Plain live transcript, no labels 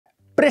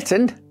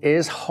Britain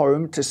is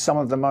home to some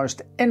of the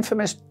most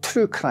infamous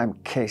true crime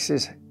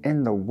cases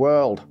in the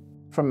world,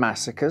 from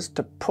massacres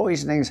to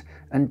poisonings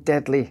and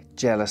deadly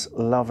jealous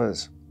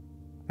lovers.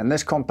 In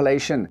this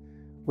compilation,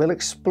 we'll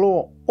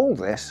explore all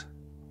this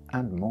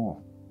and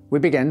more. We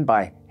begin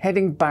by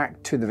heading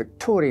back to the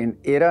Victorian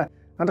era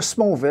and a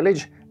small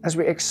village as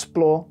we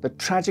explore the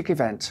tragic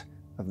events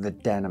of the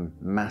Denham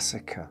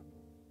Massacre.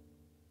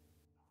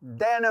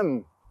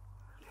 Denham.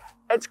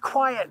 It's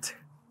quiet.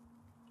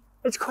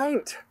 It's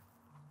quaint.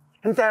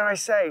 And dare I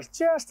say,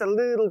 just a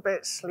little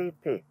bit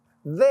sleepy.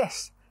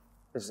 This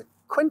is the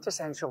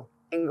quintessential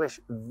English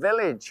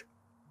village.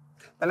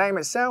 The name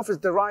itself is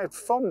derived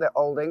from the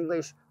Old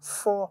English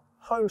for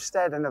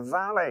homestead in a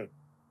valley.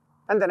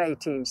 And in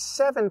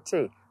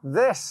 1870,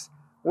 this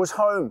was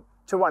home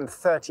to one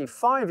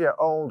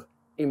 35-year-old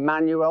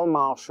Emmanuel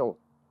Marshall.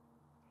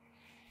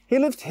 He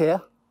lived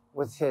here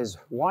with his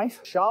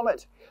wife,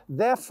 Charlotte,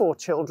 their 4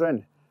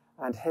 children,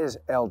 and his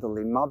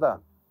elderly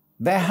mother.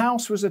 Their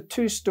house was a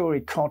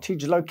 2-story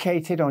cottage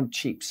located on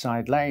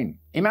Cheapside Lane.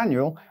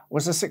 Emmanuel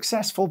was a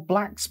successful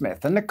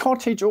blacksmith, and the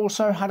cottage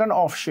also had an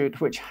offshoot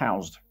which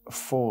housed a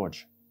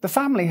forge. The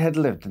family had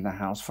lived in the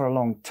house for a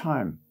long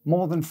time,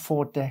 more than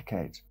 4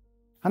 decades,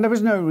 and there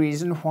was no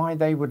reason why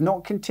they would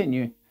not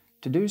continue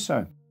to do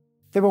so.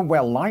 They were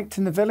well liked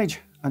in the village,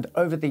 and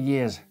over the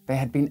years they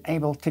had been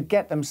able to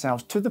get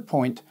themselves to the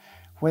point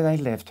where they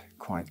lived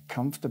quite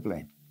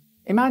comfortably.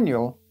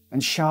 Emmanuel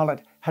and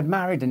Charlotte had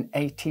married in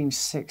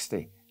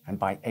 1860, and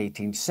by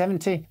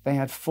 1870 they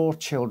had 4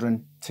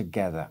 children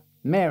together.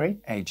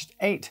 Mary, aged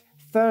 8,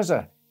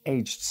 Thurza,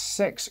 aged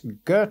 6,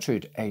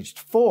 Gertrude, aged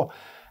 4,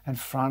 and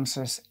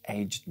Frances,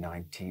 aged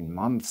 19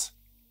 months.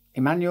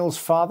 Emmanuel's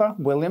father,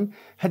 William,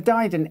 had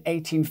died in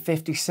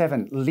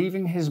 1857,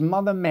 leaving his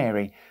mother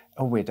Mary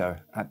a widow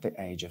at the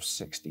age of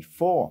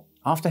 64.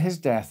 After his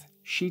death,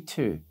 she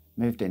too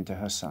moved into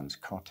her son's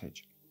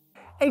cottage.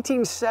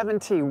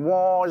 1870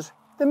 was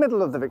the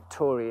middle of the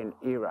Victorian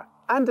era,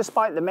 and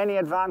despite the many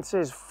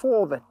advances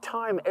for the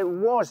time, it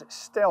was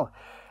still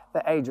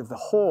the age of the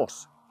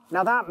horse.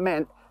 Now that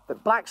meant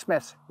that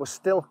blacksmiths were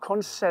still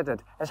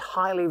considered as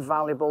highly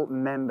valuable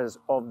members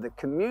of the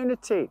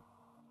community.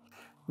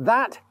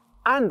 That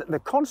and the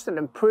constant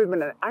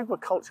improvement in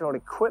agricultural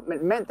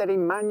equipment meant that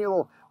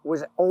Emmanuel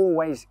was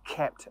always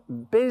kept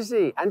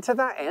busy, and to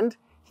that end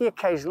he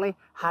occasionally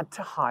had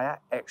to hire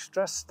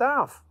extra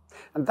staff,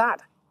 and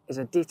that is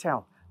a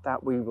detail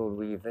that we will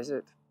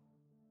revisit.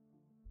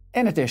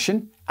 In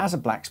addition, as a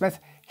blacksmith,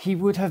 he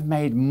would have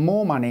made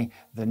more money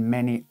than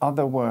many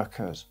other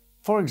workers.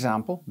 For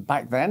example,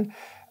 back then,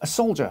 a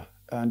soldier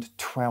earned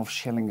 12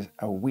 shillings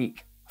a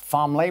week,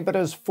 farm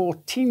labourers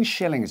 14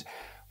 shillings,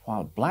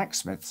 while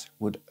blacksmiths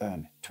would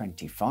earn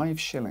 25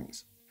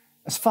 shillings.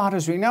 As far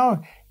as we know,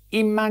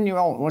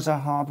 Emmanuel was a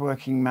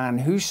hard-working man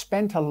who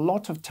spent a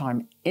lot of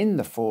time in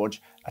the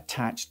forge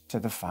attached to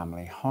the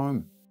family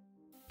home.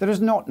 There is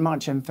not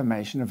much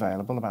information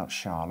available about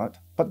Charlotte,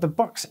 but the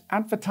Bucks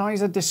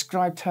advertiser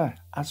described her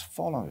as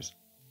follows.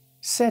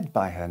 Said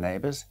by her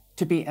neighbours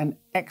to be an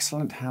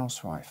excellent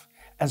housewife,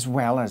 as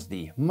well as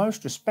the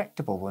most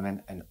respectable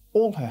woman in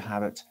all her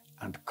habits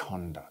and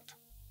conduct.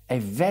 A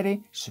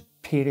very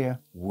superior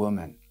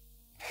woman.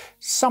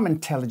 Some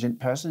intelligent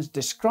persons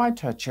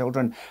described her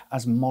children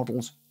as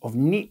models of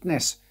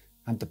neatness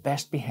and the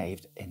best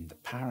behaved in the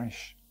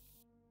parish.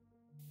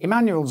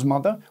 Emmanuel's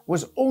mother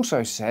was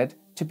also said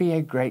to be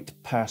a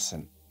great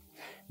person.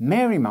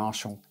 Mary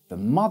Marshall, the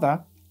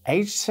mother,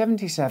 aged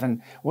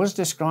 77, was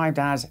described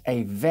as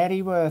a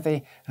very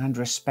worthy and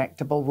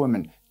respectable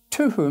woman,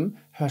 to whom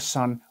her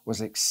son was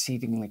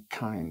exceedingly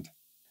kind.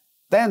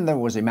 Then there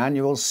was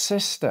Emmanuel's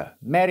sister,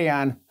 Mary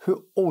Ann,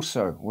 who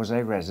also was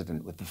a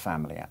resident with the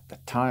family at the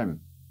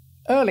time.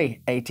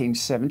 Early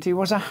 1870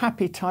 was a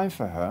happy time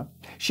for her.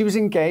 She was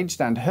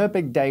engaged and her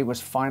big day was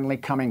finally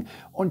coming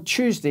on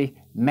Tuesday,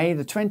 May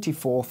the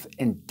 24th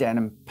in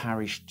Denham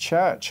Parish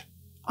Church.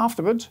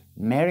 Afterwards,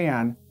 Mary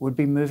Ann would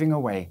be moving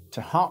away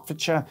to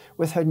Hertfordshire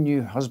with her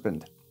new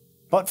husband.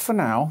 But for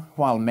now,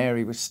 while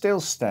Mary was still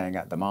staying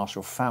at the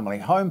Marshall family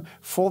home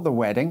for the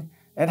wedding,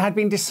 it had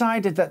been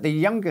decided that the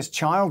youngest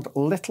child,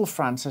 little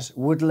Frances,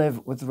 would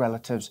live with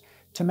relatives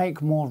to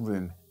make more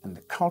room in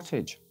the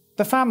cottage.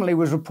 The family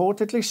was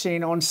reportedly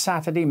seen on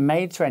Saturday,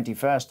 May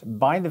 21st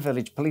by the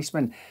village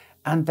policeman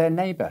and their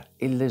neighbour,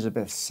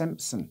 Elizabeth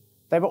Simpson.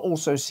 They were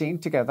also seen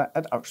together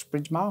at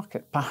Uxbridge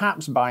Market,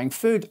 perhaps buying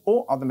food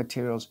or other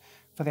materials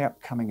for the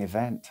upcoming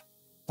event.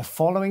 The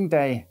following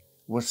day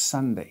was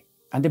Sunday,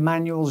 and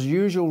Emmanuel's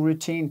usual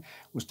routine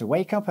was to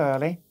wake up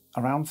early,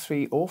 around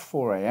 3 or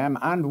 4 a.m,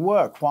 and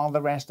work while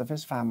the rest of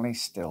his family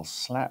still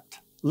slept.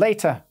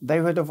 Later,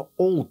 they would have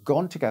all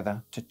gone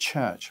together to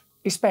church,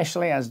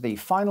 especially as the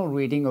final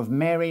reading of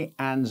Mary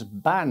Ann's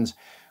banns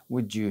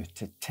were due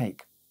to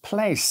take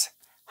place.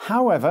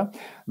 However,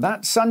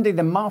 that Sunday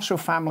the Marshall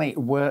family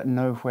were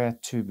nowhere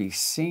to be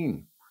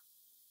seen.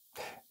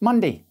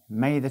 Monday,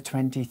 May the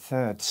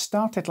 23rd,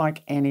 started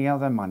like any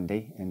other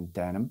Monday in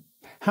Denham.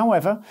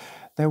 However,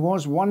 there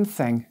was one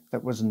thing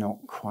that was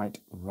not quite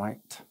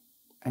right.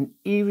 an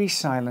eerie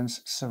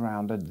silence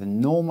surrounded the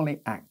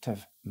normally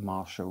active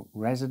Marshall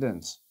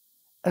residence.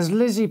 As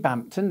Lizzie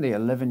Bampton, the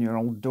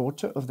 11-year-old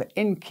daughter of the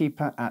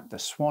innkeeper at the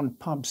Swan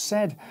pub,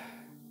 said,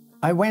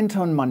 "I went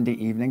on Monday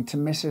evening to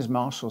Mrs.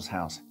 Marshall's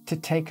house to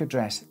take a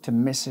dress to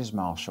Mrs.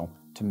 Marshall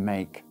to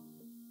make.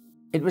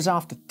 It was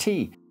after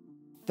tea.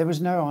 There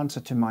was no answer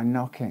to my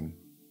knocking.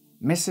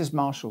 Mrs.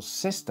 Marshall's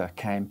sister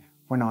came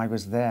when I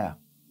was there.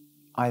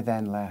 I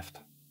then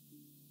left."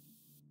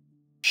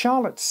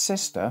 Charlotte's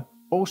sister,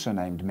 also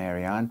named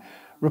Mary Ann,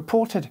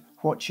 reported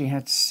what she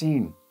had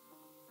seen.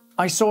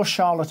 "I saw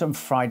Charlotte on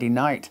Friday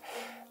night.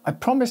 I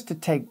promised to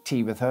take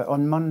tea with her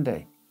on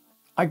Monday.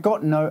 I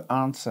got no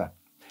answer.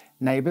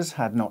 Neighbours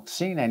had not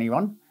seen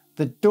anyone.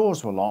 The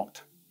doors were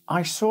locked.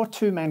 I saw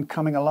two men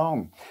coming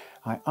along.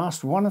 I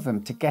asked one of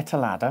them to get a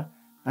ladder,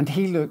 and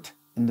he looked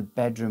in the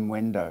bedroom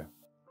window,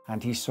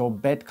 and he saw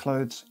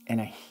bedclothes in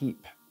a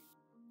heap.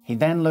 He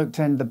then looked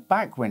in the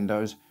back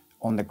windows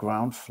on the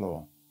ground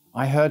floor.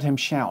 I heard him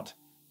shout,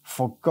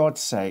 'For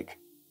God's sake,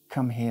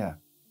 come here.'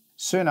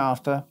 Soon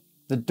after,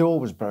 the door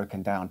was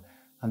broken down,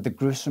 and the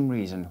gruesome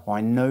reason why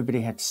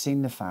nobody had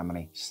seen the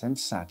family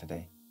since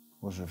Saturday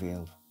was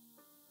revealed."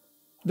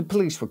 The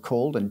police were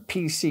called, and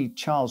PC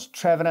Charles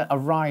Trevena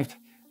arrived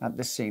at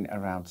the scene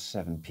around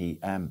 7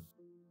 p.m.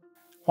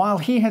 While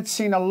he had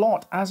seen a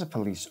lot as a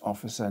police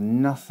officer,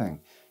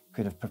 nothing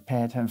could have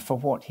prepared him for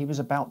what he was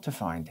about to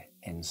find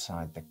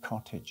inside the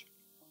cottage.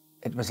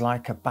 It was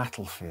like a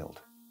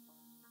battlefield.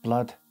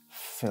 Blood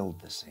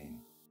filled the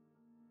scene.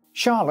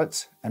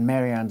 Charlotte's and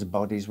Mary Ann's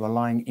bodies were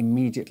lying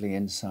immediately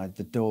inside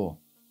the door.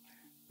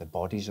 The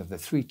bodies of the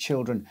 3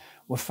 children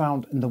were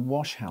found in the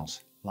wash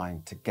house,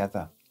 lying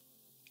together.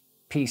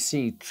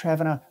 PC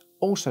Trevena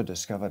also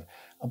discovered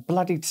a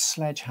bloodied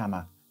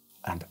sledgehammer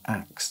and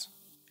axe.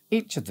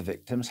 Each of the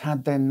victims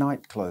had their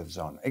nightclothes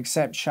on,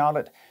 except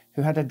Charlotte,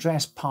 who had a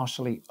dress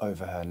partially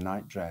over her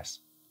nightdress.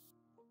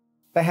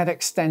 They had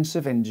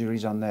extensive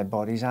injuries on their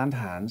bodies and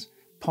hands,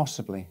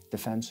 possibly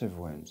defensive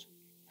wounds.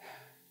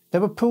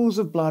 There were pools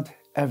of blood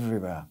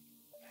everywhere.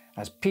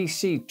 As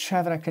PC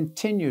Trevena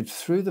continued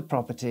through the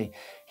property,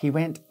 he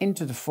went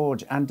into the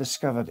forge and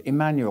discovered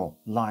Emmanuel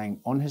lying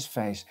on his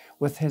face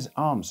with his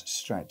arms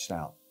stretched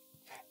out.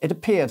 It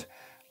appeared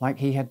like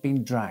he had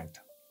been dragged.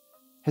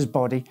 His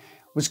body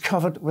was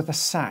covered with a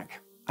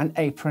sack, an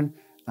apron,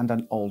 and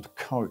an old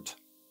coat.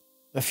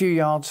 A few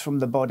yards from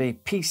the body,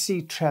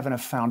 PC Trevena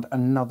found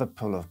another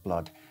pool of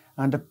blood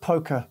and a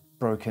poker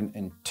broken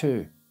in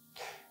 2.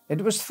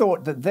 It was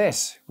thought that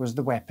this was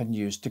the weapon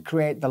used to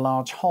create the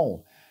large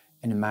hole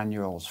in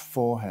Emmanuel's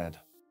forehead.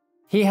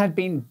 He had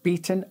been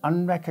beaten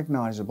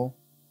unrecognizable.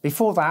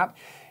 Before that,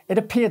 it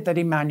appeared that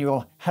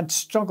Emmanuel had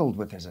struggled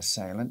with his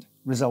assailant,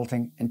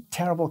 resulting in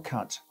terrible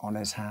cuts on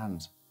his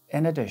hands.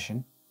 In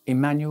addition,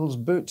 Emmanuel's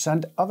boots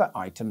and other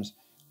items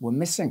were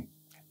missing,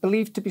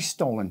 believed to be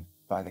stolen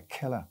by the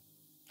killer.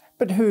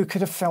 But who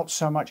could have felt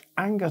so much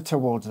anger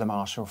towards the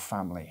Marshall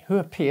family, who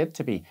appeared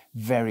to be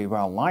very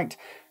well liked,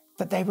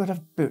 that they would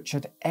have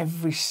butchered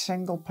every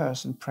single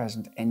person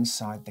present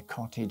inside the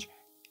cottage,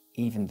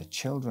 even the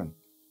children?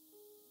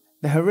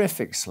 The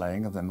horrific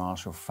slaying of the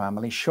Marshall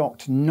family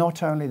shocked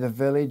not only the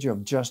village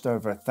of just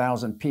over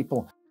 1,000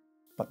 people,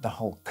 but the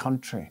whole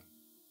country.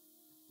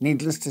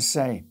 Needless to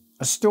say,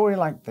 a story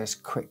like this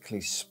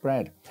quickly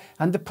spread,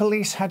 and the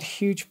police had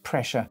huge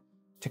pressure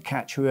to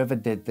catch whoever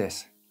did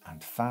this,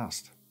 and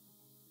fast.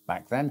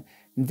 Back then,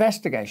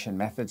 investigation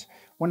methods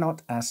were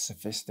not as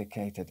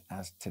sophisticated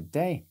as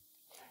today.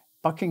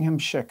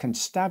 Buckinghamshire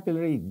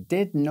Constabulary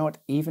did not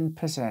even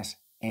possess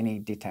any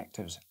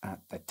detectives at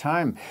the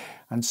time,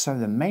 and so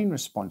the main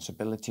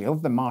responsibility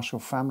of the Marshall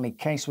family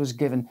case was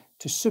given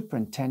to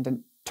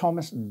Superintendent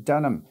Thomas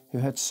Dunham, who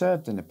had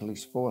served in the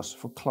police force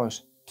for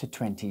close to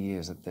 20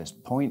 years at this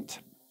point.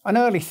 An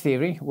early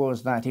theory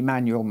was that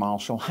Emmanuel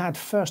Marshall had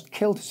first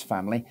killed his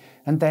family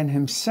and then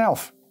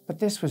himself, but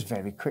this was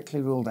very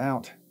quickly ruled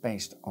out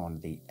based on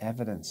the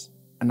evidence.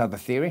 Another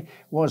theory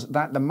was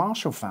that the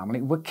Marshall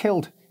family were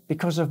killed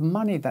because of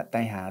money that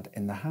they had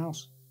in the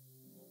house.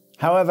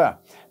 However,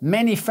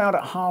 many found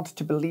it hard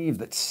to believe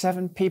that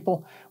 7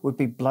 people would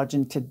be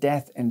bludgeoned to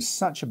death in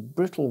such a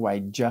brutal way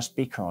just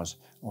because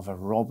of a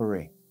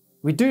robbery.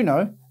 We do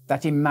know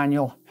that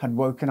Emmanuel had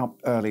woken up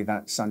early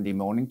that Sunday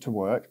morning to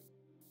work.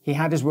 He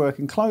had his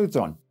working clothes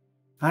on,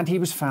 and he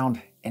was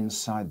found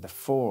inside the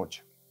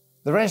forge.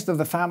 The rest of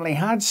the family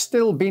had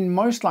still been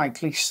most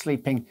likely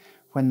sleeping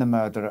when the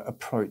murderer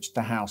approached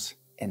the house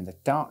in the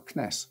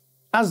darkness.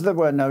 As there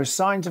were no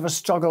signs of a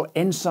struggle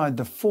inside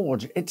the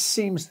forge, it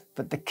seems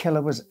that the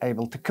killer was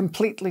able to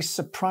completely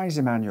surprise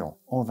Emmanuel,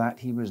 or that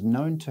he was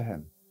known to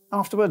him.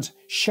 Afterwards,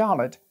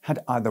 Charlotte had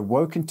either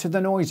woken to the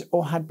noise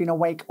or had been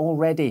awake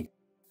already,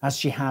 as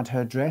she had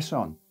her dress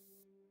on.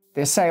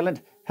 The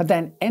assailant had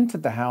then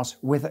entered the house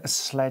with a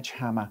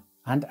sledgehammer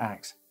and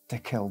axe to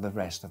kill the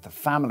rest of the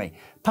family,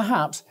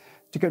 perhaps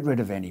to get rid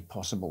of any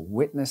possible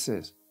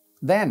witnesses.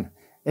 Then,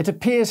 it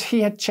appears he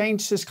had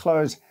changed his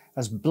clothes,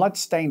 as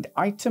blood-stained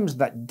items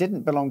that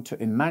didn't belong to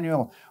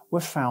Emmanuel were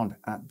found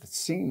at the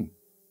scene.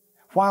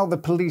 While the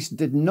police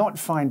did not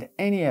find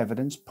any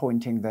evidence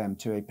pointing them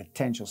to a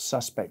potential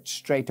suspect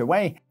straight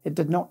away, it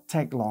did not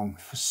take long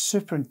for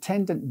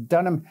Superintendent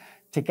Denham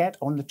to get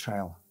on the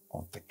trail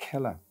of the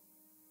killer.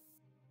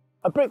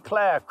 A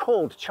bricklayer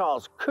called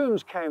Charles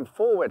Coombs came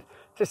forward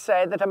to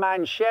say that a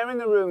man sharing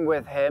a room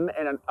with him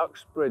in an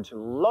Uxbridge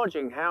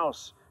lodging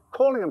house,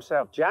 calling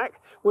himself Jack,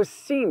 was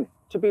seen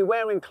to be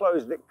wearing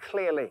clothes that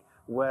clearly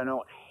were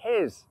not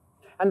his,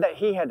 and that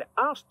he had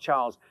asked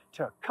Charles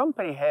to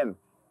accompany him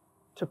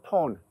to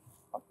pawn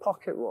a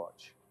pocket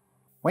watch.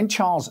 When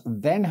Charles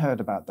then heard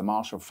about the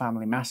Marshall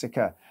family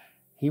massacre,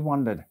 he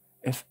wondered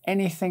if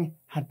anything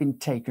had been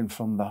taken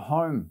from the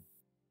home.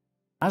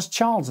 As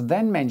Charles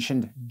then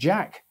mentioned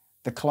Jack,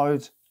 the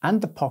clothes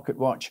and the pocket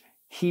watch,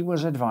 he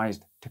was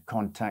advised to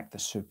contact the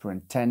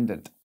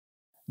superintendent.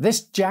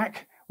 This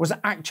Jack was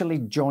actually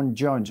John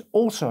Jones,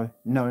 also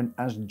known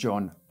as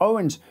John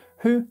Owens,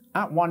 who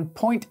at one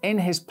point in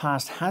his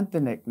past had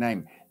the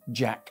nickname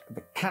Jack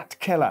the Cat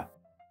Killer,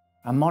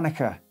 a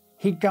moniker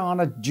he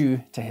garnered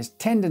due to his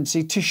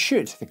tendency to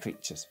shoot the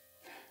creatures.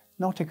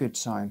 Not a good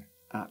sign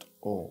at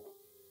all.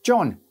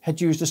 John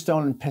had used a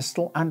stolen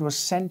pistol and was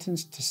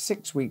sentenced to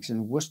 6 weeks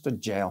in Worcester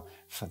jail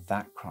for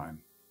that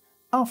crime.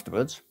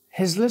 Afterwards,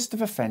 his list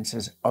of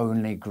offences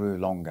only grew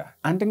longer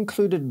and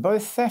included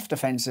both theft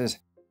offences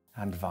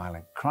and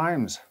violent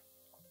crimes.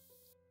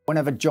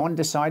 Whenever John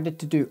decided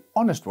to do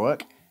honest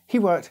work, he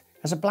worked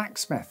as a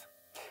blacksmith,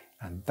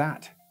 and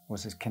that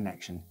was his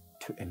connection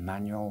to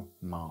Emmanuel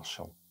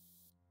Marshall.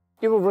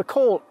 You will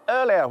recall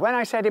earlier when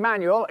I said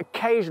Emmanuel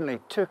occasionally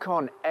took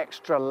on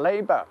extra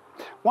labour.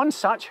 One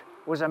such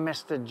was a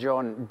Mr.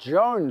 John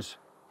Jones.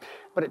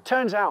 But it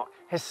turns out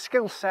his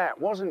skill set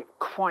wasn't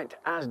quite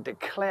as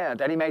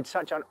declared, and he made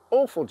such an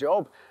awful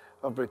job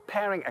of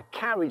repairing a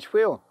carriage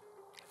wheel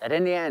that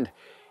in the end,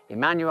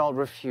 Emmanuel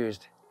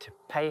refused to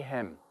pay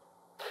him.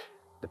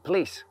 The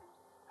police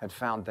had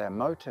found their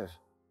motive.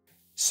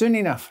 Soon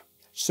enough,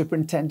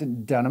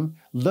 Superintendent Denham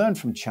learned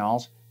from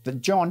Charles that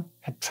John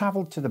had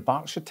travelled to the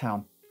Berkshire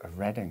town of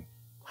Reading.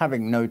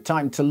 Having no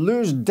time to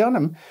lose,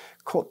 Denham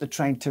caught the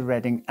train to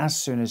Reading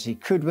as soon as he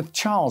could, with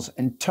Charles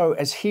in tow,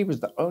 as he was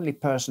the only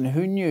person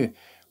who knew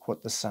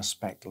what the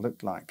suspect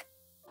looked like.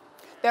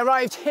 They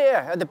arrived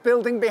here at the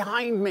building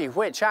behind me,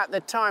 which at the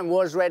time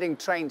was Reading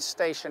train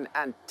station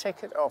and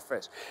ticket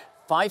office.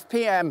 5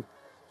 p.m,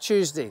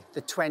 Tuesday,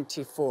 the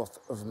 24th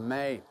of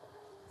May.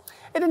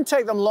 It didn't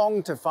take them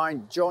long to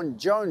find John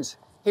Jones.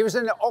 He was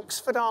in the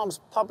Oxford Arms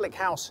public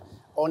house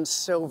on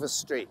Silver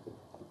Street.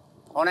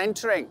 On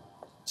entering,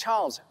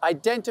 Charles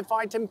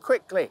identified him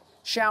quickly,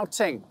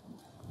 shouting,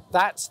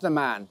 "That's the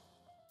man."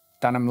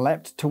 Denham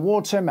leapt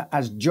towards him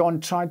as John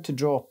tried to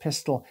draw a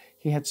pistol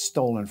he had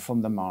stolen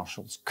from the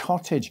Marshall's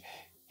cottage.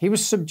 He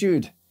was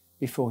subdued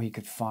before he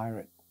could fire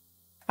it.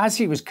 As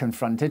he was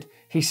confronted,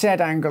 he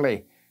said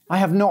angrily, "I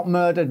have not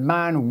murdered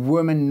man,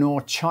 woman,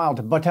 nor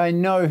child, but I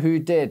know who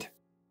did.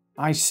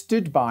 I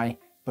stood by,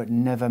 but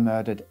never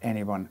murdered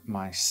anyone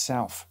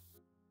myself."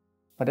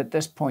 But at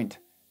this point,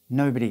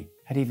 nobody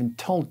had even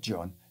told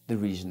John the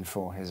reason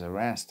for his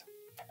arrest.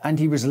 And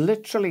he was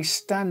literally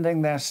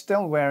standing there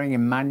still wearing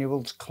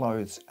Emmanuel's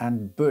clothes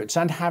and boots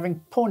and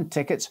having pawn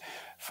tickets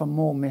for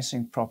more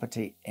missing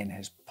property in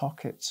his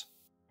pockets.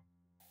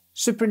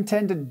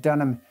 Superintendent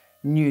Denham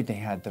knew they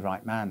had the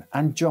right man,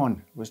 and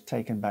John was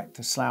taken back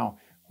to Slough,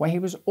 where he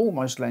was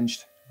almost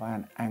lynched by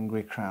an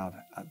angry crowd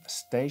at the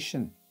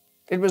station.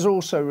 It was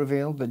also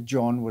revealed that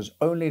John was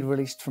only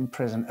released from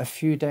prison a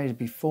few days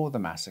before the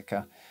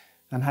massacre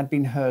and had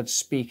been heard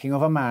speaking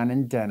of a man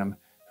in Denham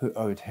who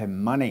owed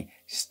him money,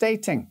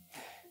 stating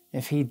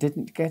if he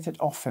didn't get it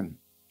off him,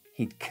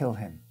 he'd kill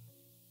him.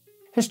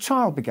 His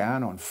trial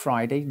began on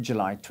Friday,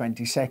 July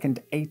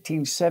 22nd,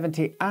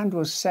 1870, and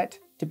was set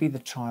to be the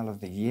trial of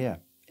the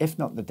year, if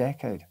not the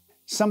decade.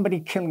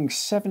 Somebody killing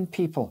 7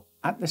 people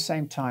at the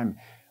same time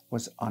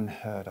was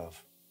unheard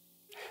of.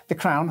 The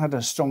Crown had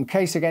a strong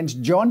case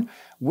against John,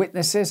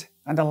 witnesses,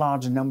 and a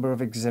large number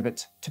of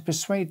exhibits to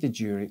persuade the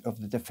jury of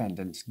the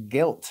defendant's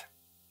guilt.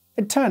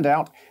 It turned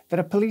out that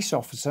a police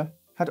officer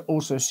had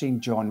also seen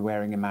John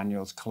wearing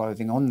Emmanuel's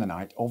clothing on the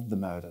night of the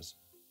murders.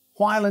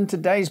 While in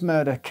today's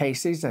murder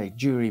cases a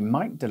jury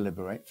might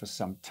deliberate for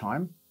some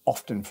time,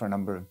 often for a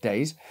number of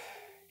days,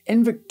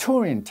 in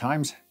Victorian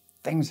times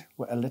things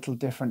were a little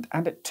different,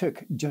 and it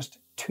took just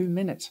 2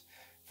 minutes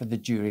for the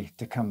jury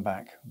to come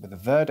back with a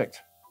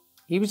verdict.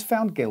 He was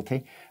found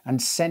guilty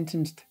and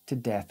sentenced to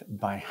death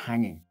by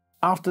hanging.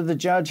 After the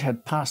judge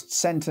had passed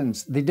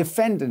sentence, the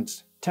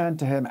defendants turned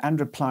to him and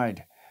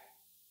replied,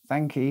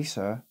 "Thank ye,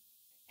 sir."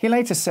 He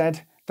later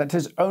said that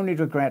his only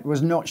regret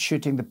was not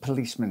shooting the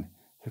policeman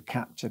who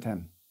captured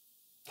him.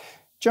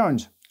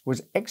 Jones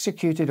was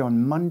executed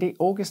on Monday,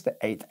 August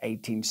 8,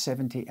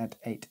 1870 at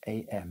 8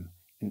 a.m.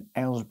 in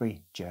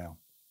Aylesbury Jail.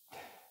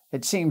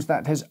 It seems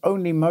that his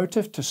only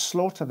motive to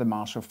slaughter the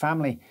Marshall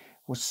family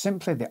was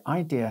simply the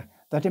idea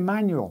that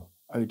Emmanuel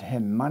owed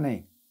him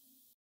money.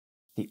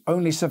 The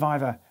only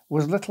survivor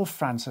was little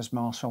Frances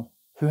Marshall,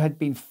 who had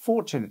been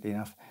fortunate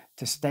enough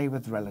to stay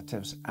with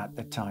relatives at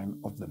the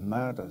time of the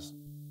murders.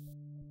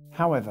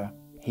 However,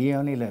 he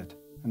only lived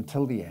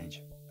until the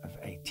age of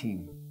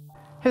 18.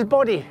 His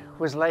body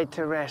was laid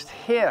to rest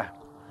here,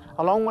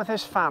 along with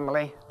his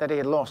family that he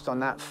had lost on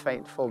that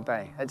fateful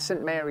day at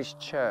St. Mary's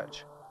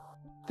Church.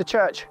 The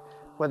church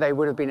where they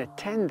would have been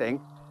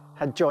attending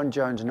had John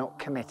Jones not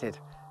committed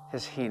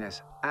his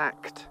heinous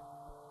act.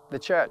 The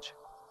church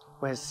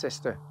where his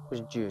sister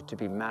was due to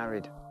be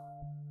married.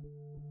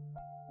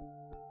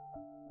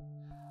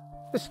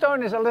 The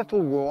stone is a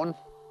little worn,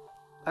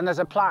 and there's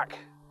a plaque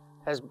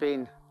has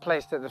been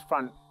placed at the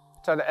front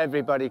so that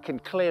everybody can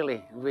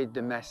clearly read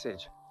the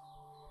message.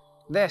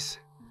 This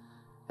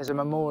is a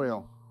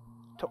memorial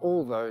to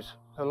all those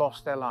who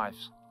lost their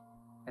lives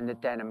in the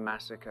Denham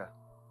Massacre.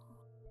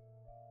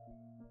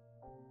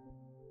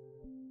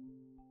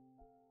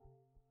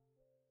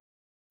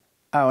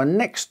 Our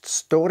next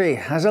story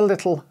has a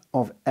little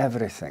of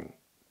everything: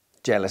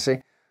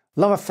 jealousy,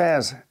 love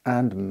affairs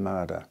and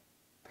murder.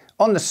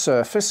 On the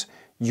surface,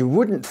 you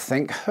wouldn't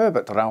think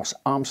Herbert Rowse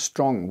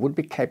Armstrong would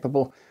be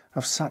capable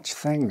of such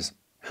things.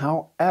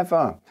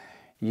 However,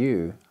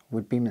 you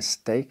would be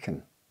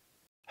mistaken.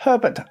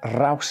 Herbert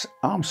Rowse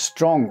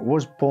Armstrong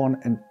was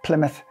born in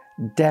Plymouth,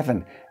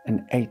 Devon in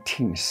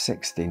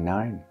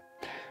 1869.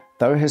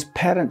 Though his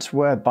parents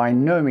were by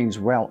no means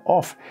well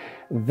off,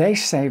 they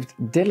saved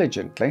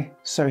diligently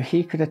so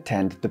he could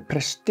attend the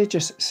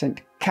prestigious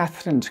St.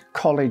 Catherine's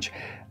College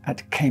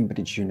at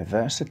Cambridge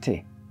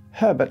University.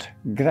 Herbert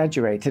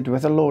graduated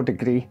with a law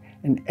degree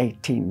in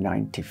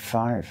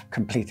 1895,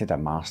 completed a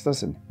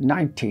master's in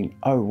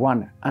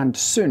 1901, and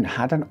soon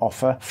had an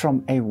offer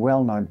from a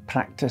well-known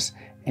practice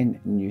in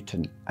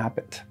Newton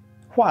Abbot.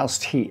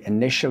 Whilst he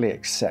initially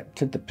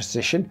accepted the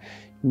position,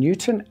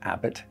 Newton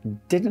Abbot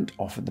didn't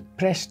offer the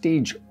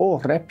prestige or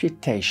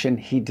reputation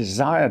he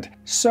desired,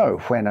 so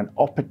when an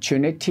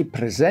opportunity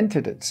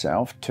presented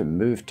itself to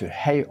move to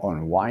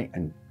Hay-on-Wye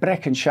in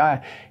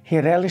Breconshire, he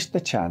relished the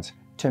chance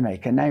to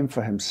make a name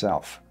for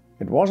himself.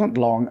 It wasn't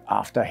long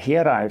after he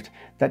arrived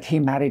that he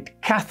married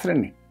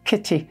Catherine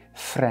Kitty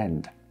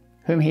Friend,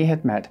 whom he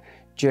had met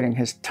during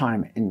his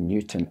time in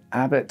Newton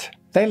Abbot.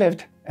 They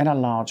lived in a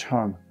large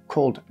home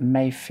called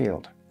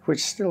Mayfield,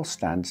 which still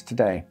stands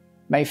today.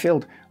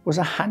 Mayfield was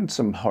a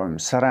handsome home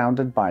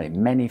surrounded by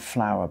many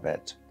flower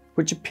beds,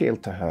 which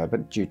appealed to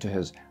Herbert due to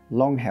his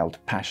long-held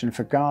passion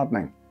for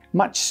gardening.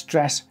 Much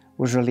stress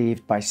was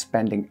relieved by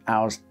spending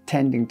hours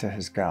tending to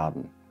his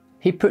garden.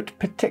 He put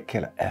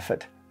particular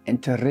effort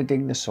into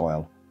ridding the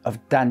soil of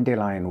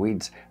dandelion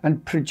weeds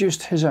and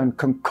produced his own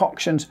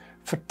concoctions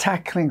for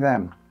tackling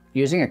them,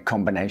 using a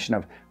combination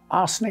of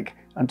arsenic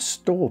and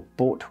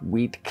store-bought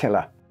weed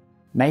killer.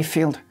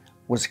 Mayfield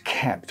was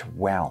kept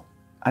well,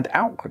 and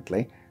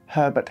outwardly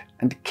Herbert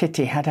and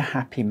Kitty had a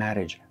happy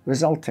marriage,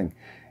 resulting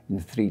in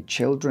 3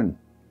 children.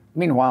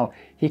 Meanwhile,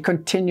 he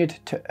continued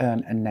to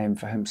earn a name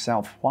for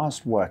himself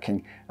whilst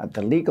working at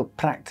the legal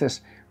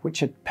practice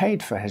which had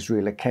paid for his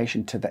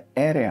relocation to the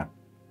area.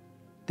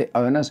 The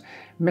owners,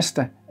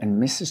 Mr.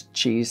 and Mrs.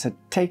 Cheese, had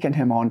taken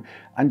him on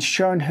and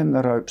shown him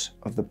the ropes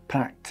of the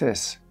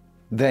practice.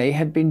 They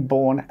had been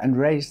born and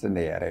raised in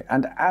the area,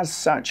 and as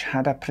such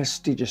had a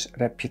prestigious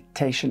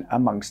reputation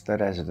amongst the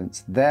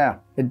residents there.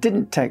 It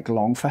didn't take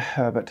long for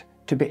Herbert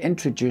to be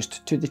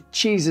introduced to the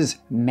Cheese's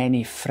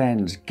many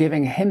friends,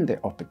 giving him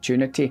the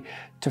opportunity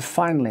to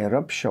finally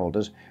rub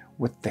shoulders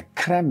with the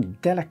creme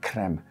de la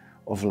creme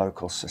of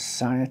local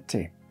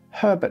society.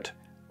 Herbert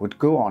would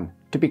go on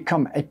to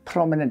become a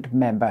prominent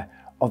member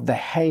of the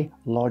Hay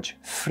Lodge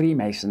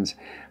Freemasons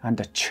and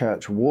a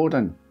church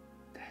warden.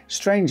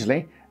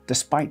 Strangely,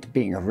 despite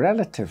being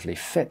relatively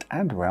fit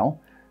and well,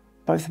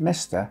 both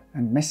Mr.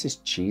 and Mrs.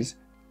 Cheese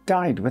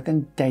died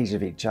within days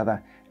of each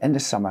other in the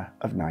summer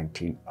of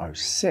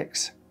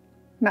 1906.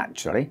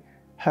 Naturally,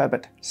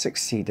 Herbert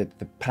succeeded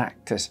the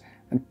practice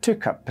and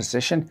took up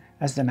position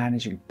as the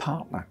managing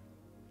partner.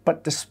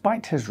 But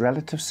despite his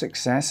relative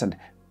success and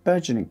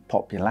burgeoning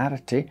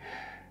popularity,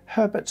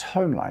 Herbert's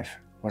home life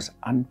was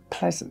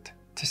unpleasant,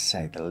 to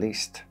say the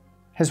least.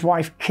 His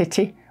wife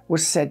Kitty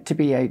was said to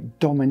be a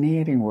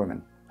domineering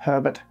woman.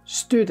 Herbert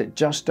stood at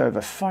just over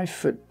 5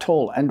 foot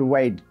tall and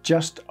weighed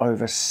just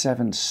over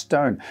 7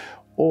 stone,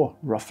 or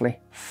roughly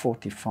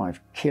 45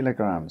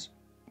 kilograms.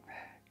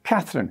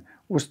 Catherine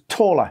was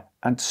taller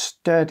and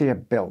sturdier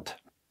built,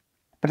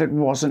 but it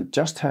wasn't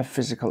just her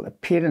physical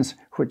appearance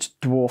which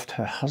dwarfed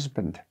her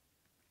husband.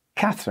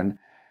 Catherine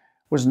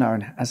was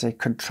known as a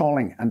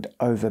controlling and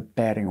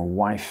overbearing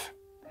wife.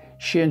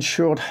 She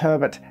ensured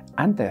Herbert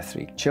and their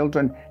 3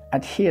 children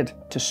adhered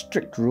to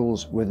strict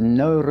rules with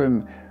no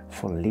room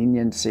for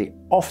leniency,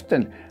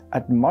 often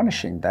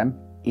admonishing them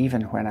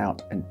even when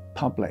out in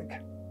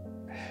public.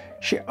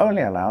 She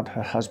only allowed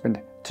her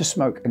husband to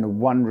smoke in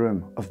one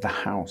room of the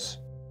house.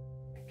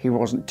 He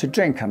wasn't to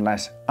drink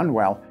unless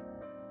unwell,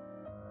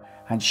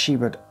 and she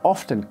would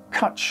often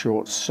cut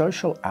short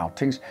social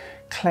outings,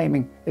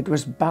 claiming it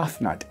was bath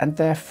night and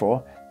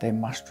therefore they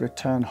must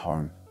return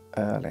home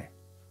early.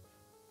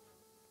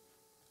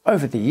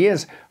 Over the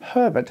years,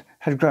 Herbert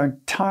had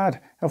grown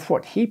tired of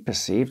what he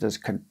perceived as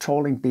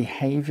controlling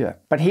behaviour,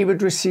 but he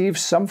would receive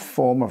some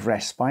form of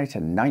respite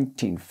in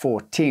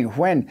 1914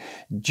 when,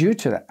 due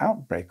to the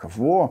outbreak of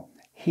war,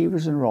 he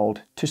was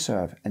enrolled to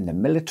serve in the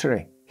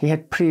military. He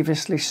had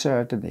previously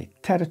served in the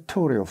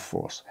Territorial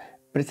Force,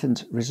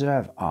 Britain's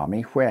Reserve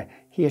Army, where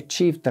he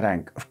achieved the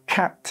rank of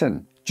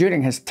captain.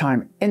 During his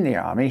time in the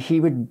army, he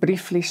would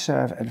briefly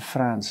serve in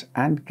France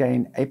and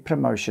gain a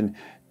promotion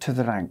to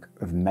the rank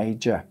of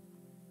major.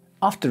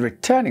 After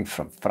returning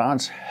from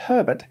France,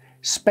 Herbert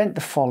spent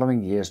the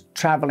following years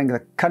travelling the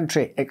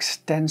country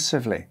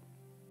extensively.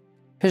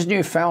 His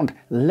newfound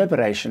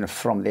liberation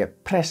from the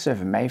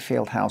oppressive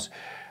Mayfield House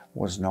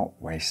was not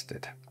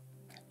wasted.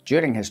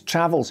 During his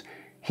travels,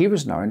 he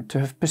was known to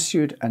have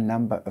pursued a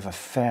number of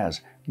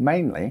affairs,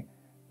 mainly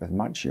with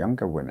much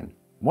younger women.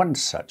 One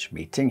such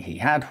meeting he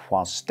had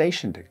while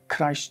stationed at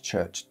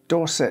Christchurch,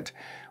 Dorset,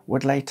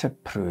 would later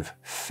prove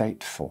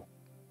fateful.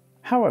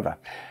 However,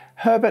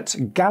 Herbert's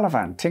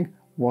gallivanting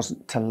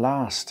wasn't to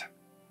last.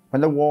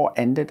 When the war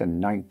ended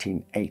in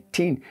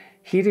 1918,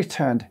 he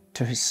returned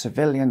to his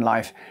civilian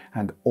life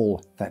and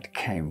all that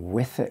came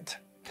with it.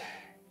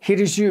 He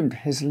resumed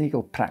his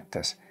legal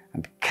practice,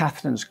 and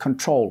Catherine's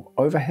control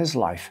over his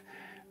life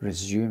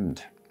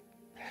resumed.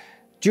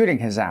 During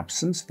his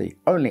absence, the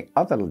only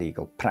other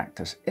legal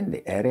practice in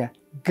the area,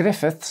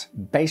 Griffiths,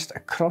 based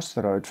across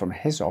the road from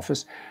his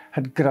office,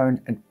 had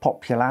grown in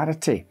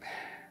popularity.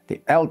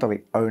 The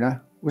elderly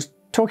owner was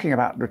talking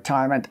about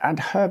retirement, and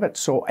Herbert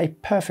saw a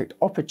perfect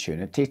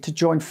opportunity to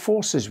join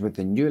forces with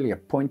the newly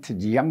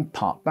appointed young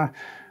partner,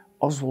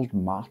 Oswald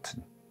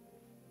Martin.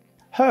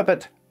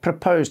 Herbert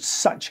proposed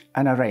such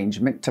an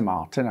arrangement to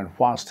Martin, and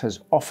whilst his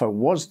offer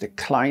was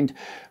declined,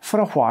 for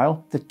a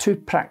while the two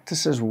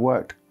practices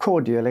worked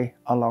cordially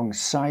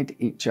alongside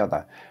each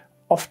other,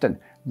 often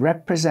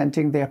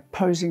representing the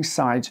opposing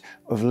sides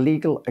of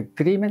legal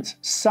agreements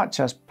such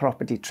as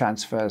property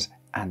transfers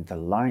and the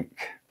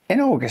like. In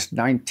August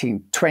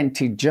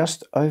 1920,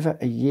 just over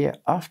a year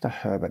after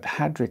Herbert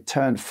had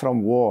returned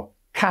from war,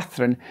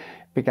 Catherine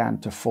began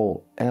to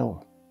fall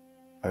ill.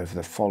 Over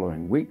the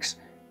following weeks,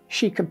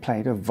 she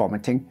complained of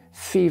vomiting,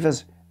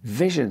 fevers,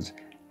 visions,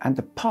 and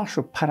the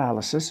partial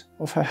paralysis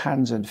of her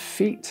hands and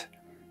feet.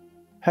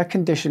 Her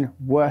condition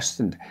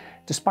worsened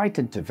despite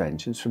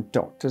interventions from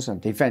doctors,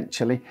 and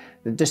eventually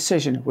the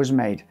decision was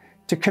made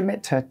to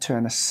commit her to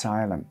an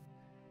asylum.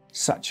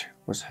 Such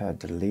was her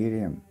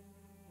delirium.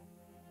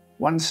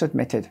 Once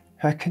admitted,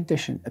 her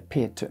condition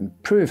appeared to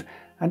improve,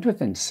 and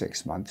within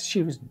 6 months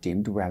she was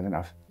deemed well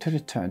enough to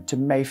return to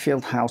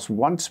Mayfield House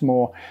once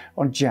more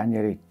on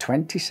January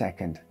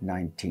 22nd,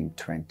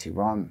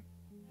 1921.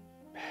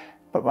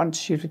 But once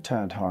she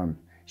returned home,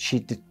 she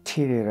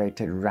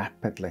deteriorated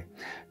rapidly,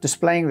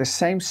 displaying the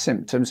same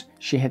symptoms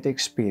she had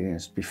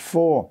experienced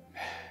before.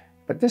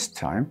 But this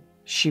time,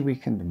 she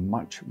weakened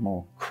much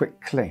more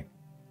quickly.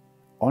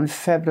 On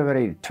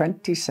February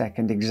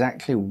 22nd,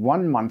 exactly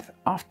 1 month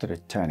after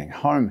returning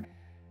home,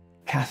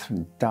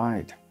 Catherine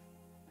died.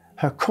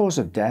 Her cause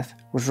of death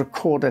was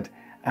recorded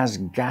as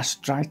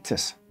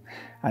gastritis,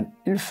 an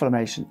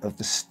inflammation of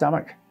the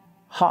stomach,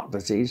 heart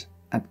disease,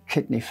 and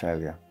kidney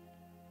failure.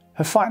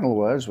 Her final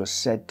words were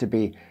said to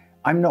be,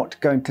 "I'm not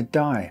going to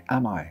die,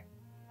 am I?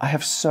 I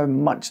have so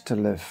much to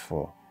live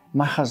for,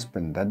 my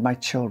husband and my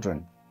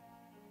children."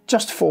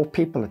 Just 4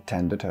 people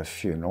attended her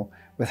funeral,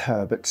 with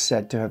Herbert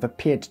said to have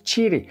appeared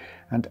cheery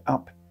and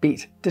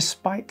upbeat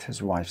despite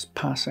his wife's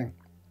passing.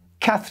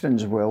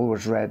 Catherine's will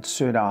was read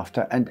soon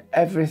after, and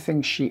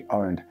everything she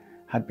owned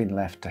had been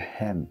left to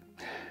him.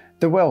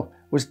 The will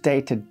was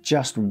dated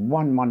just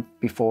 1 month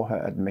before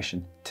her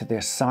admission to the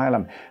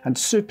asylum and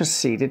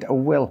superseded a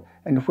will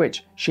in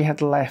which she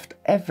had left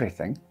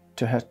everything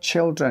to her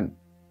children.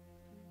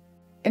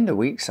 In the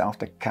weeks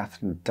after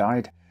Catherine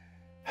died,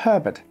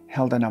 Herbert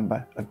held a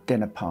number of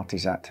dinner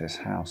parties at his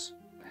house.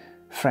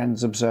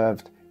 Friends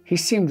observed he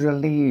seemed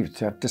relieved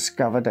to have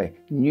discovered a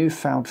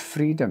newfound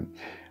freedom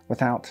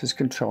without his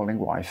controlling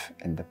wife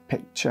in the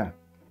picture.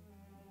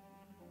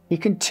 He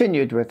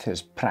continued with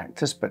his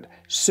practice, but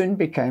soon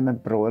became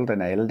embroiled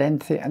in a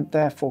lengthy and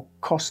therefore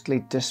costly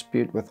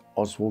dispute with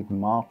Oswald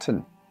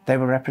Martin. They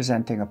were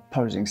representing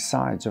opposing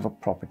sides of a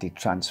property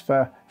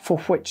transfer for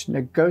which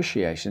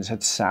negotiations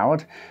had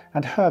soured,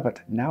 and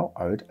Herbert now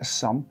owed a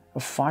sum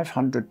of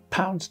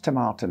 £500 to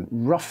Martin,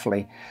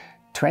 roughly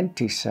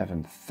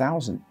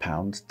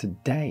 £27,000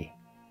 today.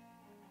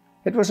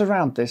 It was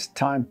around this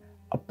time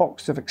a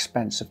box of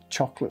expensive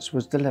chocolates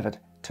was delivered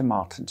to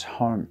Martin's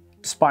home.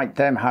 Despite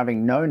them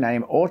having no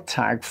name or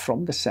tag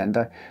from the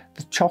sender,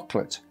 the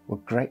chocolates were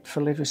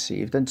gratefully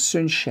received and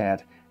soon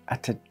shared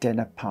at a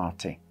dinner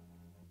party.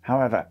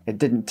 However, it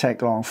didn't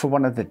take long for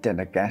one of the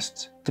dinner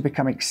guests to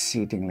become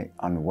exceedingly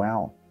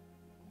unwell.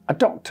 A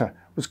doctor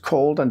was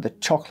called, and the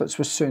chocolates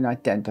were soon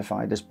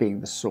identified as being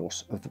the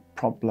source of the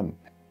problem.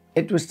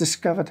 It was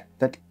discovered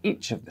that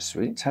each of the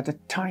sweets had a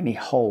tiny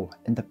hole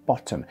in the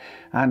bottom,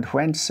 and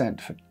when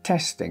sent for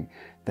testing,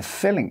 the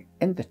filling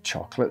in the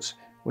chocolates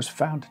was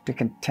found to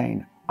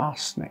contain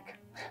arsenic.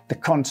 The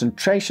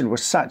concentration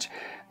was such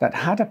that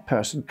had a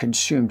person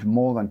consumed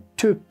more than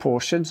 2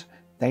 portions,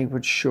 they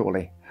would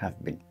surely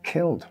have been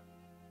killed.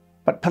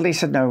 But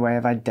police had no way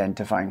of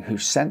identifying who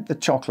sent the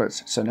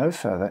chocolates, so no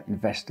further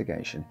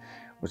investigation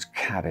was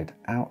carried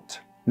out.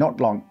 Not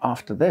long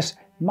after this,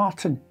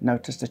 Martin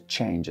noticed a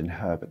change in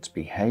Herbert's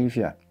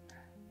behaviour.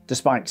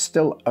 Despite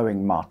still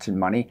owing Martin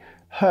money,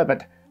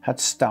 Herbert had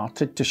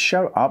started to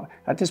show up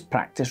at his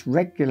practice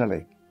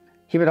regularly.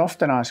 He would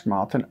often ask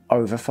Martin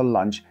over for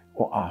lunch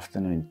or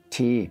afternoon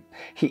tea.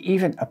 He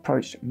even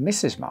approached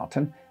Mrs.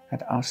 Martin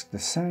and asked the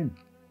same.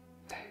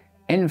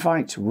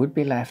 Invites would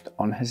be left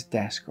on his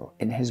desk or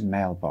in his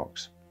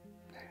mailbox.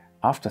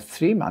 After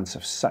 3 months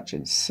of such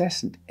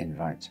incessant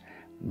invites,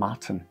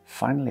 Martin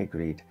finally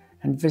agreed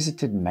and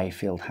visited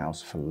Mayfield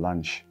House for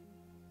lunch.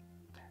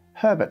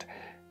 Herbert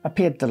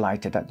appeared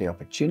delighted at the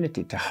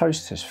opportunity to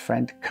host his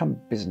friend come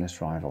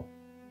business rival.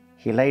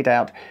 He laid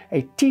out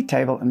a tea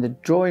table in the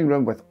drawing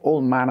room with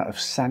all manner of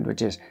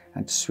sandwiches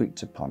and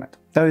sweets upon it.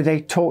 Though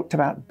they talked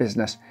about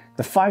business,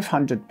 the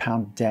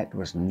 £500 debt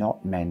was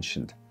not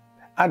mentioned.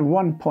 At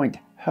one point,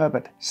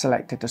 Herbert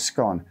selected a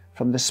scone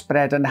from the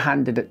spread and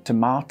handed it to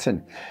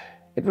Martin.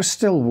 It was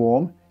still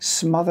warm,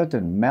 smothered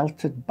in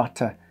melted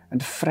butter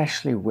and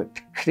freshly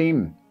whipped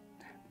cream.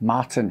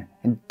 Martin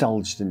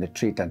indulged in the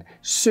treat and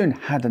soon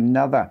had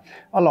another,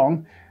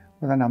 along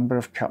with a number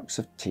of cups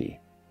of tea.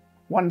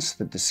 Once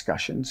the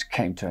discussions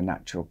came to a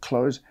natural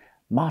close,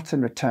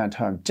 Martin returned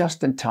home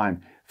just in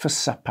time for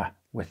supper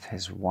with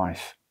his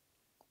wife.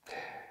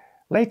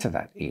 Later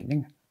that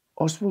evening,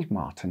 Oswald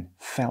Martin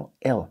fell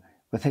ill,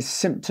 with his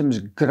symptoms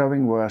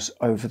growing worse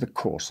over the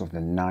course of the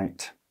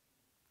night.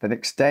 The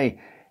next day,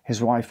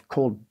 his wife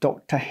called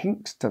Dr.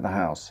 Hinks to the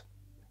house.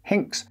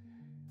 Hinks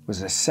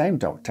was the same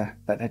doctor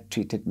that had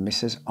treated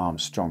Mrs.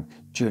 Armstrong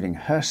during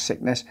her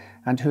sickness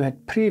and who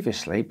had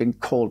previously been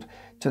called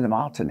to the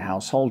Martin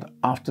household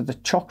after the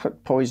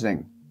chocolate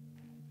poisoning.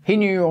 He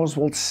knew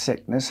Oswald's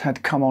sickness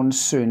had come on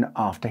soon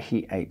after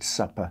he ate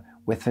supper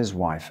with his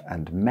wife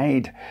and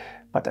maid,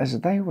 but as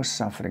they were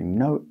suffering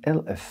no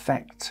ill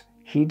effects,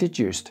 he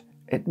deduced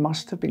it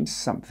must have been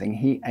something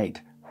he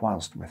ate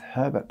whilst with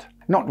Herbert.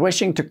 Not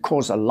wishing to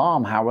cause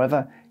alarm,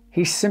 however,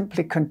 he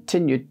simply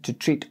continued to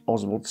treat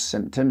Oswald's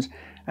symptoms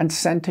and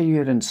sent a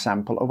urine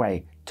sample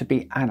away to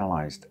be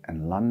analysed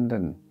in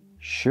London.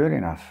 Sure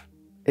enough,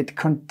 it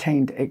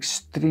contained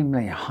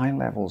extremely high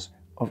levels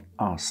of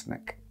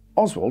arsenic.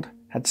 Oswald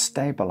had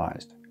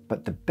stabilised,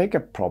 but the bigger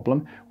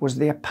problem was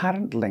the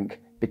apparent link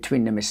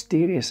between the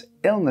mysterious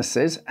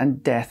illnesses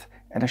and death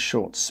in a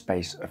short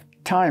space of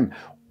time,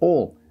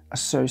 all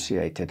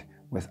associated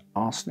with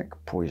arsenic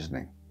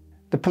poisoning.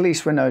 The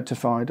police were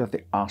notified of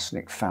the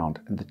arsenic found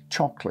in the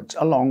chocolates,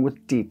 along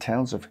with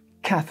details of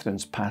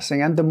Catherine's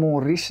passing and the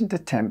more recent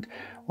attempt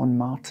on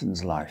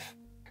Martin's life.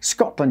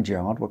 Scotland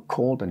Yard were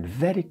called and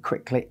very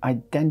quickly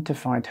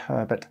identified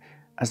Herbert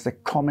as the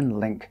common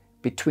link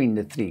between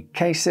the 3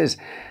 cases,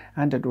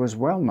 and it was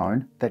well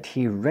known that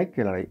he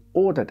regularly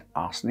ordered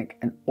arsenic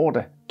in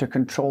order to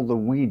control the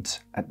weeds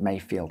at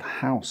Mayfield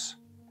House.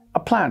 A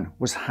plan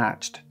was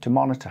hatched to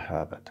monitor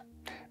Herbert,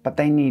 but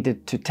they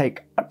needed to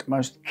take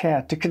utmost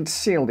care to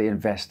conceal the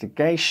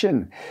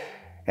investigation.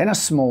 In a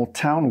small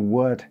town,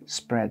 word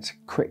spreads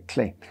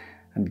quickly,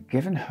 and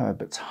given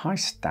Herbert's high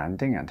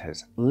standing and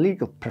his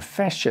legal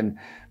profession,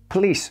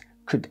 police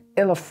could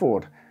ill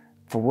afford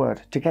for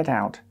word to get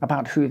out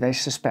about who they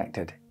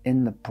suspected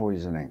in the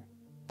poisoning.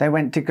 They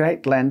went to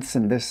great lengths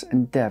in this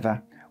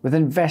endeavour, with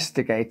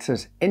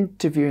investigators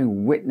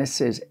interviewing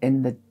witnesses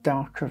in the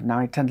dark of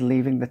night and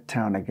leaving the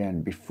town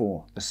again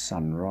before the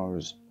sun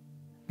rose.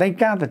 They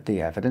gathered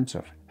the evidence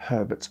of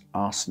Herbert's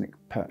arsenic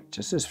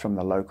purchases from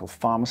the local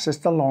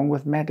pharmacist, along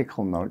with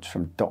medical notes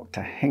from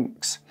Dr.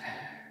 Hinks.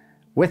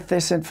 With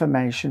this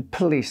information,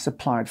 police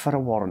applied for a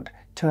warrant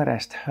to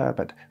arrest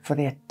Herbert for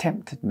the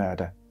attempted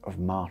murder of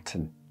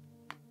Martin.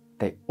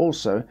 They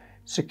also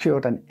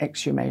secured an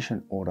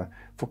exhumation order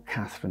for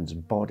Catherine's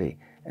body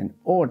in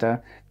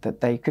order that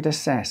they could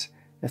assess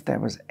if there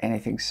was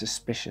anything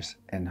suspicious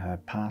in her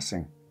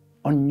passing.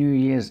 On New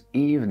Year's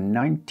Eve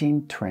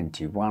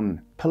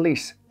 1921,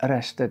 police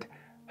arrested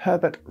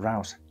Herbert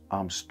Rowse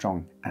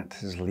Armstrong at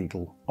his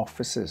legal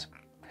offices.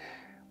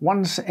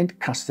 Once in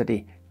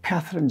custody,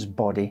 Catherine's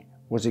body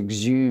was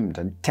exhumed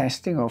and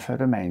testing of her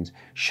remains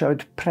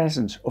showed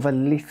presence of a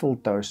lethal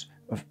dose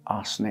of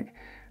arsenic,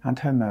 and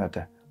her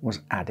murder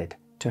was added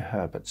to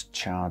Herbert's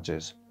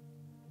charges.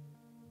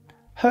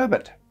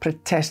 Herbert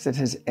protested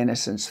his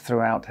innocence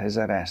throughout his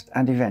arrest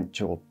and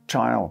eventual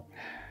trial.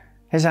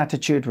 His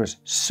attitude was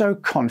so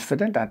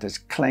confident and his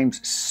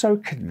claims so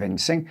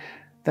convincing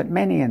that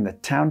many in the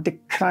town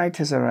decried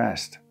his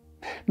arrest.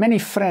 Many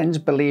friends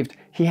believed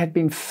he had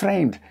been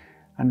framed,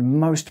 and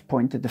most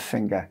pointed the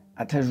finger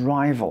at his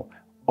rival,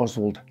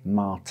 Oswald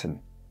Martin.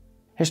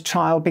 His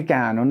trial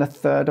began on the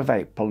 3rd of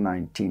April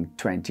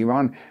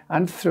 1921,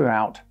 and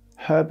throughout,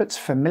 Herbert's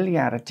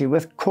familiarity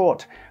with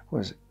court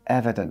was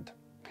evident.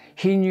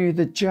 He knew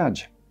the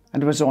judge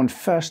and was on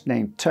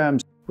first-name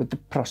terms with the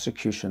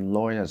prosecution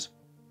lawyers.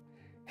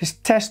 His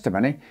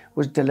testimony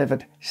was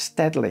delivered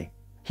steadily.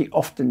 He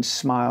often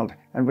smiled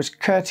and was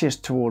courteous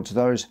towards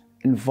those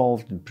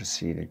involved in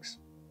proceedings.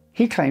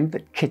 He claimed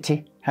that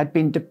Kitty had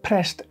been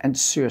depressed and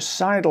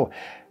suicidal,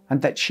 and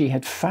that she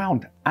had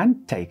found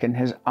and taken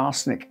his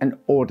arsenic in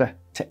order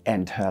to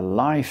end her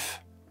life.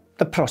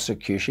 The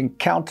prosecution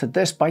countered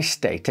this by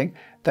stating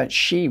that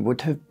she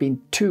would have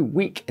been too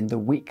weak in the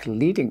week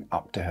leading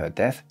up to her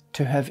death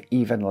to have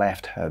even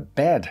left her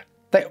bed.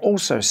 They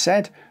also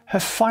said her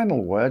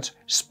final words,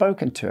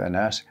 spoken to a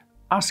nurse,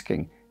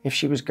 asking if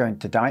she was going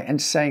to die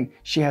and saying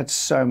she had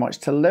so much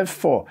to live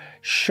for,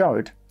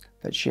 showed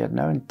that she had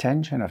no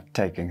intention of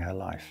taking her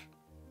life.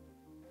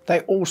 They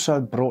also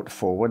brought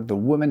forward the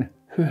woman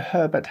who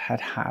Herbert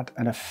had had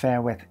an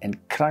affair with in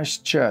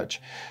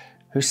Christchurch,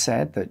 who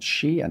said that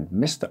she and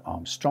Mr.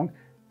 Armstrong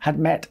had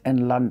met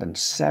in London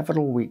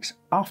several weeks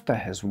after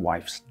his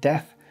wife's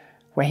death,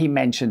 where he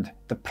mentioned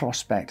the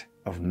prospect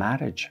of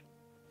marriage.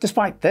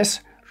 Despite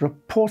this,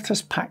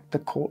 reporters packed the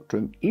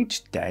courtroom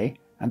each day,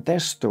 and their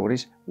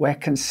stories were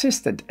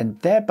consistent in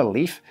their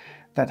belief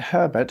that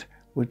Herbert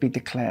would be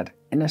declared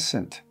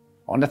innocent.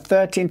 On the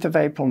 13th of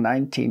April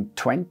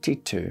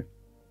 1922,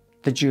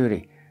 the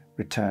jury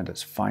returned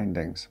its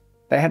findings.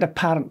 They had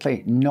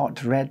apparently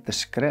not read the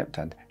script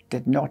and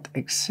did not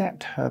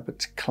accept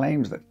Herbert's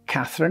claims that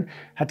Catherine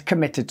had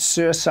committed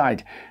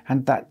suicide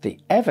and that the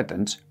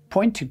evidence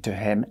pointing to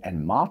him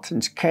in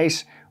Martin's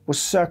case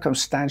was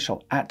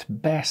circumstantial at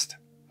best.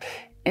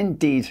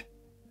 Indeed,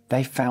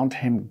 they found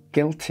him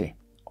guilty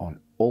on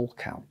all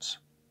counts.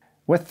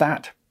 With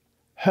that,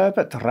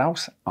 Herbert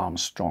Rowse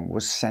Armstrong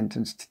was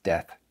sentenced to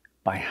death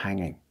by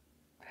hanging.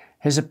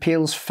 His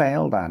appeals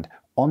failed, and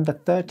on the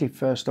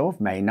 31st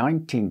of May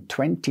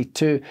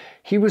 1922,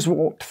 he was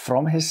walked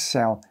from his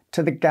cell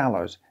to the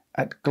gallows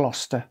at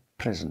Gloucester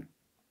Prison.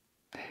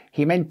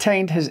 He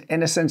maintained his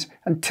innocence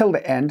until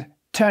the end,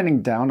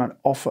 turning down an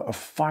offer of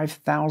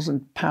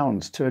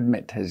 £5,000 to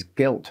admit his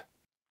guilt.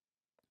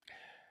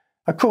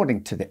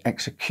 According to the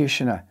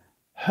executioner,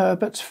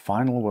 Herbert's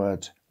final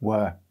words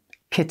were,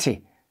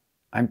 "Kitty,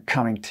 I'm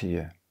coming to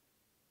you."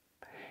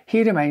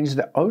 He remains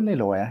the only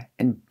lawyer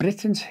in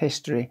Britain's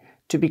history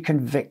to be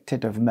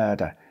convicted of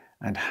murder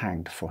and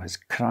hanged for his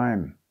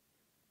crime.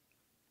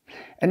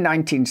 In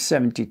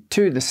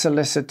 1972, the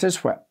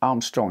solicitors where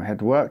Armstrong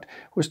had worked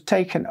was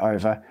taken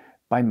over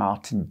by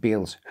Martin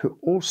Beales, who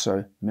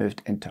also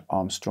moved into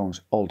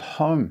Armstrong's old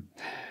home.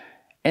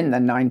 In the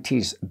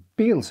 90s,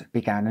 Beales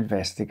began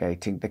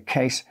investigating the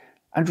case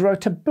and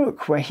wrote a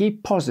book where he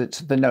posits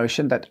the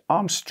notion that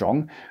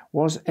Armstrong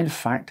was in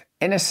fact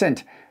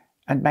innocent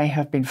and may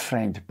have been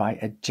framed by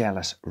a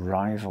jealous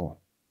rival.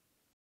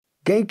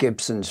 Gay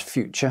Gibson's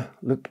future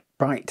looked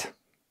bright.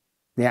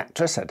 The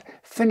actress had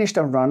finished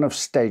a run of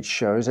stage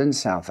shows in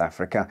South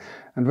Africa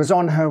and was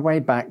on her way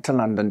back to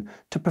London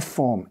to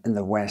perform in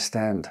the West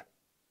End.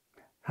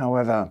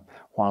 However,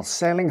 while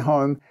sailing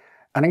home,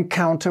 an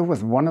encounter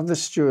with one of the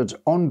stewards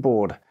on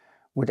board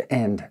would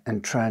end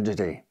in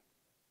tragedy.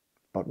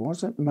 But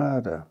was it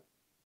murder?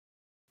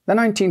 The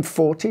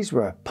 1940s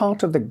were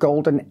part of the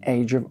golden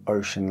age of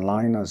ocean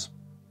liners.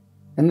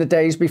 In the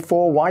days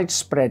before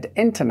widespread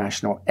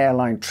international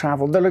airline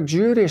travel, the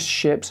luxurious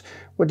ships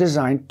were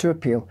designed to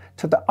appeal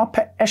to the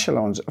upper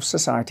echelons of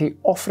society,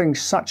 offering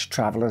such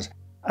travellers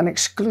an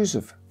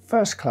exclusive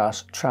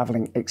first-class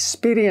travelling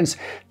experience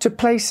to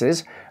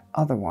places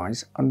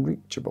otherwise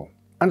unreachable.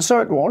 And so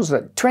it was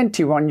that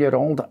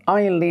 21-year-old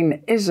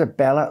Eileen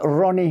Isabella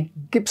Ronnie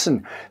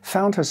Gibson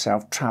found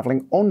herself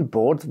travelling on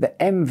board the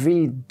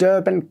MV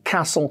Durban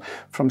Castle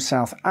from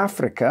South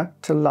Africa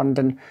to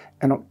London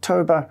in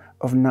October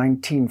of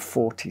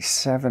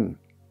 1947.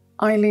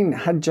 Eileen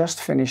had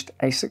just finished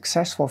a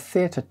successful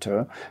theatre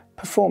tour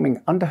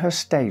performing under her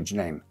stage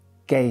name,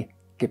 Gay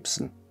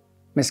Gibson.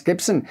 Miss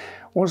Gibson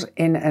was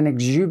in an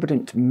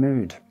exuberant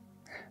mood.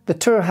 The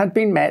tour had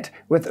been met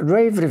with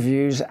rave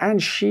reviews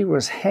and she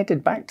was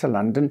headed back to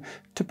London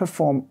to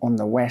perform on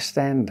the West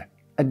End,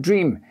 a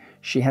dream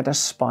she had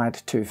aspired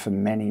to for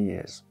many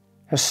years.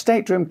 Her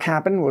stateroom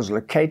cabin was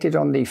located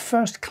on the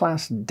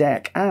first-class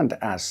deck and,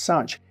 as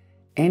such,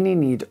 any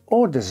need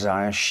or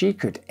desire she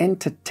could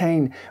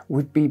entertain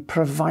would be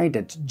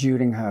provided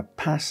during her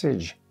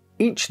passage.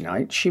 Each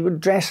night she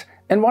would dress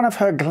in one of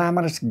her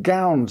glamorous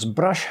gowns,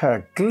 brush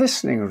her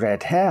glistening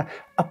red hair,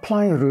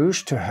 apply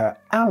rouge to her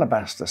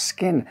alabaster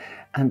skin,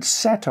 and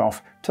set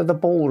off to the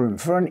ballroom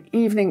for an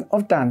evening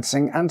of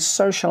dancing and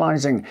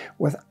socializing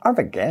with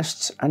other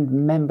guests and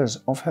members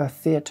of her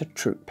theatre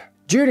troupe.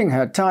 During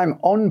her time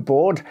on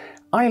board,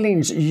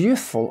 Eileen's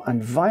youthful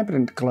and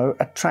vibrant glow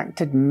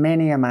attracted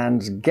many a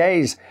man's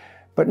gaze,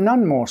 but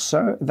none more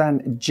so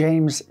than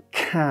James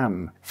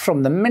Cam.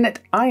 From the minute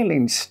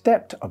Eileen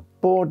stepped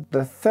aboard, the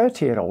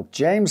 30-year-old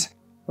James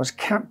was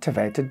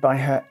captivated by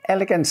her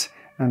elegance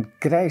and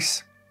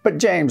grace. But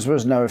James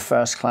was no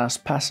first-class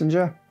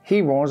passenger.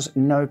 He was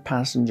no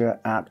passenger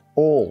at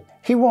all.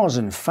 He was,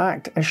 in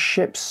fact, a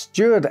ship's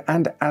steward,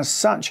 and as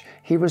such,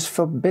 he was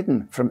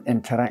forbidden from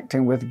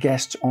interacting with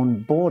guests on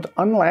board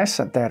unless,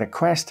 at their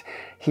request,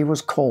 he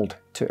was called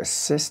to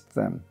assist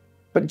them.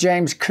 But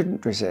James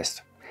couldn't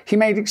resist. He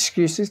made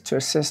excuses to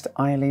assist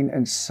Eileen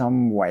in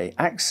some way,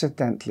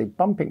 accidentally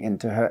bumping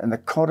into her in the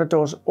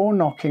corridors or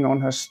knocking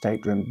on her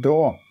stateroom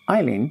door.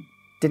 Eileen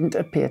didn't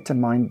appear to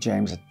mind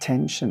James'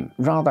 attention.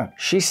 Rather,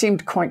 she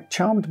seemed quite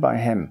charmed by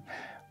him,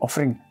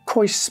 offering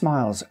coy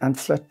smiles and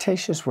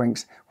flirtatious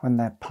winks when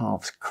their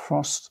paths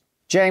crossed.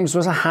 James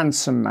was a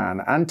handsome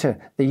man, and to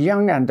the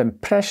young and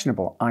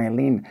impressionable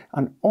Eileen,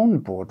 an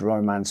on-board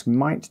romance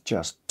might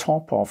just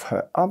top off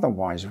her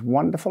otherwise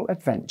wonderful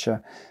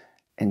adventure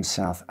in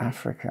South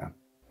Africa.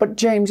 But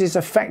James's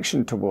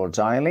affection towards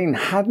Eileen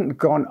hadn't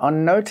gone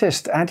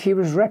unnoticed, and he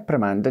was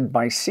reprimanded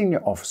by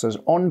senior officers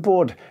on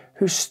board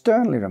who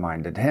sternly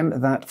reminded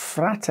him that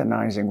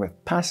fraternizing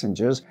with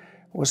passengers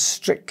was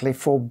strictly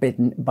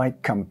forbidden by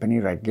company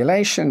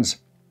regulations.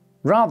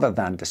 Rather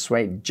than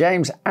dissuade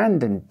James,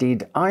 and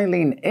indeed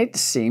Eileen, it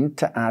seemed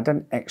to add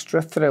an extra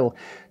thrill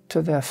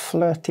to their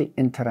flirty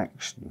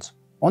interactions.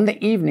 On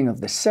the evening of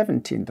the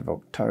 17th of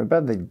October,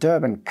 the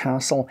Durban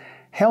Castle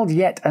held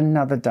yet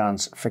another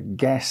dance for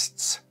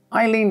guests.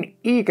 Eileen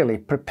eagerly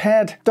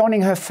prepared,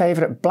 donning her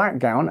favourite black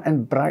gown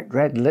and bright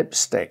red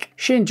lipstick.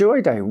 She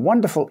enjoyed a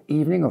wonderful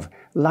evening of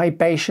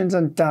libations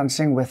and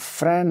dancing with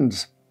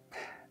friends.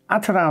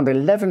 At around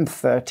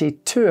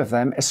 11:30, two of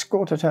them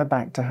escorted her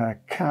back to her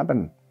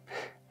cabin.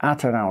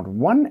 At around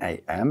 1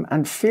 a.m,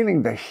 and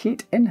feeling the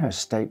heat in her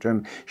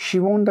stateroom, she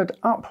wandered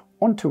up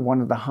onto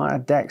one of the higher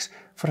decks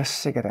for a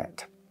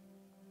cigarette.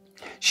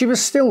 She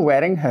was still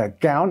wearing her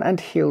gown and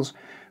heels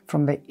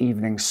from the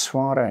evening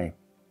soiree.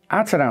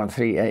 At around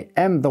 3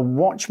 a.m, the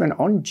watchman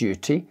on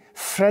duty,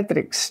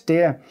 Frederick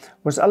Steer,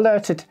 was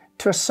alerted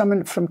to a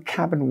summons from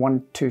cabin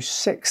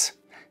 126,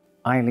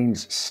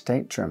 Eileen's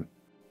stateroom.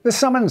 The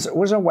summons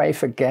was a way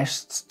for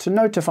guests to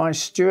notify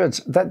stewards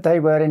that they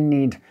were in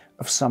need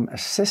of some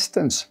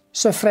assistance.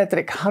 So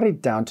Frederick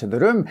hurried down to the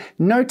room,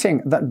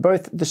 noting that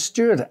both the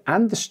steward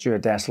and the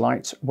stewardess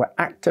lights were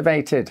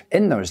activated.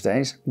 In those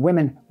days,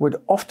 women would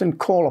often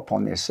call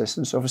upon the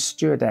assistance of a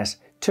stewardess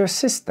to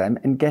assist them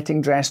in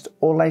getting dressed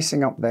or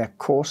lacing up their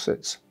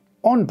corsets.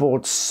 On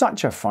board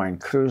such a fine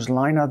cruise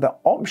liner, the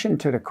option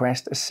to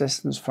request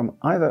assistance from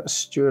either a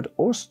steward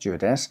or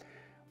stewardess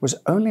was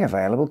only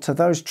available to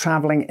those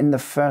travelling in the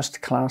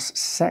first class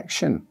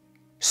section.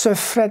 Sir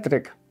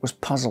Frederick was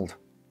puzzled.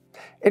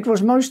 It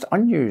was most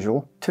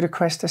unusual to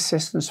request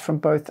assistance from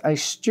both a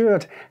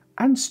steward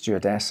and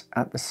stewardess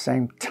at the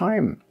same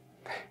time.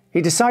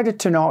 He decided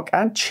to knock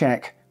and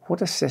check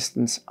what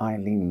assistance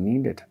Eileen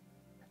needed.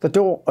 The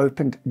door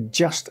opened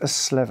just a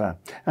sliver,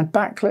 and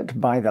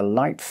backlit by the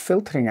light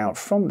filtering out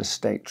from the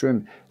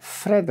stateroom,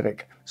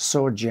 Frederick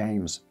saw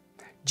James.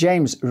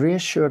 James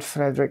reassured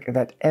Frederick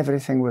that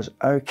everything was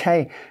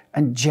okay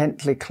and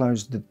gently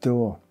closed the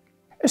door.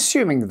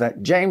 Assuming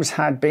that James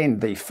had been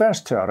the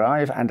first to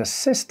arrive and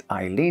assist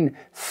Eileen,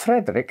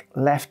 Frederick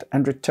left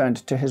and returned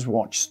to his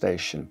watch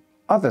station.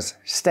 Others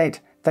state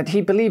that he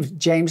believed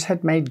James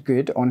had made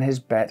good on his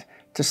bet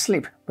to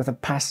sleep with a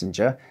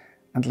passenger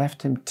and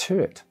left him to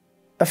it.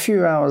 A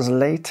few hours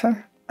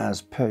later,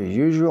 as per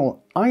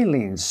usual,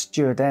 Eileen's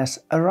stewardess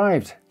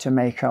arrived to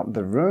make up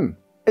the room.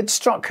 It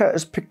struck her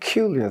as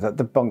peculiar that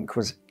the bunk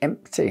was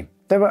empty.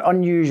 There were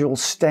unusual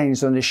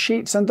stains on the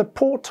sheets, and the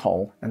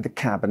porthole in the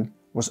cabin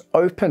was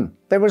open.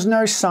 There was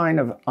no sign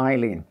of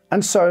Eileen,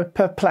 and so,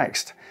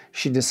 perplexed,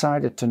 she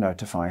decided to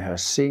notify her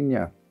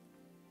senior.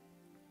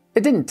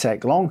 It didn't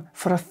take long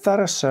for a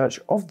thorough search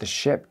of the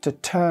ship to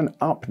turn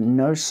up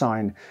no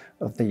sign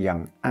of the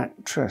young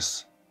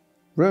actress.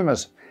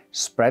 Rumours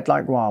spread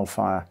like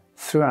wildfire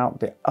throughout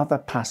the other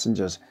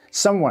passengers.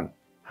 Someone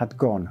had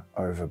gone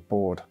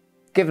overboard.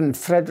 Given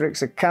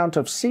Frederick's account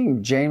of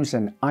seeing James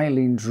in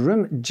Eileen's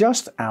room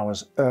just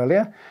hours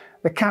earlier,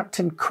 the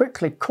captain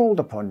quickly called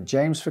upon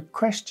James for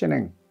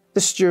questioning.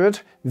 The steward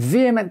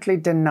vehemently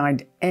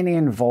denied any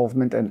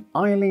involvement in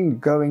Eileen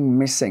going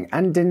missing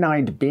and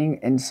denied being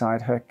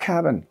inside her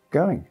cabin,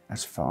 going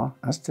as far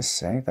as to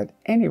say that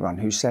anyone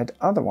who said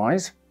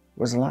otherwise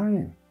was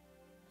lying.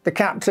 The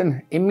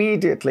captain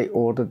immediately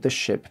ordered the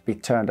ship be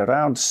turned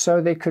around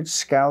so they could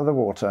scour the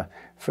water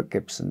for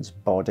Gibson's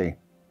body.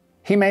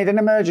 He made an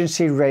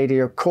emergency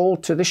radio call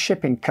to the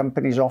shipping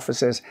company's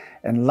offices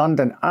in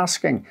London,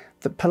 asking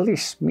that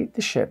police meet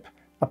the ship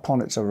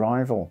upon its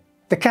arrival.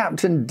 The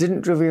captain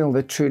didn't reveal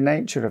the true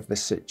nature of the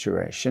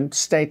situation,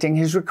 stating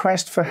his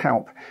request for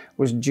help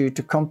was due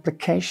to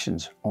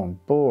complications on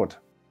board.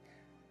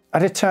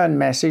 A return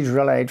message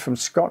relayed from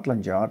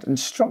Scotland Yard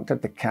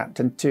instructed the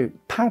captain to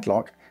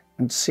padlock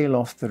and seal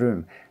off the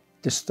room,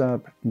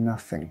 disturb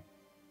nothing.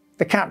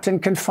 The captain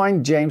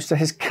confined James to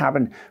his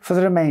cabin for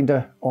the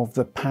remainder of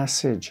the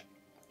passage.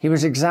 He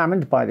was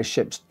examined by the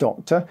ship's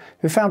doctor,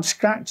 who found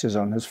scratches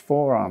on his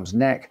forearms,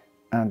 neck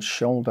and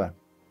shoulder.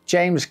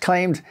 James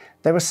claimed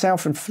they were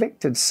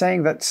self-inflicted,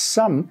 saying that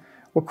some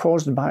were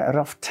caused by a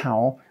rough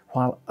towel,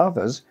 while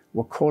others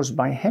were caused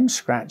by him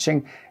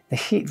scratching the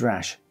heat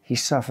rash he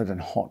suffered in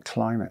hot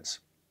climates.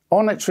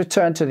 On its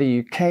return to the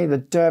UK,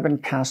 the Durban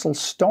Castle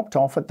stopped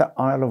off at the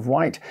Isle of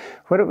Wight,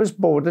 where it was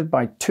boarded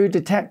by 2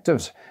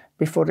 detectives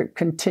before it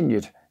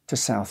continued to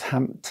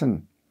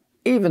Southampton.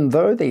 Even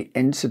though the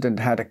incident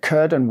had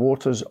occurred in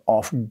waters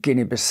off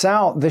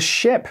Guinea-Bissau, the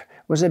ship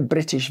was a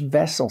British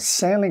vessel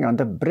sailing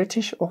under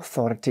British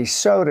authority,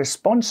 so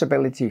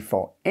responsibility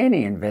for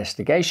any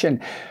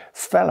investigation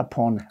fell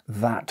upon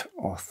that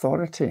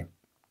authority.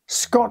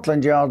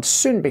 Scotland Yard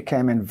soon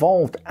became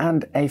involved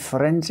and a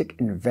forensic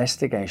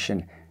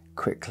investigation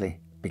quickly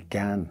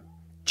began.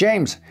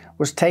 James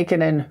was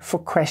taken in for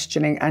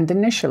questioning and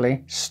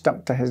initially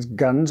stuck to his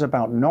guns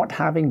about not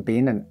having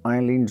been in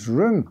Eileen's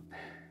room.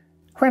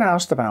 When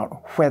asked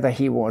about whether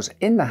he was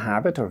in the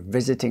habit of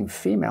visiting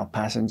female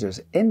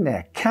passengers in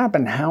their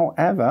cabin,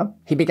 however,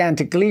 he began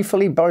to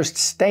gleefully boast,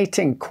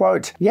 stating,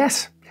 quote,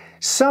 "Yes,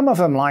 some of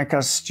them like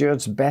us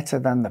stewards better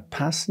than the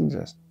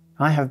passengers.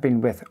 I have been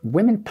with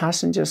women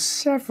passengers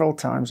several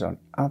times on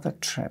other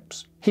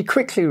trips." He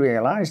quickly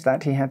realized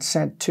that he had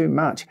said too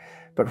much,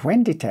 but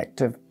when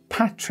Detective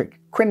Patrick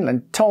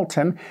Quinlan told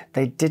him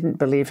they didn't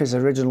believe his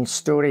original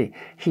story,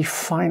 he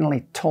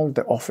finally told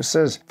the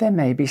officers there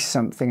may be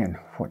something in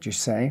what you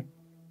say.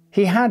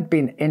 He had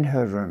been in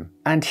her room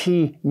and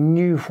he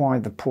knew why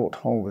the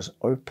porthole was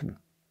open.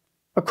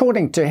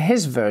 According to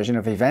his version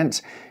of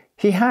events,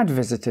 he had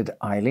visited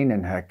Eileen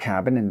in her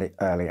cabin in the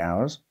early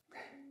hours.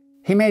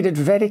 He made it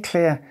very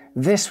clear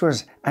this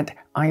was at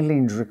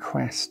Eileen's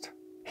request.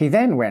 He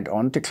then went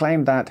on to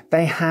claim that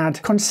they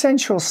had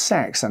consensual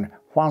sex, and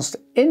whilst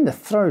in the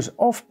throes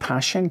of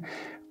passion,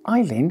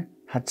 Eileen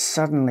had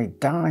suddenly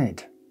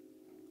died.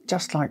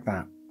 Just like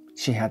that,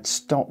 she had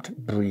stopped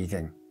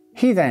breathing.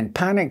 He then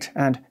panicked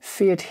and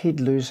feared he'd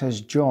lose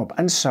his job,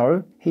 and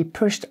so he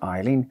pushed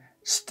Eileen,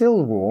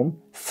 still warm,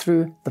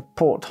 through the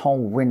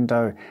porthole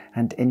window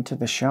and into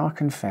the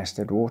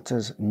shark-infested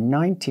waters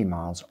 90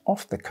 miles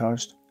off the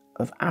coast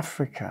of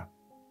Africa.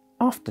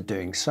 After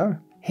doing so,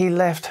 he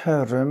left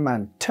her room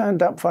and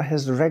turned up for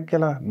his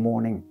regular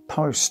morning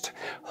post,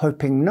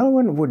 hoping no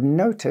one would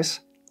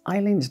notice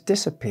Eileen's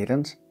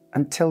disappearance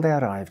until they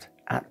arrived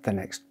at the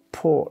next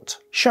port.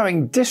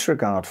 Showing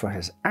disregard for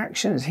his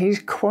actions, he's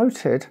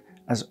quoted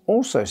as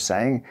also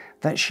saying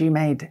that she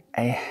made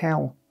a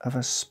hell of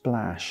a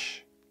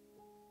splash.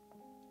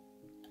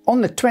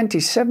 On the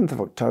 27th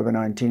of October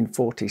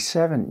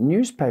 1947,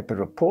 newspaper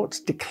reports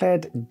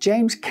declared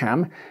James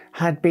Cam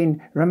had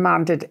been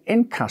remanded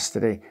in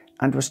custody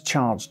and was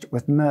charged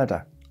with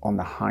murder on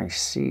the high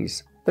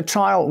seas. The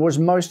trial was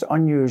most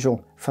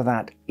unusual for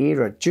that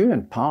era, due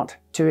in part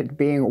to it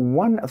being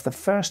one of the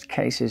first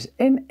cases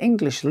in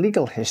English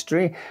legal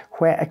history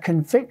where a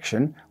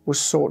conviction was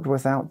sought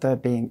without there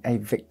being a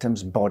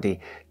victim's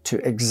body to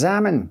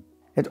examine.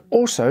 It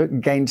also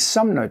gained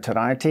some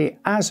notoriety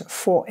as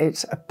for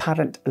its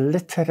apparent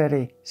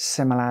literary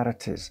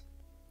similarities.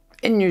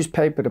 In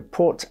newspaper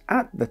reports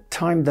at the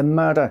time, the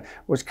murder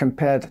was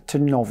compared to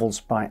novels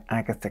by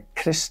Agatha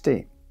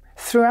Christie.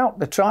 Throughout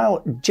the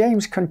trial,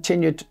 James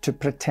continued to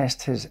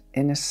protest his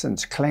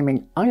innocence,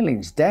 claiming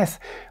Eileen's death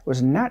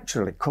was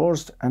naturally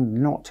caused and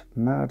not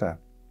murder.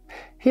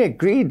 He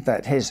agreed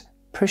that his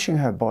pushing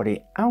her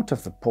body out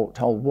of the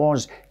porthole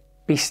was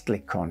beastly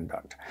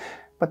conduct,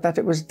 but that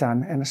it was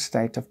done in a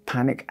state of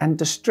panic and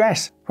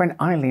distress when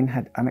Eileen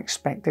had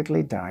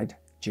unexpectedly died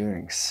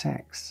during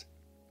sex.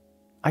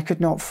 I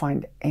could not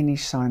find any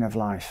sign of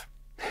life.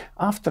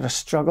 After a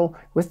struggle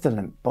with the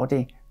limp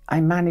body, I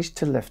managed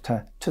to lift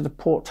her to the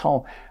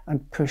porthole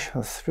and push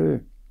her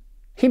through.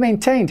 He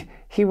maintained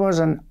he was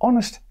an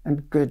honest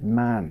and good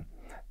man,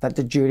 that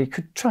the jury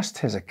could trust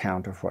his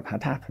account of what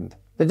had happened.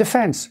 The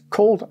defence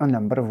called a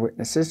number of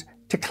witnesses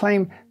to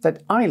claim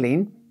that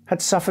Eileen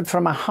had suffered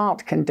from a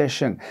heart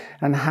condition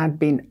and had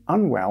been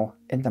unwell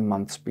in the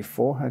months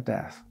before her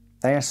death.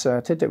 They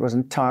asserted it was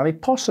entirely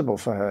possible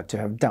for her to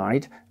have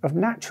died of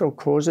natural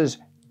causes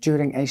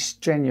during a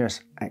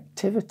strenuous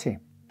activity.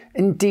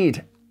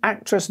 Indeed,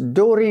 actress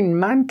Doreen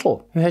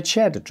Mantle, who had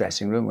shared a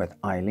dressing room with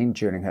Eileen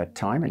during her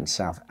time in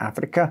South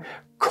Africa,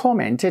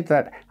 commented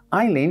that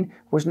Eileen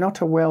was not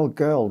a well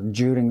girl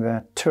during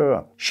their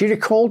tour. She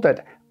recalled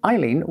that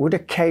Eileen would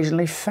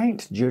occasionally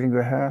faint during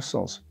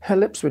rehearsals. Her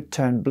lips would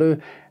turn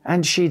blue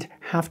and she'd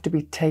have to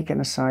be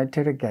taken aside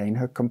to regain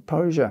her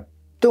composure.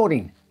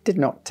 Doreen did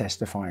not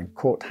testify in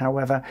court,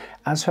 however,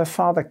 as her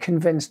father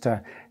convinced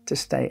her to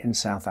stay in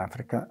South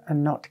Africa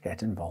and not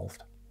get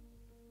involved.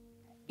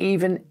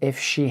 Even if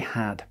she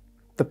had,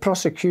 the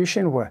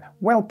prosecution were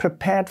well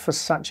prepared for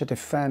such a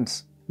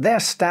defence. Their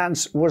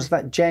stance was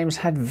that James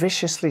had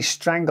viciously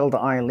strangled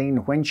Eileen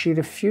when she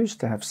refused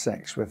to have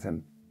sex with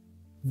him.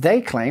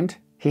 They claimed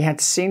he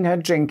had seen her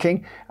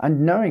drinking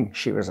and, knowing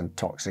she was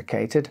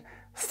intoxicated,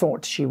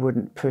 thought she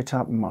wouldn't put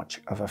up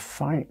much of a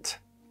fight.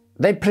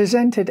 They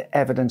presented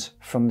evidence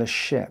from the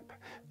ship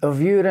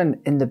of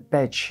urine in the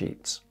bed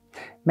sheets.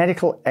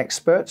 Medical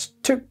experts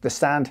took the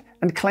stand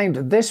and claimed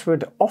this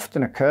would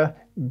often occur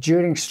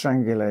during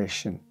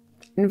strangulation.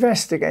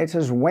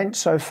 Investigators went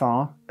so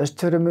far as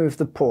to remove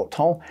the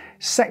porthole,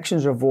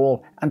 sections of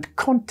wall and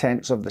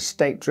contents of the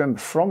stateroom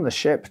from the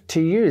ship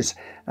to use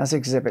as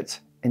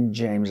exhibits in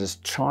James's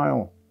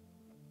trial.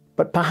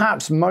 But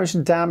perhaps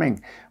most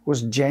damning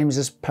was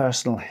James's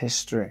personal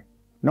history.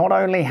 Not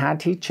only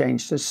had he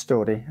changed his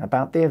story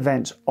about the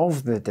events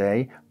of the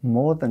day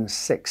more than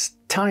 6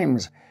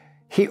 times,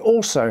 he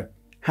also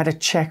had a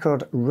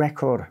checkered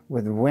record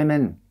with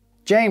women.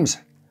 James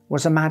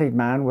was a married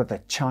man with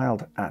a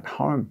child at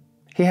home.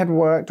 He had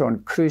worked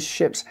on cruise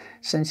ships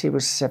since he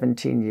was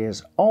 17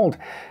 years old,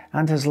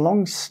 and his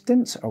long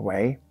stints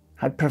away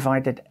had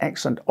provided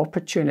excellent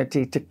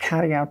opportunity to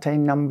carry out a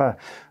number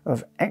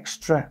of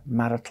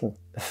extramarital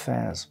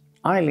affairs.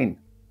 Eileen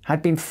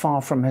had been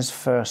far from his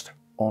first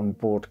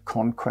on-board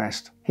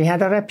conquest. He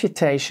had a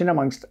reputation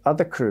amongst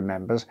other crew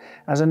members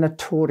as a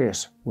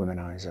notorious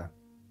womanizer.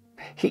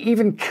 He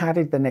even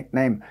carried the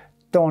nickname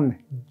Don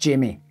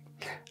Jimmy,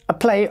 a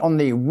play on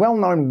the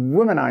well-known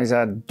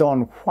womanizer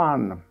Don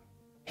Juan.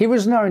 He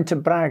was known to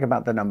brag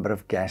about the number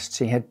of guests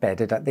he had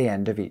bedded at the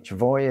end of each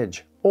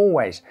voyage,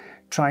 always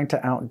trying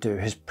to outdo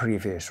his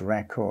previous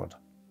record.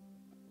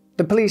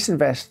 The police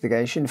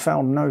investigation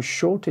found no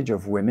shortage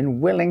of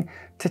women willing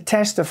to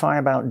testify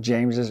about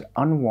James's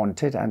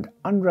unwanted and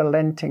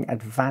unrelenting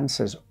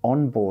advances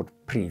on board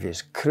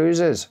previous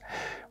cruises.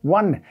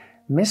 One,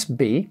 Miss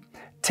B,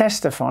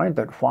 testified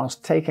that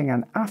whilst taking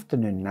an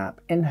afternoon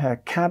nap in her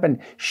cabin,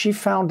 she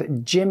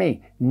found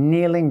Jimmy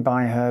kneeling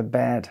by her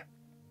bed.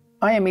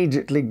 I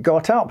immediately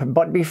got up,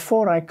 but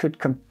before I could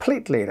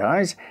completely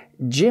rise,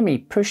 Jimmy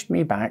pushed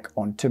me back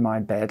onto my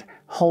bed,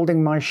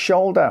 holding my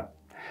shoulder.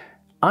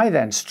 I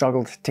then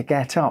struggled to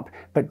get up,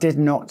 but did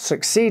not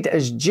succeed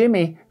as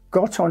Jimmy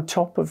got on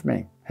top of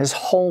me, his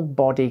whole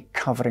body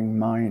covering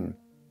mine.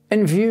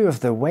 In view of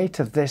the weight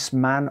of this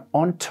man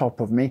on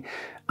top of me,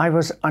 I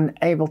was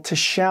unable to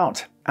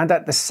shout, and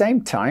at the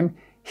same time,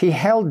 he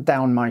held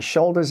down my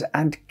shoulders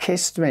and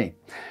kissed me.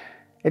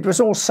 It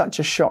was all such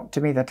a shock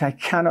to me that I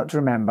cannot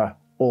remember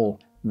all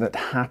that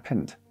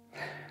happened.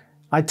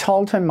 I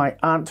told him my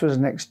aunt was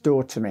next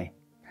door to me.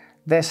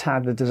 This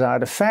had the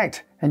desired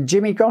effect, and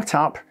Jimmy got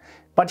up,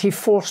 but he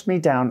forced me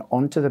down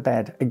onto the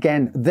bed.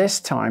 Again, this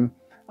time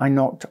I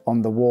knocked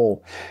on the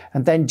wall,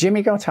 and then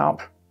Jimmy got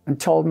up and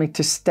told me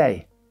to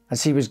stay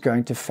as he was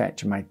going to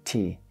fetch my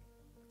tea.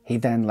 He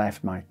then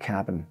left my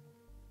cabin.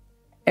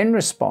 In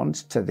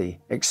response to the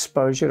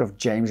exposure of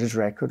James's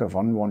record of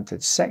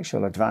unwanted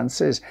sexual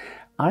advances,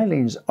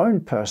 Eileen's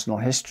own personal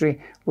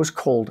history was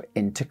called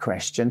into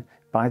question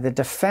by the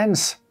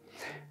defence.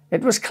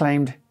 It was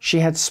claimed she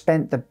had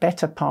spent the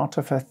better part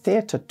of her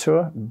theatre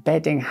tour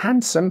bedding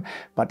handsome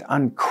but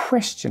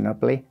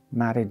unquestionably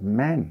married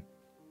men.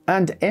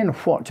 And in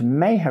what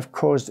may have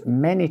caused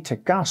many to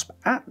gasp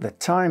at the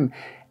time,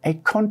 a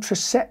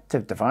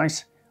contraceptive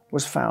device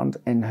was found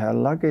in her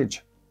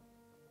luggage.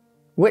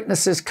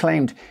 Witnesses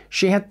claimed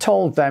she had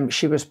told them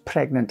she was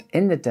pregnant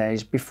in the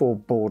days before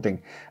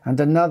boarding, and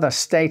another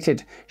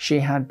stated she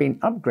had been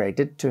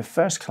upgraded to a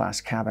first-class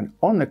cabin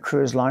on the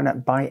cruise liner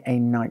by a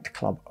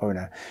nightclub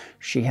owner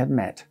she had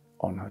met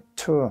on her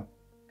tour.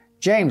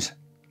 James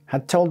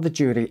had told the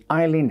jury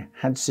Eileen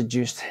had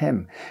seduced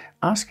him,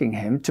 asking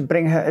him to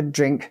bring her a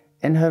drink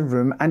in her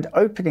room and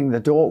opening the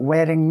door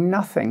wearing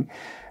nothing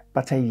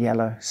but a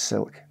yellow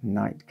silk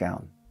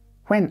nightgown.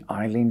 When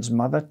Eileen's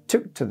mother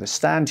took to the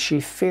stand, she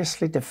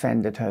fiercely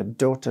defended her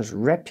daughter's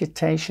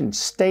reputation,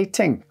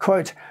 stating,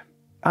 quote,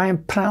 "I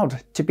am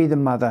proud to be the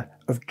mother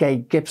of Gay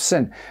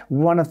Gibson,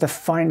 one of the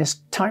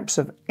finest types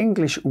of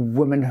English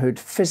womanhood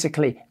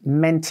physically,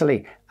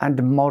 mentally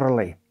and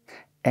morally,"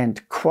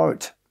 end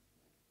quote.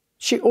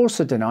 She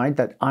also denied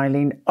that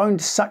Eileen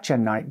owned such a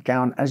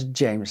nightgown as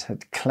James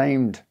had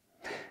claimed.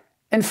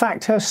 In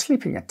fact, her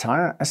sleeping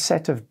attire, a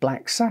set of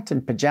black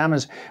satin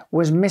pyjamas,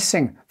 was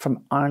missing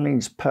from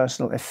Eileen's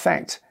personal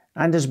effects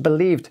and is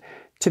believed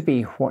to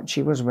be what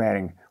she was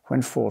wearing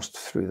when forced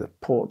through the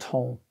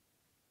porthole.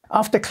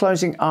 After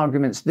closing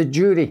arguments, the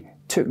jury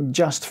took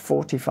just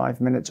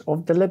 45 minutes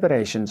of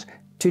deliberations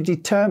to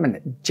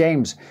determine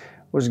James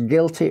was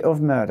guilty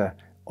of murder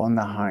on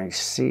the high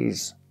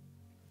seas.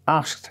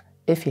 Asked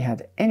if he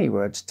had any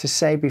words to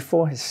say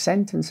before his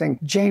sentencing,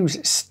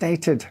 James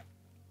stated,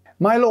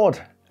 "My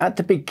lord, at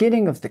the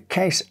beginning of the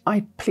case,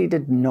 I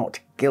pleaded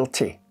not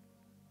guilty.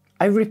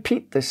 I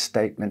repeat this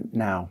statement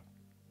now.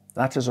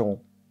 That is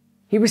all."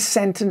 He was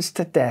sentenced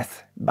to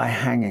death by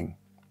hanging.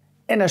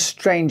 In a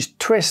strange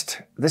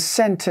twist, the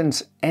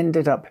sentence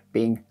ended up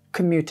being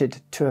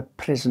commuted to a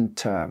prison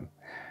term.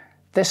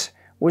 This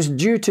was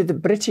due to the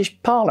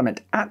British Parliament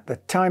at the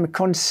time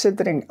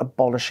considering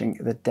abolishing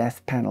the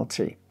death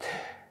penalty.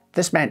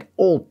 This meant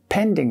all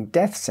pending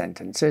death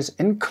sentences,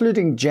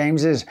 including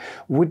James's,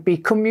 would be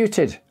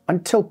commuted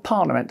until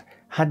Parliament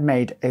had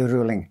made a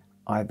ruling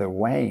either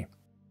way.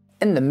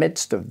 In the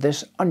midst of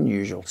this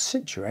unusual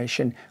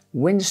situation,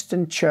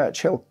 Winston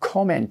Churchill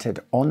commented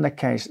on the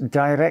case,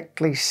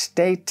 directly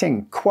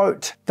stating,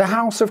 quote, "The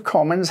House of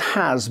Commons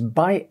has,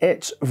 by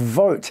its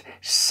vote,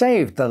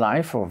 saved the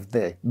life of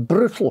the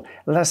brutal,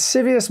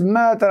 lascivious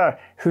murderer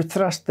who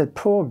thrust the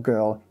poor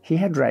girl he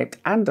had raped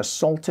and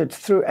assaulted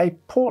through a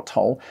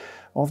porthole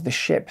of the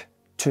ship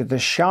to the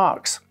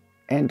sharks,"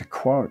 end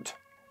quote.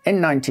 In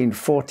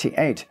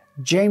 1948,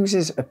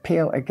 James's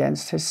appeal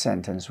against his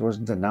sentence was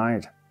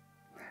denied.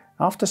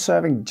 After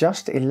serving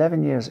just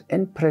 11 years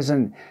in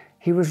prison,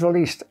 he was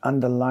released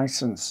under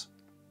license.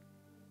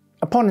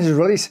 Upon his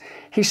release,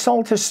 he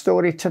sold his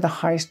story to the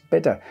highest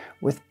bidder,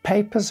 with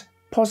papers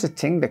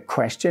positing the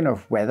question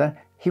of whether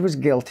he was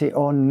guilty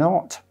or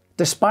not.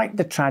 Despite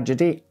the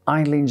tragedy,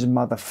 Eileen's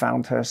mother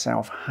found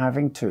herself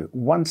having to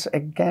once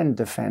again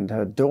defend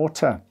her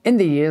daughter. In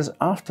the years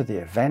after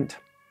the event,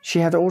 she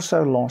had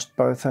also lost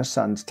both her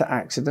sons to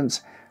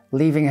accidents,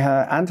 leaving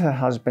her and her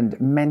husband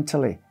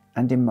mentally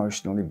and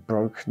emotionally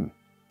broken.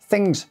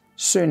 Things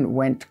soon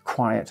went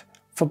quiet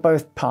for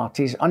both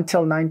parties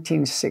until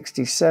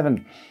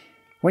 1967,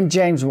 when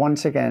James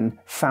once again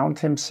found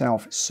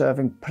himself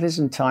serving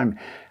prison time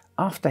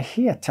after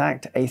he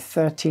attacked a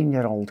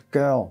 13-year-old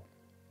girl.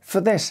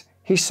 For this,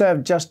 he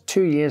served just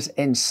 2 years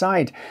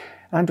inside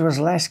and was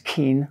less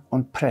keen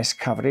on press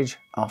coverage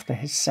after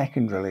his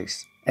second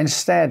release.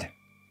 Instead,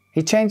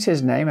 he changed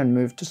his name and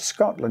moved to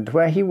Scotland,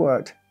 where he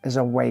worked as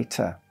a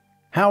waiter.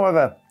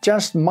 However,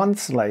 just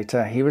months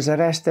later, he was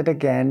arrested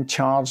again,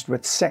 charged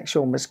with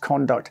sexual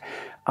misconduct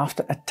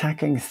after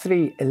attacking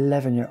 3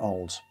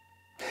 11-year-olds.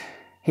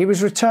 He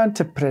was returned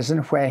to prison,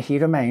 where he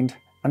remained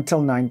until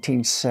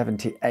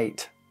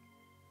 1978.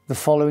 The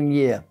following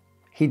year,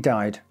 he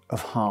died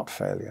of heart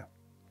failure.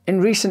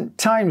 In recent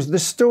times, the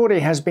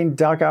story has been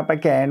dug up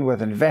again,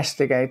 with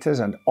investigators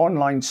and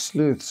online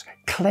sleuths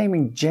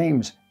claiming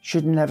James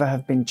should never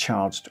have been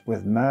charged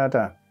with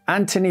murder.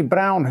 Anthony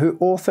Brown, who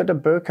authored a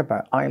book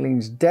about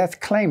Eileen's death,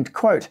 claimed,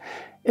 quote,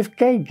 "If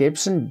Gay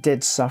Gibson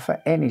did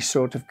suffer any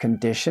sort of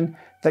condition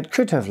that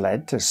could have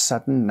led to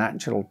sudden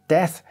natural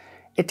death,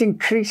 it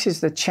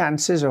increases the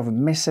chances of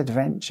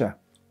misadventure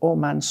or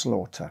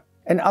manslaughter."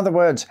 In other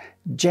words,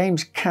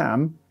 James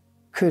Cam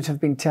could have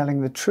been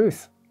telling the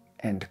truth,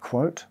 end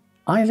quote.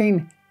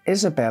 Eileen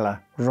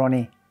Isabella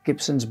Ronnie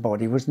Gibson's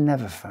body was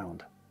never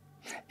found.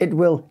 It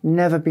will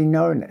never be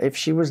known if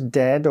she was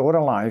dead or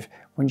alive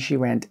when she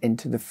went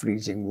into the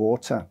freezing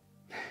water.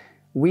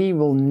 We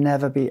will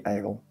never be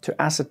able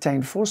to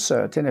ascertain for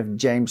certain if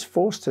James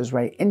forced his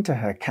way into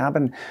her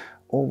cabin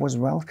or was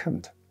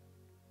welcomed.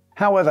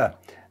 However,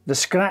 the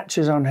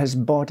scratches on his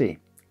body,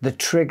 the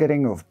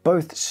triggering of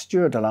both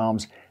steward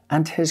alarms,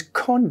 and his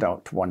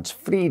conduct once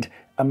freed,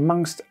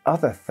 amongst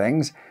other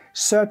things,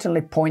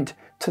 certainly point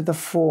to the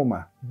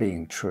former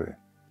being true.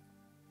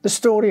 The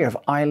story of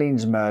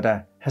Eileen's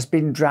murder has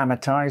been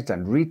dramatised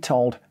and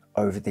retold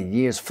over the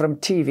years, from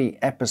TV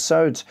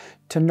episodes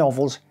to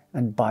novels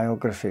and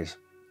biographies.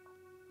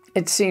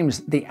 It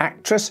seems the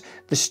actress,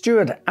 the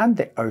steward and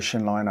the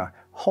ocean liner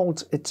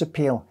holds its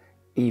appeal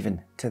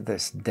even to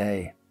this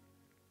day.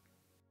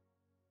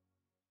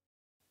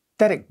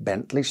 Derek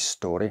Bentley's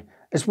story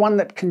is one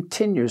that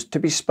continues to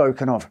be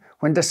spoken of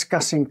when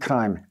discussing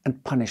crime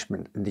and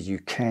punishment in the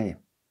UK.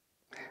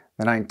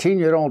 The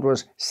 19-year-old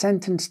was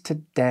sentenced to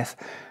death,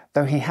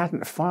 though he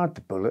hadn't fired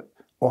the bullet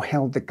or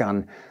held the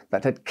gun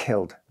that had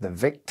killed the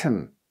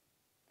victim.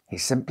 He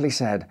simply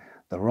said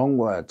the wrong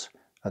words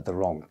at the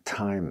wrong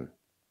time.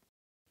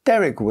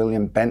 Derek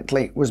William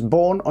Bentley was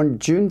born on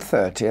June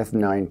 30th,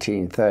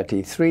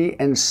 1933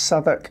 in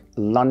Southwark,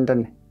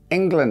 London,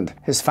 England.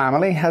 His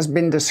family has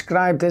been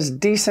described as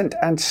decent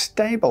and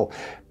stable,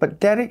 but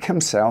Derek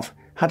himself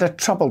had a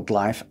troubled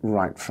life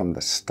right from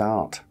the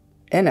start.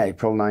 In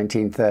April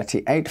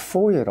 1938,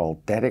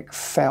 4-year-old Derek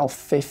fell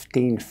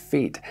 15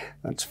 feet,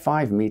 that's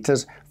 5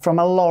 meters, from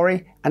a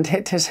lorry and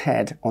hit his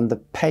head on the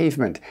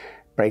pavement,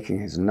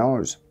 breaking his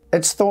nose.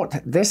 It's thought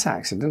this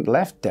accident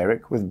left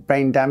Derek with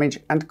brain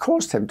damage and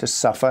caused him to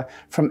suffer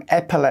from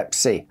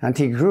epilepsy, and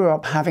he grew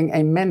up having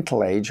a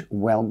mental age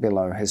well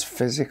below his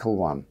physical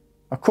one.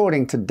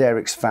 According to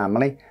Derek's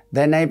family,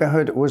 their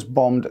neighbourhood was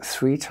bombed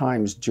 3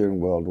 times during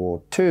World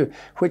War II,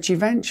 which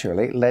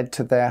eventually led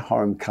to their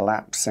home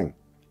collapsing.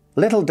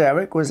 Little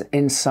Derek was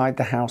inside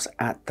the house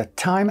at the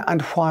time,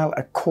 and while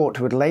a court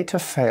would later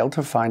fail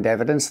to find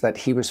evidence that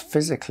he was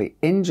physically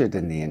injured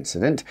in the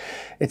incident,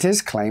 it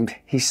is claimed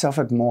he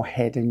suffered more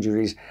head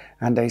injuries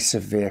and a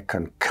severe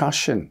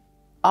concussion.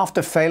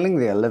 After failing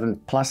the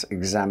 11+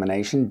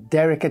 examination,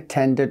 Derek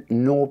attended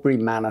Norbury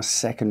Manor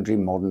Secondary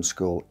Modern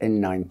School in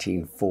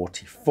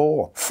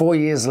 1944. 4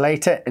 years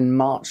later, in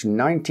March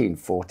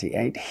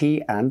 1948,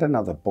 he and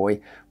another boy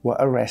were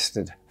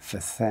arrested for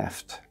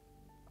theft.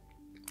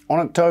 On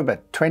October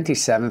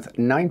 27,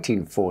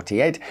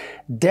 1948,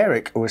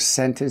 Derek was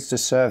sentenced to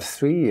serve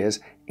 3 years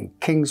in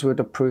Kingswood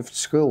Approved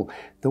School,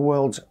 the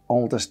world's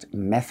oldest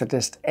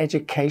Methodist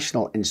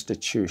educational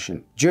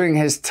institution. During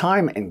his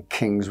time in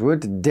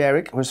Kingswood,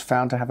 Derek was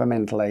found to have a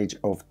mental age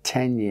of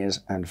 10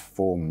 years and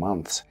 4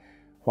 months,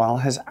 while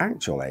his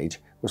actual age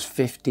was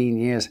 15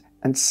 years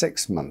and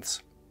 6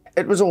 months.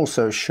 It was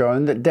also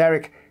shown that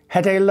Derek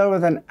had a lower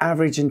than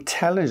average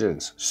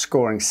intelligence,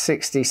 scoring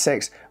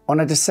 66 on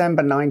a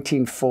December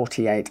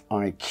 1948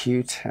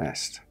 IQ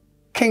test.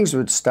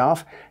 Kingswood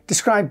staff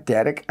described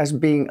Derek as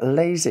being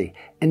lazy,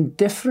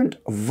 indifferent,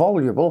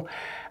 voluble,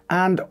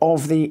 and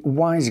of the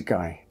wise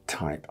guy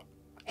type.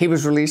 He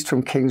was released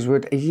from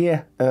Kingswood a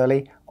year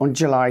early on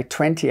July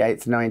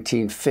 28,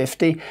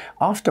 1950,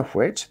 after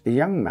which the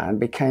young man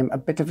became a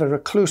bit of a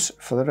recluse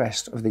for the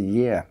rest of the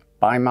year.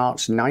 By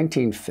March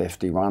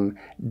 1951,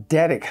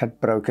 Derek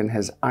had broken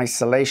his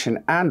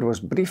isolation and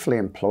was briefly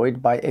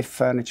employed by a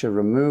furniture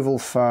removal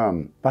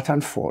firm. But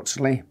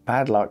unfortunately,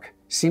 bad luck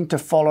seemed to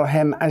follow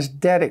him as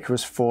Derek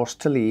was forced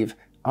to leave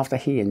after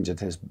he injured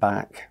his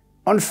back.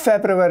 On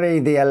February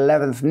the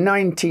 11th,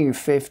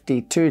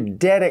 1952,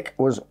 Derek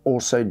was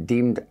also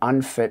deemed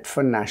unfit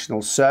for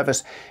national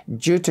service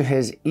due to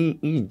his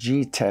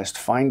EEG test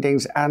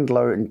findings and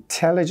low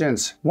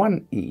intelligence.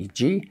 One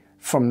EEG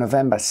from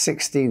November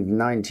 16,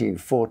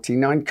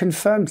 1949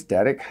 confirmed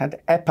Derek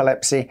had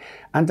epilepsy,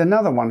 and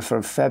another one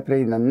from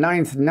February the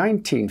 9th,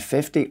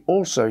 1950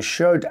 also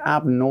showed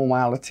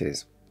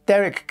abnormalities.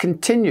 Derek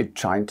continued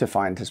trying to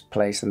find his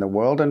place in the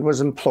world and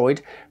was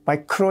employed by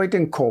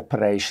Croydon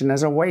Corporation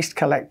as a waste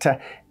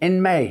collector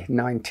in May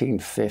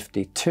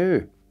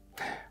 1952.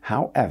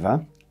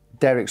 However,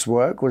 Derek's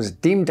work was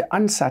deemed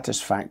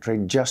unsatisfactory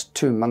just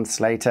 2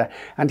 months later,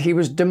 and he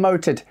was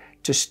demoted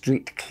to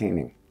street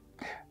cleaning.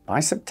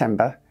 By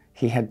September,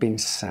 he had been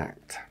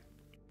sacked.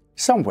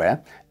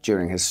 Somewhere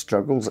during his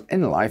struggles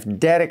in life,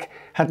 Derek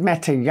had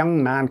met a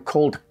young man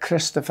called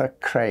Christopher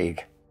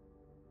Craig.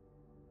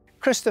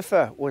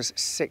 Christopher was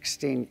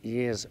 16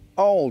 years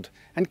old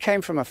and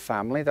came from a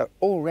family that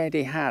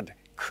already had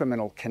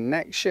criminal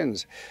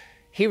connections.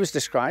 He was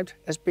described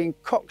as being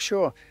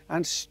cocksure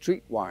and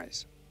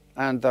streetwise.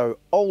 And though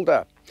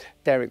older,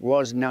 Derek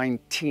was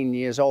 19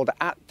 years old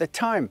at the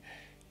time,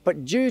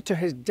 but due to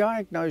his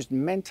diagnosed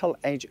mental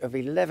age of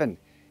 11,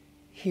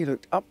 he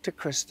looked up to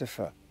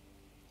Christopher.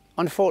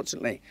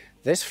 Unfortunately,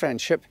 this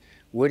friendship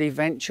would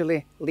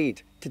eventually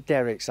lead to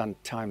Derek's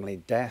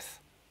untimely death.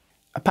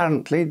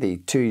 Apparently, the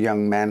two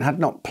young men had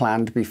not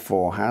planned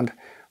beforehand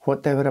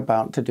what they were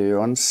about to do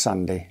on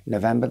Sunday,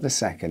 November the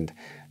 2nd,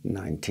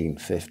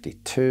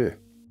 1952.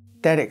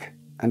 Derek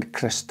and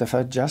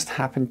Christopher just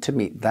happened to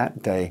meet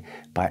that day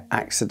by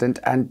accident,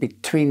 and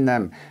between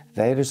them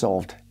they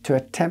resolved to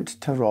attempt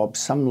to rob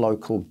some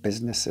local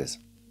businesses.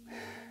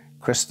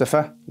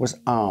 Christopher was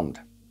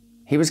armed.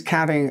 He was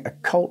carrying a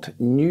Colt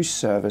News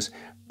Service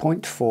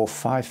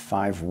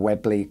 .455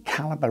 Webley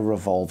caliber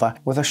revolver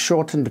with a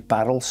shortened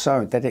barrel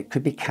so that it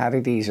could be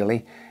carried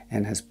easily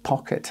in his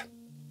pocket.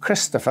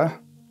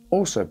 Christopher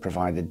also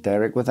provided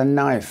Derek with a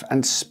knife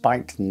and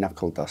spiked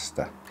knuckle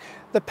duster.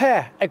 The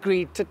pair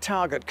agreed to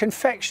target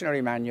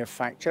confectionery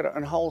manufacturer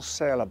and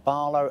wholesaler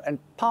Barlow and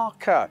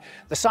Parker,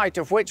 the site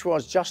of which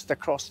was just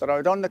across the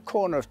road on the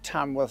corner of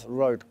Tamworth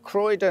Road,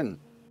 Croydon.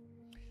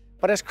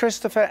 But as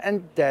Christopher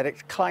and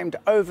Derek climbed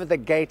over the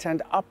gate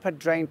and up a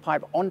drain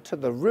pipe onto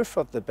the roof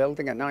of the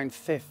building at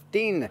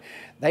 9:15,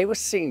 they were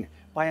seen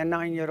by a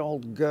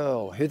 9-year-old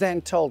girl who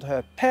then told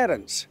her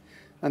parents,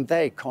 and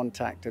they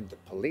contacted the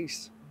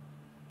police.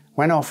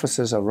 When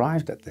officers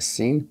arrived at the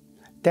scene,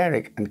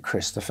 Derek and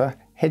Christopher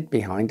hid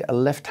behind a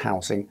lift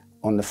housing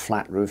on the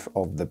flat roof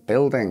of the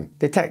building.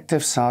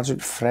 Detective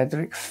Sergeant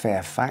Frederick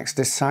Fairfax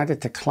decided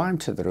to climb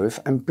to the roof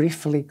and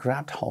briefly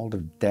grabbed hold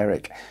of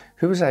Derek,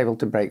 who was able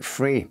to break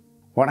free.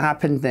 What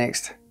happened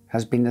next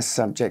has been the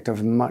subject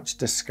of much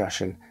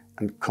discussion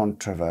and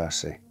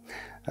controversy,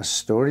 as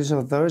stories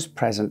of those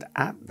present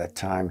at the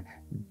time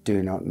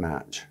do not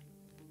match.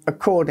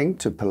 According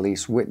to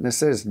police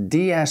witnesses,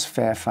 DS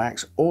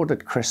Fairfax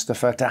ordered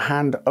Christopher to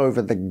hand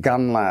over the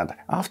gun lad,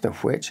 after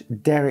which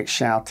Derek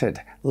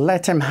shouted,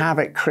 "Let him have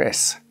it,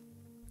 Chris."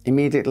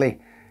 Immediately,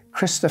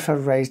 Christopher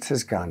raised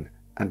his gun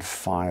and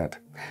fired,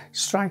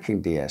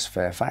 striking DS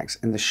Fairfax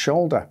in the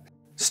shoulder.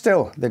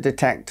 Still, the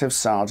detective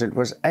sergeant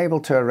was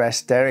able to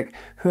arrest Derek,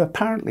 who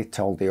apparently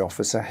told the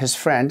officer his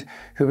friend,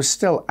 who was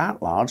still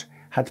at large,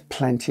 had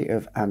plenty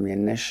of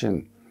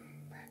ammunition.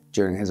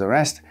 During his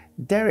arrest,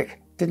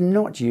 Derek did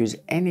not use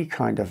any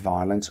kind of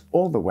violence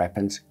or the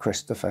weapons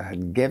Christopher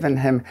had given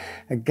him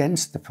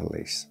against the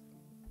police.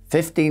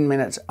 15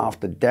 minutes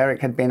after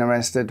Derek had been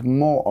arrested,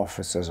 more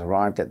officers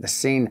arrived at the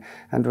scene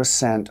and were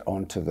sent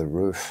onto the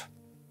roof.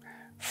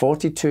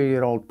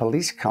 42-year-old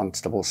police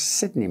constable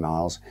Sidney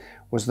Miles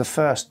was the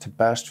first to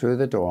burst through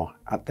the door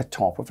at the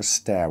top of a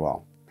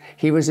stairwell.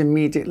 He was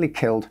immediately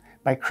killed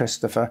by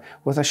Christopher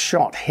with a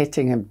shot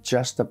hitting him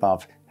just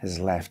above his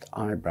left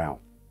eyebrow.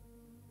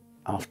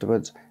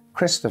 Afterwards,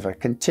 Christopher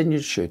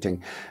continued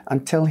shooting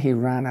until he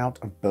ran out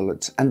of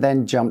bullets and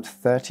then jumped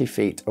 30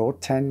 feet or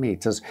 10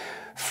 meters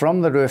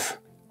from the roof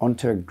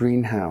onto a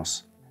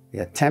greenhouse. The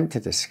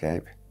attempted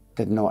escape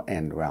did not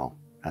end well,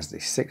 as the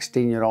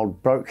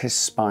 16-year-old broke his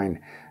spine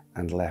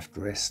and left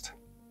wrist.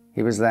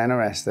 He was then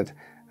arrested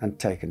and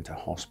taken to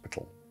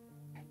hospital.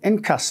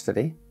 In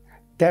custody,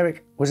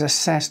 Derek was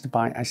assessed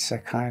by a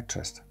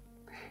psychiatrist.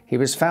 He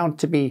was found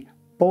to be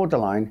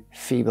borderline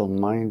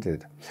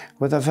feeble-minded,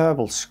 with a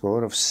verbal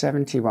score of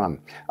 71,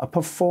 a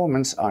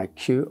performance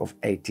IQ of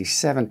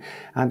 87,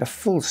 and a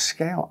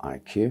full-scale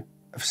IQ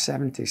of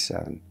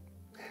 77.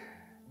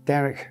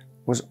 Derek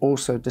was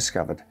also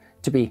discovered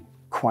to be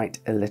quite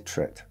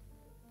illiterate.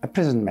 a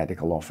prison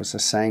medical officer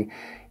saying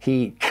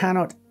he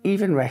cannot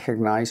even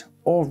recognize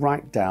or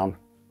write down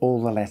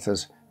all the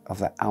letters of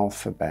the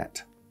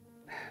alphabet.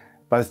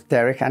 Both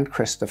Derek and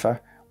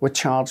Christopher were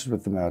charged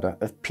with the murder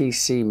of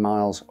P.C.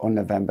 Miles on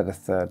November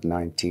 3rd,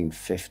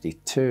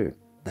 1952.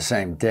 The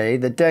same day,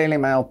 the Daily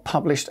Mail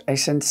published a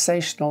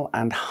sensational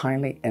and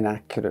highly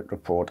inaccurate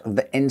report of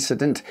the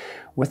incident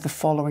with the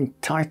following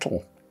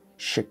title: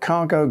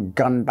 Chicago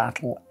Gun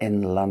Battle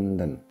in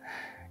London.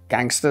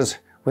 Gangsters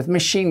with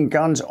machine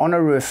guns on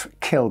a roof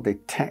kill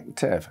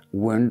detective,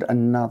 wound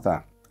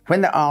another.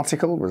 When the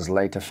article was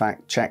later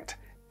fact-checked,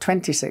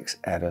 26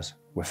 errors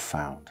were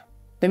found.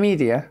 The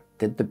media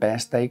did the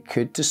best they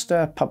could to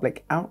stir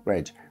public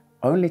outrage,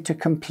 only to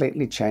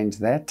completely change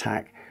their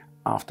tack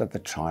after the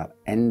trial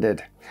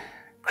ended.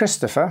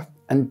 Christopher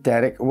and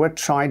Derek were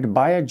tried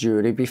by a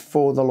jury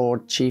before the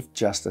Lord Chief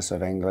Justice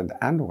of England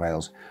and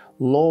Wales,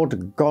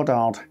 Lord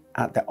Goddard,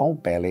 at the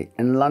Old Bailey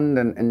in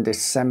London in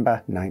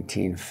December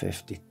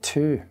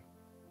 1952.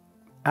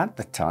 At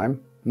the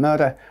time,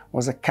 murder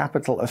was a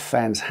capital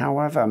offence.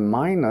 However,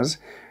 minors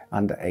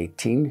under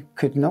 18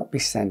 could not be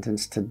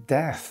sentenced to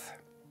death.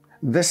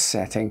 This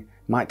setting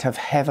might have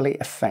heavily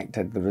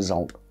affected the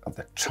result of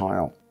the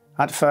trial.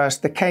 At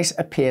first, the case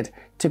appeared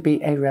to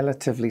be a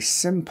relatively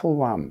simple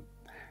one.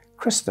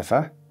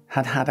 Christopher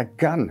had had a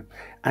gun,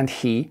 and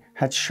he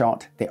had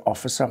shot the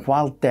officer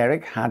while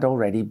Derek had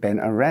already been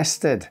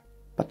arrested.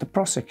 But the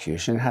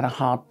prosecution had a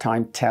hard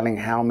time telling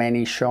how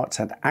many shots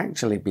had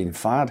actually been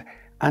fired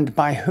and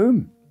by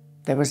whom.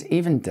 There was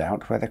even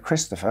doubt whether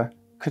Christopher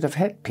could have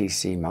hit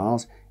P.C.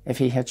 Miles if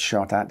he had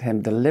shot at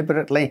him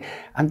deliberately,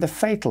 and the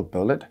fatal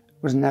bullet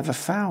was never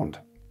found.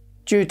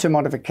 Due to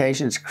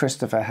modifications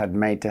Christopher had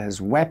made to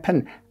his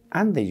weapon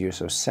and the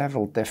use of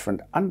several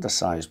different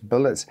undersized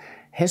bullets,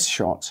 his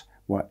shots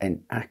were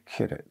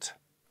inaccurate.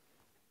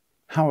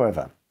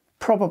 However,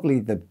 probably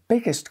the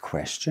biggest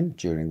question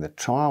during the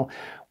trial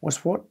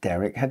was what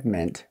Derek had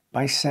meant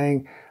by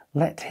saying,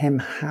 "Let him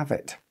have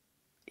it,"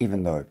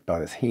 even though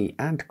both he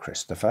and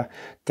Christopher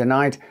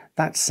denied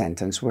that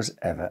sentence was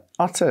ever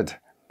uttered.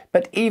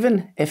 But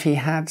even if he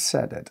had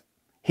said it,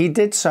 he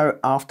did so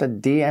after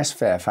D.S.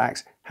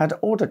 Fairfax had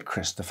ordered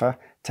Christopher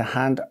to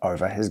hand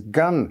over his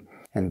gun.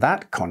 In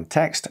that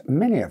context,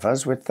 many of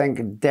us would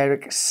think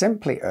Derek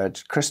simply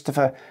urged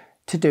Christopher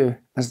to do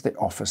as the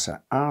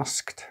officer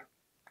asked.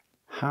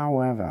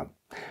 However,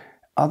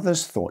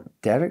 others thought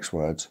Derek's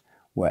words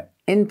were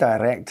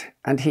indirect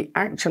and he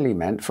actually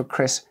meant for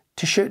Chris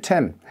to shoot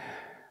him.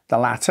 The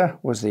latter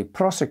was the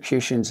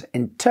prosecution's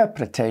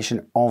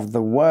interpretation of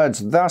the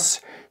words, thus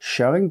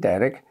showing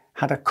Derek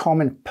had a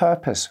common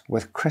purpose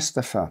with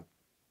Christopher.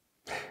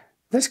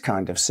 This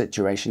kind of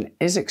situation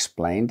is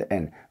explained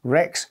in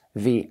Rex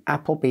v.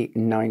 Appleby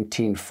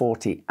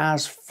 1940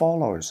 as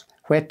follows: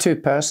 where two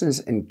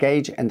persons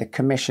engage in the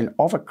commission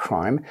of a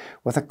crime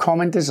with a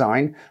common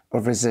design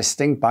of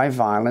resisting by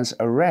violence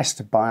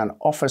arrest by an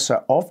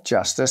officer of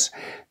justice,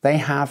 they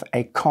have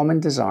a common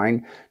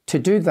design to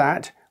do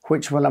that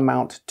which will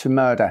amount to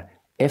murder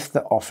if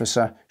the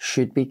officer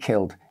should be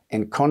killed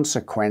in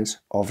consequence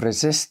of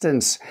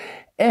resistance.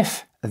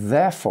 If,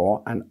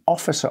 therefore, an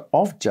officer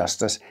of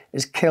justice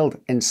is killed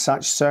in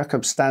such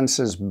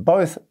circumstances,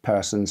 both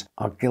persons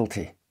are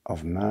guilty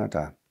of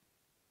murder.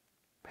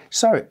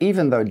 So,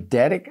 even though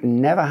Derek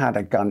never had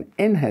a gun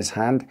in his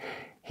hand,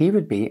 he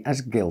would be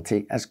as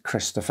guilty as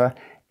Christopher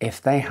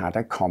if they had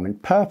a common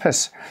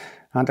purpose.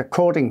 And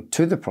according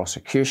to the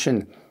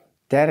prosecution,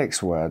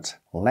 Derek's words,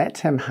 "Let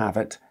him have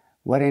it,"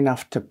 were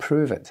enough to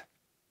prove it.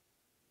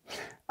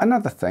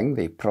 Another thing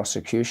the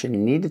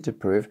prosecution needed to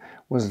prove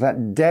was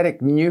that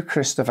Derek knew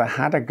Christopher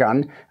had a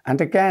gun, and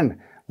again,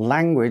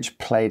 language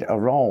played a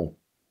role.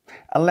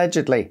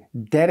 Allegedly,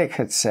 Derek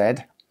had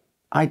said,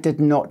 "I did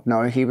not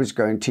know he was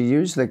going to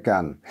use the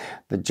gun."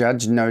 The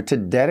judge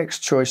noted Derek's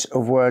choice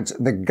of words,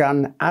 "the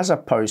gun," as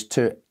opposed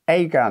to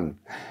 "a gun."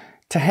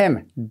 To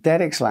him,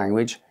 Derek's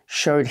language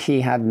showed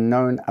he had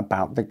known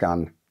about the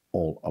gun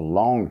all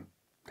along.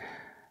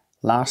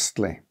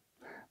 Lastly,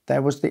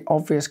 there was the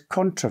obvious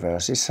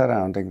controversy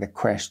surrounding the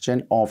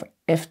question of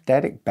if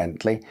Derek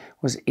Bentley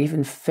was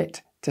even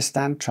fit to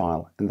stand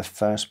trial in the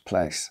first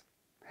place.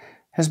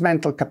 His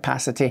mental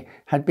capacity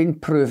had been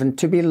proven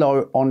to be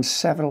low on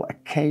several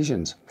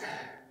occasions.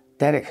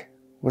 Derek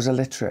was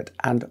illiterate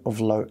and of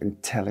low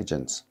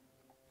intelligence.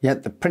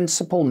 Yet the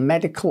principal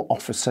medical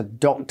officer,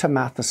 Dr.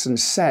 Matheson,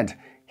 said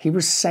he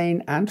was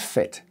sane and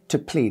fit to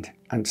plead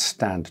and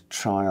stand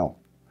trial.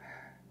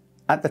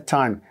 At the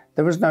time,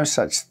 there was no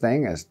such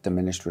thing as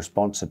diminished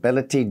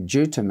responsibility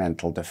due to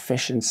mental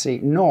deficiency,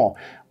 nor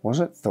was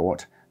it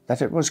thought that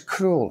it was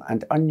cruel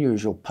and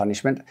unusual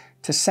punishment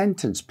to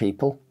sentence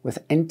people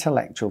with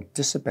intellectual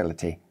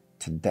disability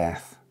to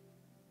death.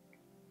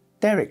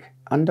 Derek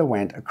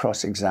underwent a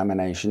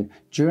cross-examination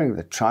during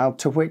the trial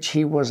to which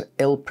he was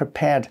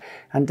ill-prepared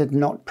and did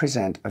not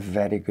present a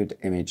very good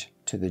image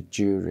to the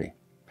jury,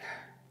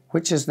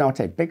 which is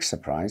not a big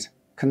surprise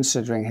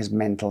considering his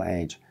mental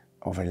age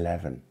of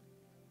 11.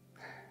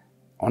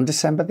 On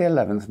December the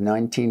 11th,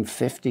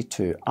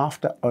 1952,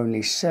 after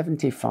only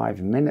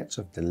 75 minutes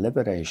of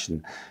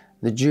deliberation,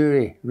 the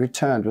jury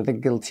returned with a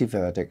guilty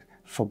verdict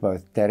for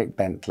both Derek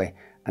Bentley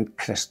and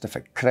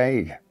Christopher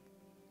Craig.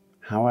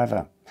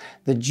 However,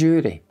 the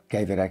jury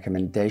gave a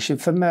recommendation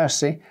for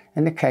mercy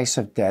in the case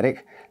of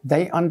Derek.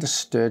 They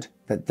understood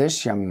that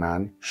this young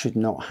man should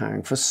not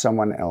hang for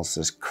someone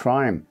else's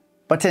crime.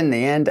 But in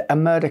the end, a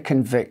murder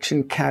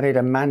conviction carried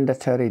a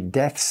mandatory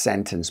death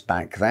sentence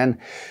back then,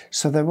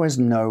 so there was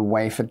no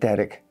way for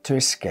Derek to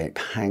escape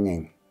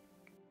hanging.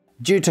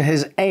 Due to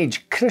his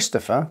age,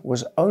 Christopher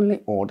was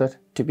only ordered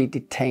to be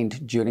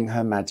detained during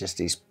Her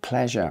Majesty's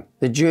pleasure.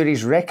 The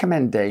jury's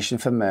recommendation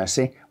for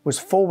mercy was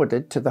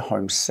forwarded to the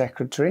Home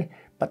Secretary,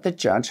 but the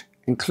judge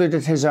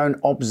included his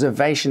own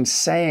observation,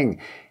 saying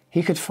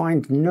he could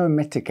find no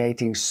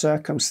mitigating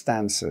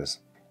circumstances.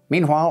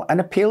 Meanwhile, an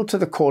appeal to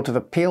the Court of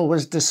Appeal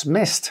was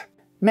dismissed.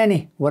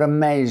 Many were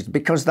amazed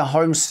because the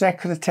Home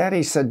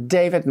Secretary, Sir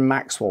David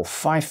Maxwell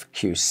Fyfe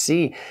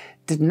QC,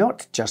 did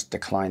not just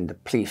decline the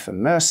plea for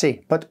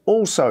mercy, but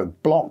also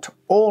blocked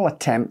all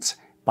attempts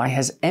by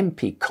his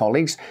MP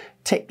colleagues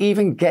to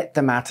even get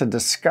the matter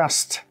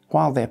discussed.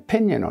 While the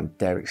opinion on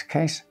Derek's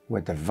case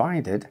were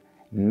divided,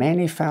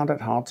 many found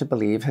it hard to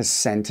believe his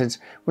sentence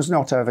was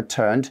not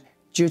overturned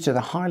due to the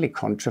highly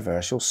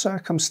controversial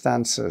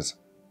circumstances.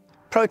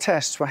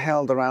 Protests were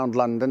held around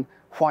London,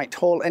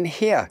 Whitehall and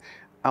here,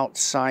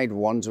 outside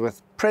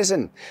Wandsworth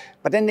Prison.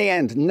 But in the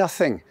end,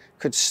 nothing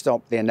could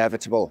stop the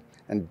inevitable,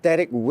 and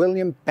Derek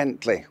William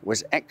Bentley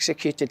was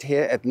executed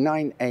here at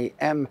 9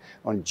 AM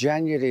on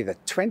January the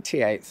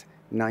 28th,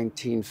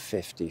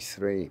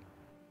 1953.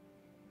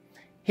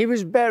 He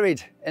was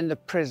buried in the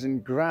prison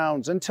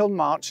grounds until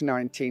March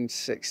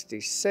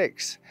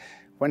 1966,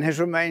 when his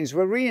remains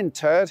were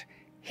reinterred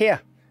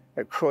here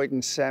at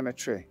Croydon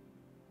Cemetery.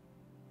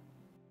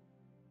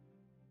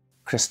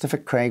 Christopher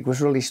Craig was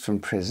released from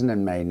prison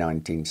in May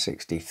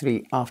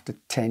 1963 after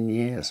 10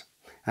 years,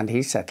 and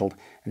he settled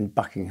in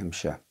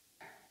Buckinghamshire.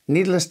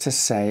 Needless to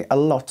say, a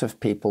lot of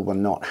people were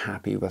not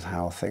happy with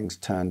how things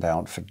turned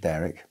out for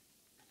Derek.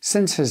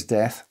 Since his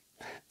death,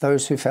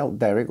 those who felt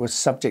Derek was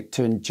subject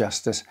to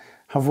injustice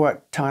have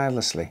worked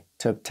tirelessly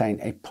to obtain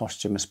a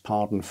posthumous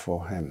pardon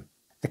for him.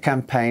 The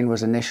campaign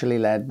was initially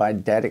led by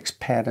Derek's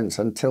parents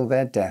until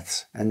their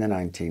deaths in the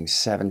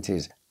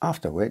 1970s,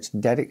 after which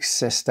Derek's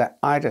sister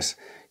Iris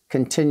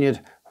continued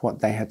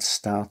what they had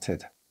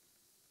started.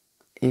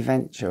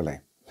 Eventually,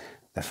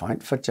 the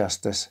fight for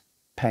justice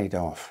paid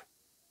off.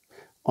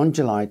 On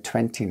July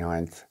 29,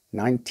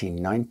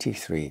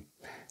 1993,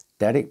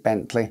 Derek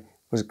Bentley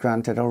was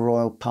granted a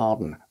royal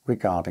pardon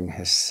regarding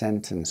his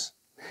sentence,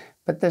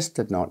 but this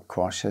did not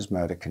quash his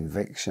murder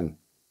conviction.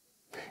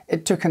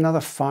 It took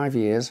another 5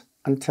 years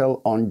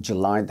until on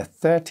July the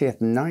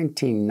 30th,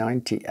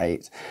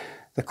 1998,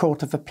 the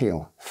Court of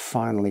Appeal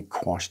finally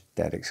quashed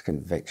Derek's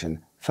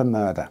conviction for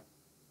murder.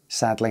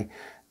 Sadly,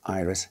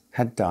 Iris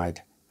had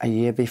died a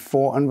year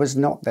before and was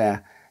not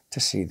there to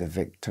see the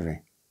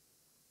victory.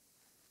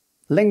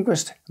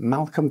 Linguist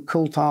Malcolm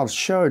Coulthard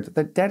showed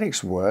that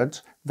Derek's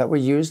words that were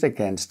used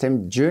against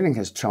him during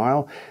his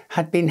trial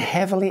had been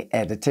heavily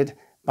edited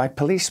by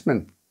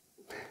policemen.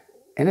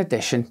 In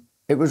addition,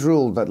 it was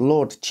ruled that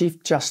Lord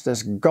Chief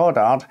Justice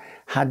Goddard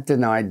had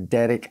denied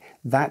Derek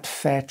that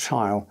fair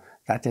trial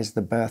that is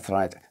the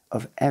birthright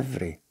of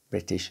every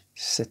British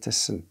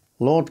citizen.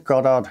 Lord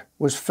Goddard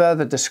was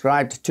further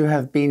described to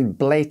have been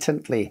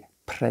blatantly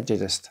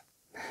prejudiced.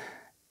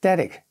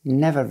 Derek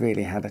never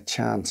really had a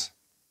chance.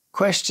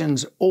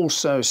 Questions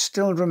also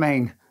still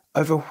remain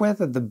over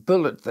whether the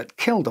bullet that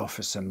killed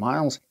Officer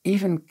Miles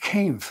even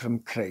came from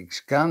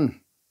Craig's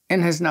gun. In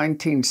his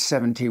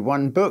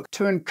 1971 book,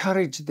 To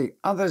Encourage the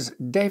Others,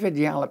 David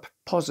Yallop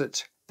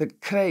posits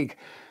that Craig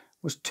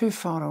was too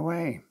far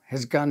away,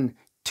 his gun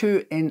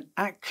too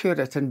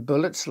inaccurate and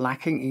bullets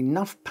lacking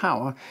enough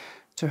power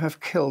to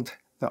have killed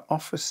the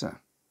officer.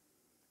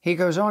 He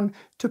goes on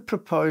to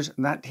propose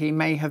that he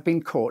may have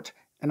been caught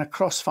in a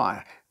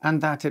crossfire and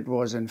that it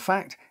was in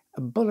fact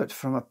a bullet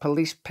from a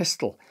police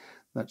pistol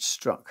that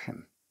struck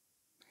him.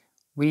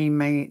 We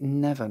may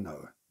never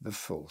know the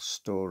full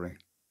story.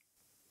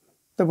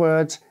 The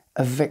words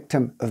 "a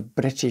victim of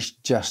British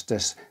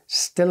justice"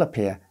 still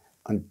appear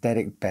on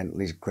Derek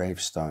Bentley's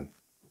gravestone.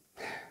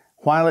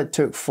 While it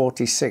took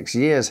 46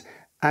 years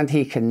and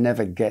he can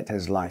never get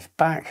his life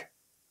back,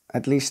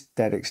 at least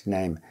Derek's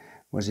name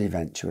was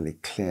eventually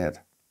cleared.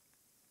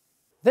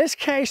 This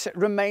case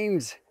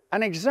remains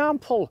an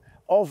example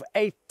of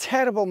a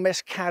terrible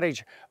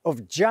miscarriage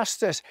of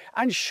justice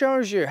and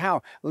shows you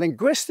how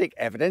linguistic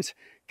evidence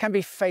can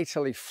be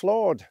fatally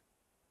flawed.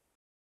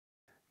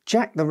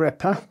 Jack the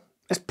Ripper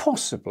is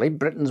possibly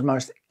Britain's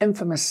most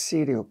infamous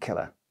serial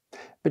killer,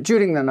 but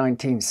during the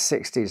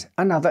 1960s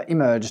another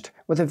emerged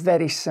with a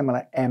very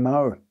similar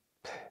MO.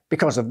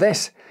 Because of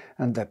this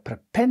and the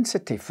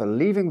propensity for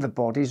leaving the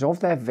bodies of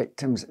their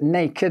victims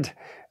naked,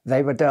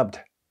 they were dubbed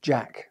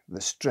Jack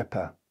the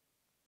Stripper.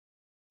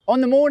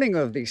 On the morning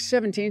of the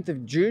 17th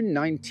of June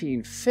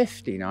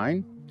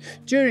 1959,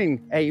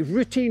 During a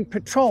routine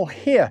patrol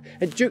here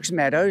at Duke's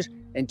Meadows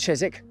in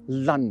Chiswick,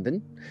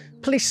 London,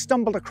 police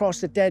stumbled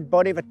across the dead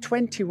body of a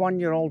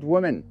 21-year-old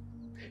woman.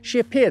 She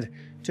appeared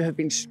to have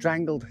been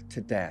strangled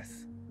to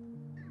death.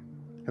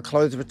 Her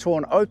clothes were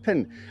torn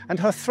open and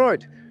her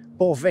throat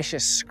bore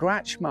vicious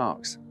scratch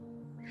marks.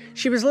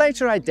 She was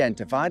later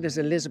identified as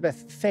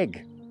Elizabeth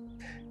Figg,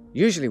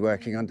 usually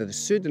working under the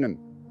pseudonym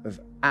of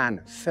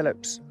Anne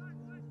Phillips.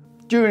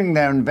 During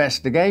their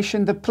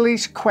investigation, the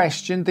police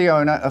questioned the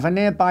owner of a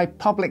nearby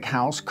public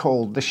house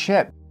called The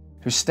Ship,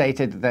 who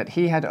stated that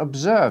he had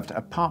observed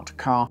a parked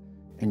car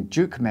in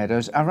Duke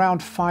Meadows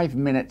around 5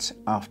 minutes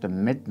after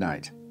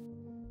midnight.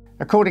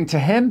 According to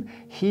him,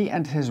 he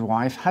and his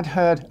wife had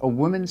heard a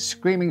woman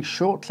screaming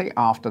shortly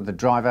after the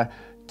driver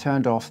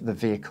turned off the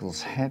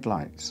vehicle's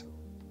headlights.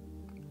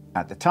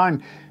 At the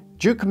time,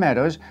 Duke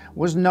Meadows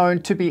was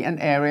known to be an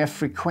area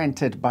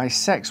frequented by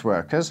sex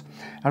workers,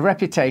 a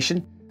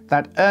reputation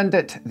that earned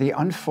it the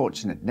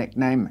unfortunate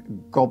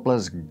nickname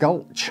Gobbler's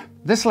Gulch.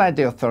 This led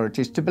the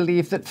authorities to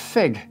believe that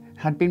Figg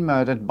had been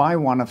murdered by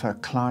one of her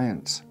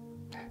clients.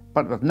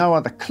 But with no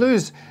other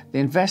clues, the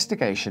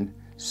investigation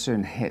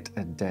soon hit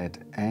a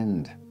dead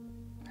end.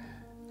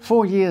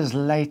 4 years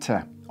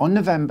later, on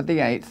November the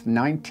 8th,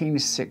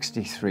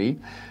 1963,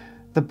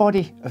 the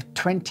body of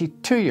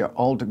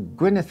 22-year-old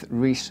Gwyneth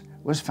Rhys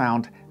was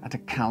found at a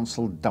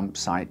council dump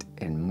site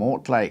in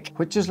Mortlake,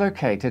 which is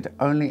located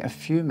only a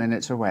few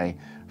minutes away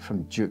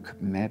from Duke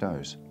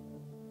Meadows.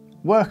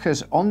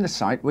 Workers on the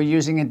site were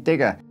using a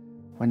digger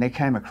when they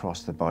came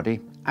across the body,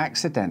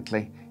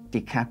 accidentally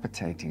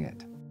decapitating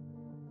it.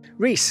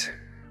 Rhys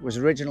was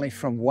originally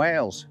from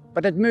Wales,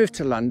 but had moved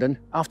to London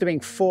after being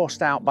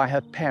forced out by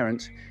her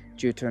parents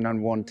due to an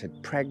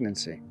unwanted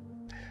pregnancy.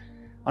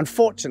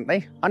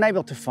 Unfortunately,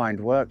 unable to find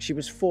work, she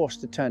was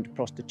forced to turn to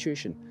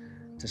prostitution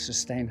to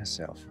sustain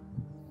herself.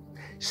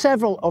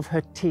 Several of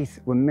her teeth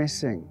were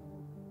missing.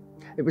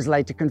 It was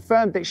later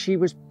confirmed that she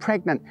was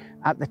pregnant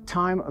at the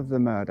time of the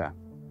murder,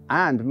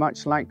 and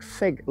much like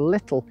Figg,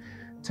 little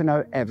to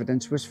no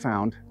evidence was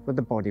found where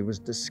the body was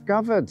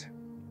discovered.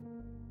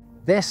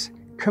 This,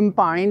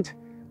 combined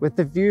with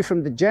the view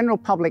from the general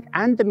public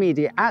and the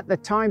media at the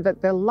time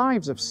that the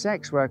lives of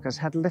sex workers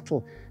had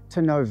little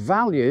to no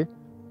value,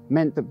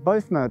 meant that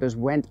both murders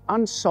went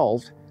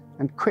unsolved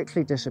and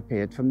quickly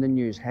disappeared from the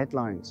news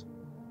headlines.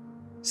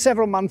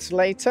 Several months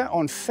later,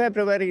 on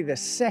February the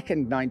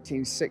 2nd,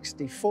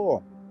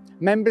 1964,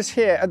 members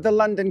here at the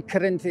London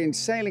Corinthian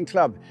Sailing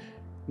Club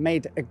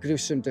made a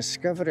gruesome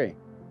discovery.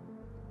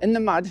 In the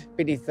mud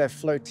beneath their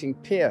floating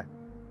pier,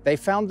 they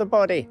found the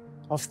body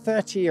of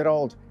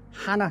 30-year-old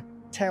Hannah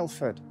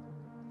Telford.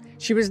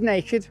 She was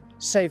naked,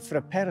 save for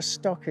a pair of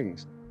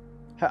stockings,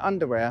 her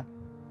underwear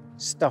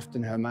stuffed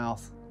in her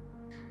mouth.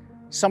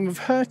 Some of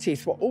her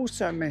teeth were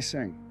also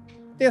missing.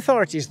 The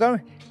authorities, though,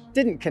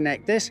 didn't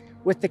connect this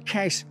with the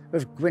case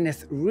of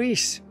Gwyneth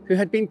Rhys, who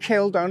had been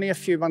killed only a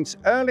few months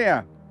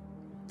earlier.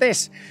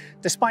 This,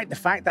 despite the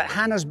fact that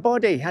Hannah's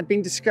body had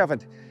been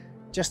discovered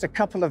just a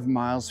couple of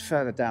miles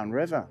further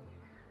downriver.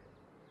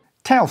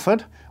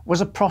 Telford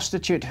was a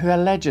prostitute who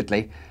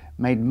allegedly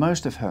made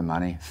most of her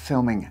money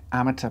filming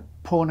amateur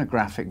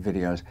pornographic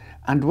videos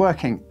and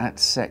working at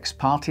sex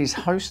parties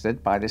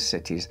hosted by the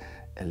city's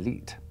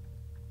elite.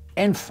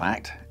 In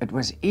fact, it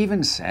was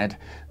even said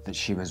that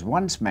she was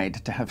once made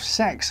to have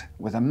sex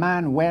with a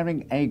man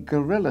wearing a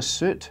gorilla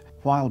suit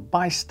while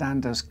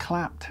bystanders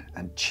clapped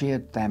and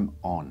cheered them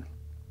on.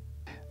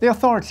 The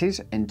authorities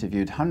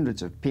interviewed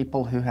hundreds of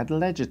people who had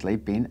allegedly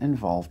been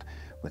involved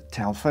with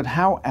Telford.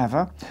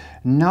 However,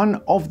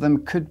 none of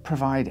them could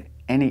provide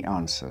any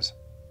answers.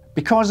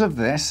 Because of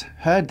this,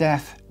 her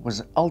death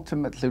was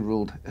ultimately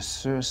ruled a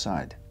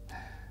suicide.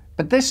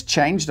 But this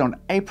changed on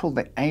April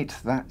the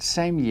 8th that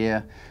same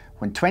year,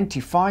 when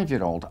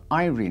 25-year-old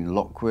Irene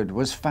Lockwood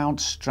was found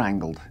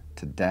strangled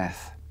to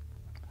death.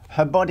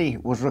 Her body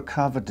was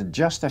recovered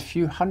just a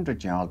few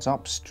hundred yards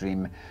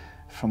upstream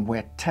from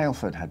where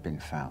Telford had been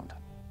found.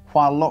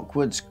 While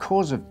Lockwood's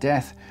cause of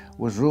death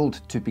was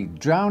ruled to be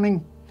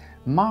drowning,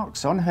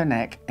 marks on her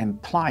neck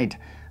implied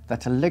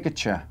that a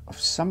ligature of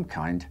some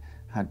kind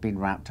had been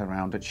wrapped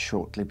around it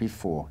shortly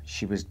before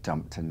she was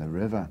dumped in the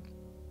river.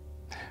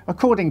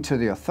 According to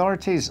the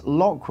authorities,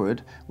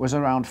 Lockwood was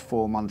around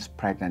 4 months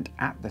pregnant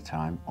at the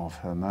time of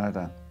her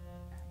murder.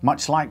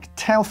 Much like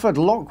Telford,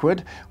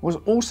 Lockwood was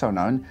also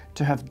known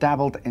to have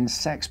dabbled in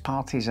sex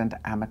parties and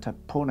amateur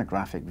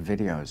pornographic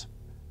videos.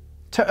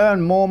 To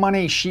earn more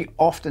money, she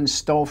often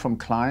stole from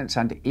clients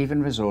and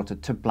even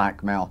resorted to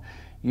blackmail,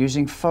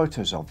 using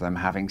photos of them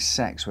having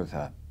sex with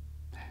her.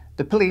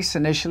 The police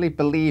initially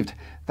believed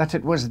that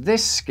it was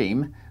this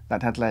scheme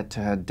that had led to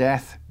her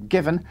death,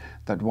 given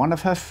that one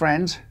of her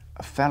friends,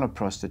 a fellow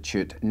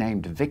prostitute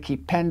named Vicky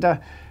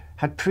Pender,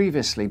 had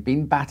previously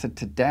been battered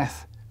to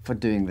death for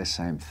doing the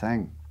same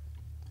thing.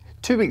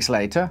 2 weeks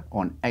later,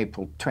 on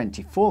April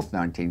 24th,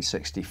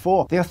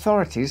 1964, the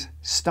authorities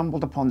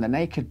stumbled upon the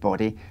naked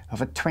body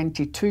of a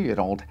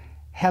 22-year-old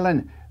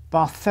Helen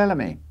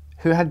Barthélemy,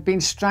 who had been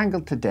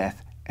strangled to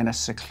death in a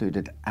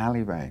secluded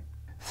alleyway.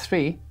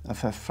 3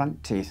 of her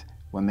front teeth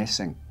were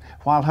missing,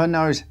 while her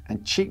nose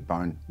and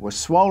cheekbone were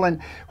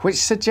swollen, which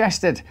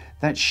suggested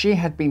that she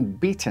had been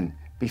beaten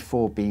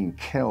before being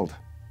killed.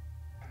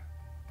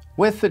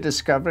 With the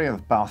discovery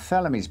of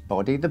Barthelomew's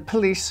body, the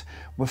police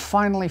were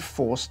finally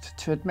forced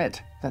to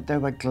admit that there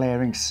were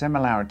glaring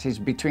similarities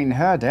between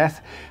her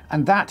death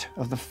and that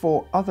of the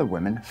 4 other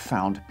women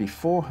found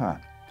before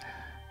her.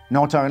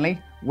 Not only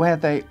were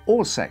they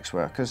all sex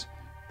workers,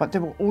 but they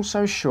were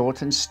also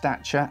short in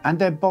stature, and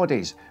their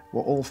bodies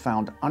were all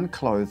found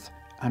unclothed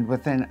and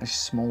within a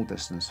small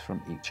distance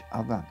from each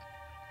other.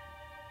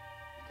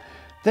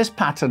 This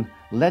pattern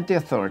led the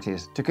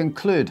authorities to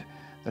conclude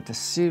that a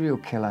serial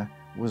killer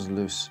was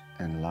loose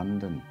in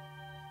London.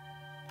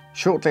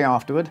 Shortly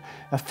afterward,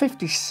 a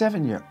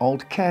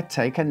 57-year-old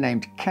caretaker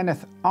named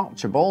Kenneth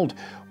Archibald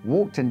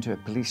walked into a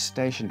police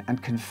station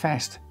and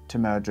confessed to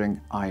murdering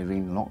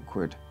Irene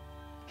Lockwood.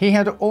 He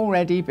had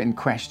already been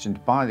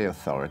questioned by the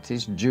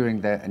authorities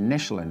during their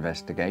initial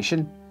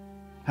investigation.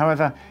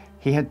 However,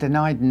 he had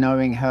denied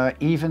knowing her,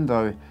 even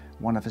though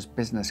one of his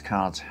business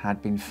cards had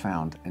been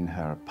found in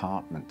her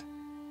apartment.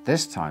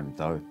 This time,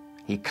 though,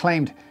 he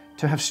claimed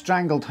to have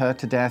strangled her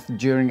to death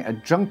during a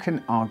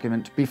drunken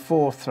argument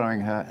before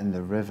throwing her in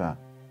the river.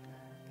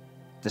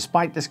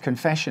 Despite this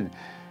confession,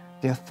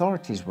 the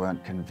authorities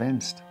weren't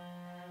convinced.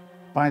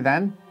 By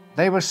then,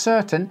 they were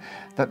certain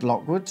that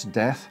Lockwood's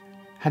death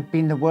had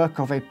been the work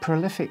of a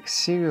prolific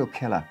serial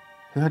killer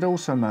who had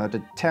also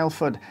murdered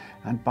Telford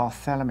and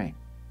Bartholomew.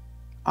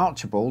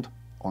 Archibald,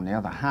 on the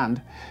other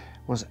hand,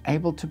 was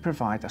able to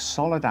provide a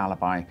solid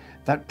alibi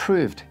that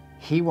proved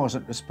he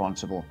wasn't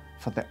responsible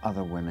for the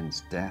other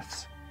women's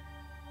deaths.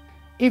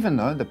 Even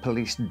though the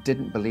police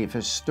didn't believe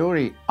his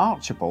story,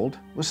 Archibald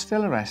was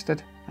still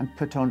arrested and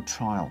put on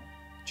trial,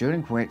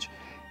 during which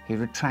he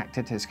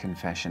retracted his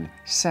confession,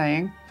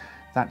 saying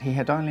that he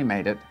had only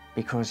made it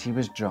because he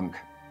was drunk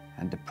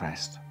and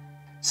depressed.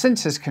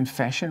 Since his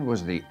confession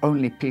was the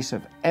only piece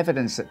of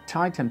evidence that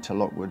tied him to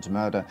Lockwood's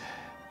murder,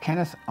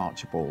 Kenneth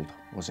Archibald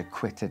was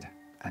acquitted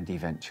and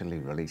eventually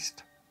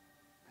released.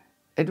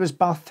 It was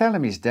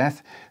Bartholomew's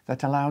death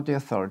that allowed the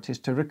authorities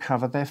to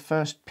recover their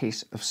first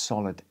piece of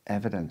solid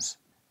evidence.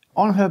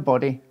 On her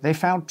body, they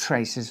found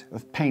traces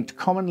of paint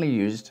commonly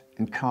used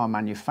in car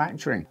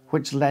manufacturing,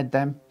 which led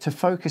them to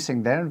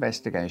focusing their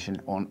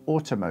investigation on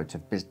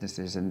automotive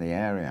businesses in the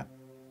area.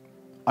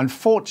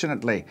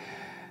 Unfortunately,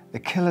 the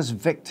killer's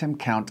victim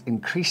count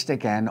increased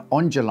again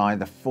on July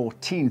the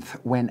 14th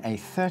when a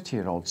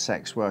 30-year-old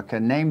sex worker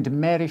named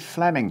Mary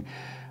Fleming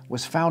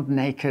was found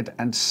naked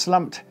and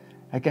slumped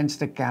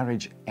against a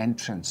garage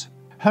entrance.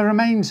 Her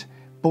remains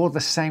bore the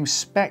same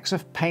specks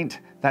of paint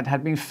that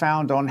had been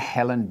found on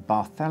Helen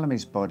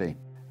Bartholomew's body.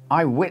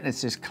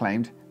 Eyewitnesses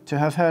claimed to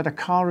have heard a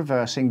car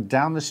reversing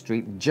down the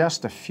street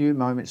just a few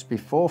moments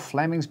before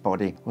Fleming's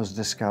body was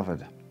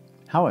discovered.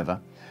 However,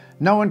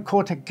 no one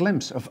caught a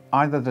glimpse of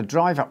either the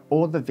driver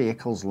or the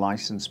vehicle's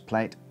license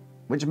plate,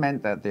 which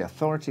meant that the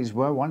authorities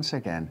were once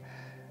again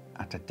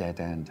at a dead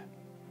end.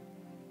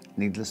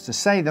 Needless to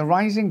say, the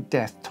rising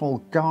death toll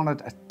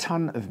garnered a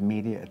ton of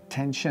media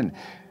attention,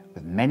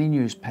 with many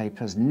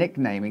newspapers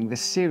nicknaming the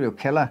serial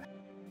killer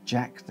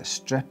Jack the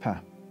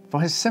Stripper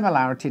for his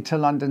similarity to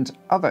London's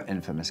other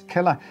infamous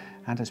killer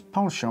and his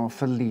penchant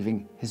for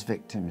leaving his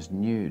victims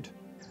nude.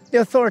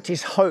 The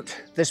authorities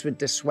hoped this would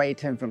dissuade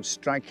him from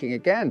striking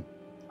again.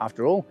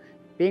 After all,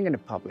 being in the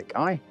public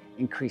eye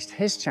increased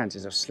his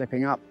chances of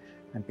slipping up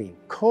and being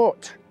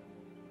caught.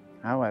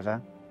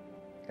 However,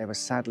 they were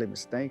sadly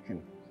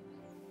mistaken.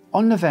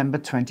 On November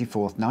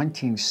 24,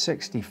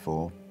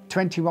 1964,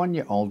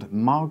 21-year-old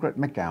Margaret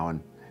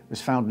McGowan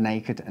was found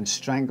naked and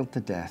strangled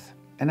to death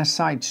in a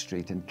side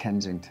street in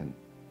Kensington.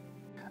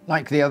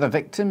 Like the other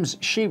victims,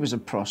 she was a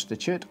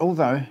prostitute,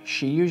 although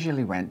she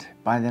usually went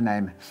by the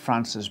name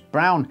Frances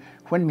Brown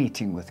when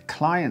meeting with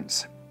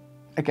clients.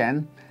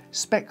 Again,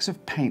 specks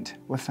of paint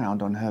were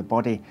found on her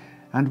body,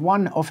 and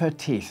one of her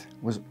teeth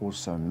was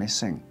also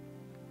missing.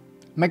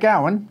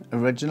 McGowan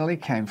originally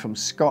came from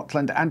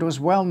Scotland and was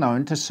well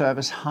known to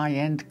service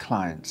high-end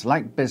clients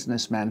like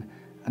businessmen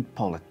and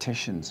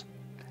politicians.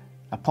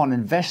 Upon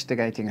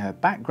investigating her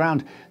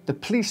background, the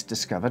police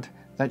discovered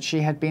that she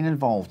had been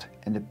involved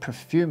in the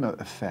Profumo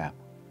affair,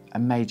 a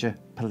major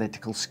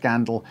political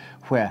scandal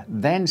where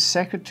then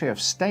Secretary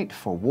of State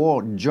for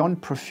War John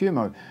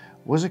Profumo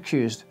was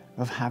accused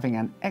of having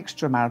an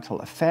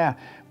extramarital affair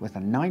with a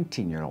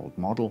 19-year-old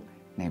model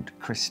named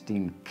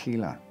Christine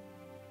Keeler.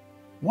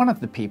 One of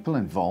the people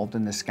involved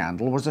in the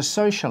scandal was a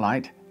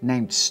socialite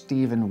named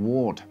Stephen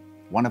Ward,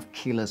 one of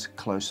Keeler's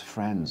close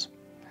friends.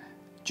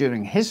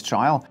 During his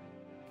trial,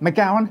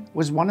 McGowan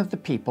was one of the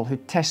people who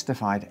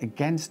testified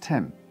against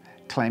him,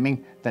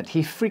 claiming that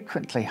he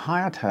frequently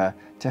hired her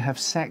to have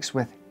sex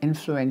with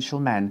influential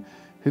men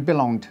who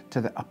belonged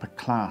to the upper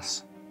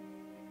class.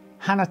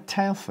 Hannah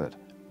Telford,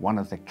 one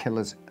of the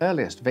killer's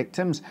earliest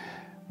victims,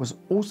 was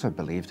also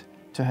believed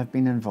to have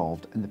been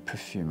involved in the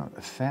Profumo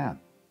affair.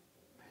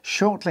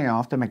 Shortly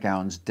after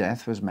McGowan's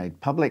death was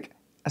made public,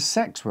 a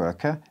sex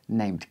worker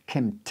named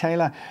Kim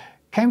Taylor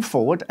came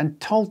forward and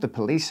told the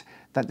police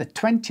that the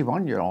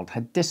 21-year-old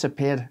had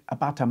disappeared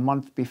about a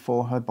month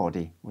before her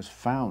body was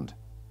found.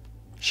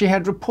 She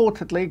had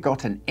reportedly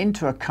gotten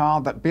into a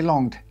car that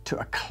belonged to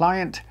a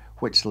client,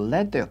 which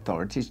led the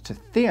authorities to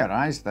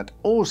theorize that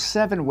all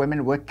 7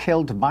 women were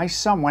killed by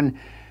someone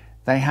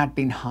they had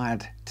been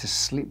hired to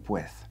sleep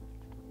with.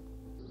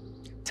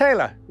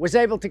 Taylor was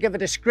able to give a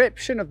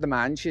description of the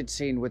man she'd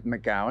seen with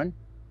McGowan,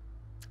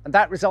 and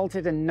that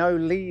resulted in no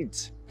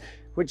leads,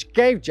 which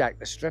gave Jack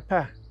the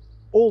Stripper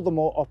all the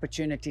more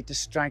opportunity to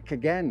strike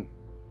again.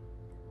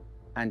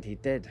 And he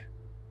did.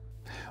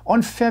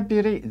 On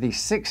February the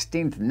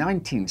 16th,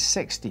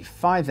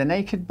 1965, the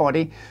naked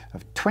body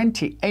of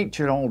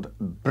 28-year-old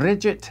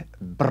Bridget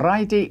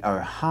Bridie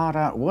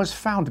O'Hara was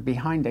found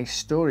behind a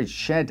storage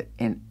shed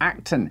in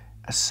Acton,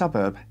 a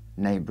suburb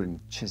neighbouring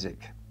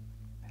Chiswick.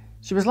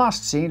 She was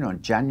last seen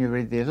on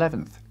January the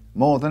 11th,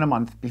 more than a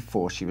month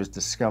before she was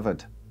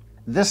discovered.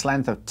 This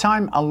length of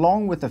time,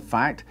 along with the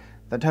fact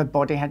that her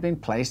body had been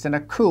placed in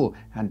a cool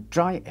and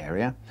dry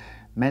area,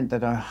 meant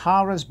that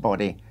O'Hara's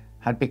body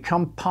had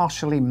become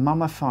partially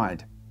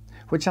mummified,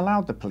 which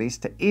allowed the police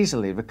to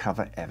easily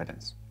recover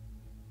evidence.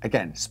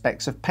 Again,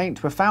 specks of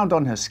paint were found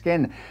on her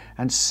skin,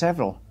 and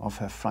several of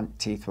her front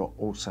teeth were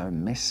also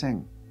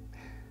missing.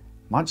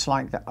 Much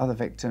like the other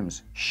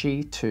victims,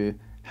 she too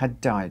had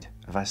died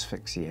of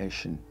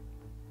asphyxiation.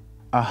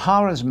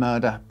 O'Hara's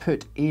murder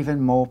put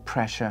even more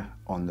pressure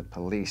on the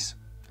police,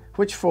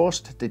 which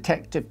forced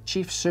Detective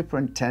Chief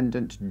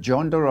Superintendent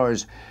John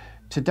Rowse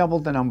to double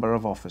the number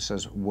of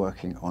officers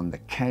working on the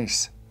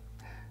case.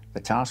 The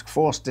task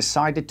force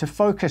decided to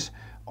focus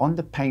on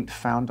the paint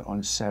found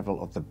on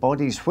several of the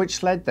bodies,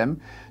 which led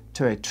them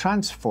to a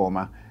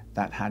transformer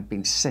that had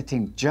been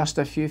sitting just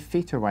a few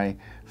feet away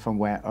from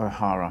where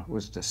O'Hara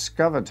was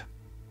discovered.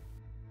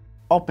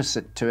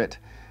 Opposite to it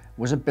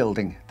was a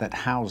building that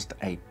housed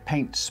a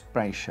paint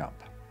spray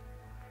shop.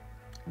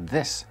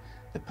 This,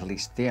 the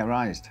police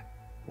theorized,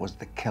 was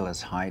the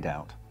killer's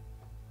hideout.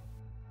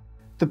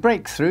 The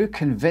breakthrough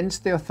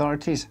convinced the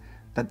authorities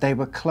that they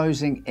were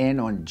closing in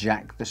on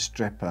Jack the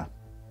Stripper.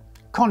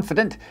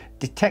 Confident,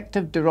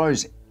 Detective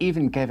Rowse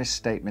even gave a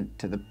statement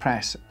to the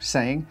press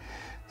saying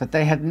that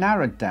they had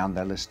narrowed down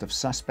their list of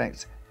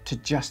suspects to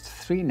just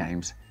 3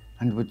 names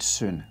and would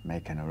soon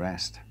make an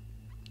arrest.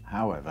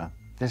 However,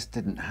 this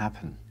didn't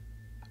happen.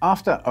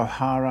 After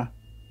O'Hara,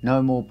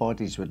 no more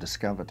bodies were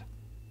discovered.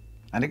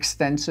 An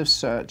extensive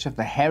search of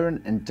the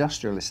Heron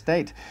industrial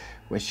estate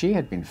where she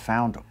had been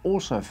found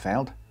also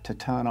failed to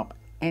turn up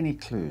any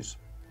clues.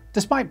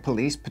 Despite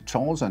police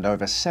patrols and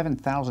over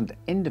 7,000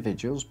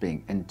 individuals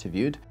being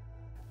interviewed,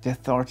 the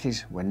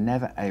authorities were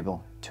never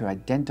able to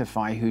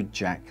identify who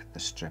Jack the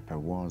Stripper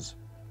was.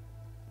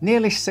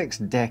 Nearly 6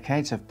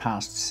 decades have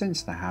passed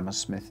since the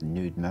Hammersmith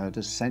nude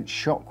murders sent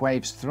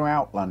shockwaves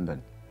throughout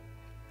London.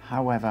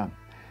 However,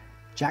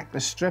 Jack the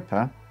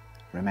Stripper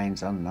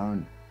remains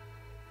unknown.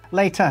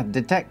 Later,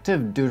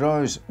 Detective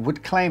Rowse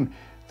would claim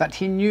that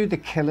he knew the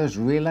killer's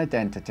real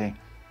identity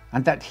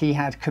and that he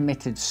had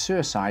committed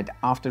suicide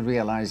after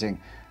realizing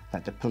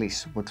that the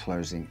police were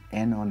closing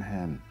in on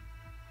him.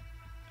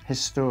 His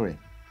story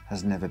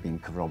has never been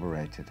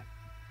corroborated.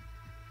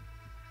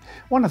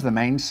 One of the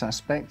main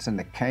suspects in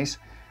the case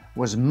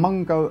was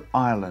Mungo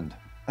Ireland,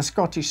 a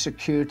Scottish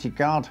security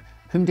guard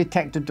whom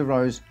Detective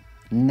Rowse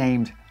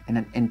named in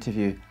an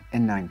interview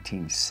in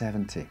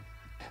 1970.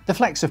 The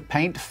flecks of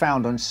paint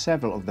found on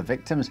several of the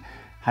victims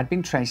had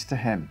been traced to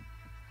him.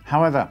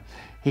 However,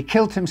 he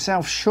killed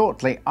himself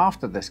shortly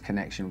after this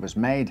connection was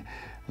made,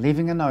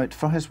 leaving a note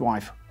for his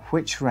wife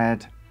which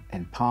read,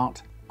 in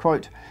part,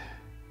 quote,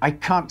 "I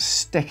can't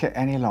stick it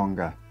any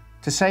longer.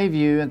 To save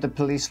you and the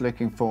police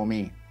looking for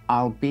me,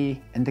 I'll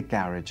be in the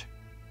garage."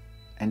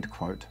 End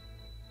quote.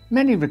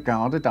 Many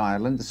regarded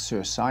Ireland's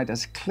suicide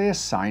as a clear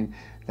sign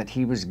that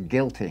he was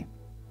guilty.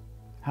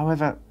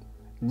 However,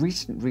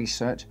 recent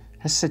research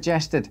has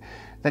suggested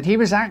that he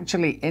was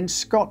actually in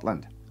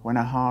Scotland when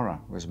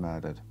O'Hara was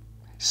murdered.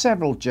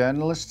 Several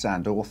journalists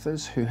and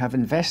authors who have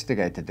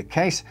investigated the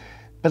case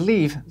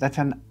believe that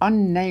an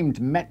unnamed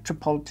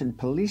Metropolitan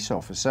Police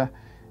officer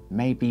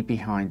may be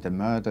behind the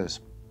murders.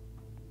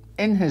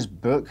 In his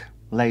book,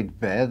 Laid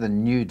Bare the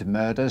Nude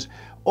Murders,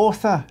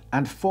 author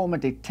and former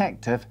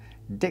detective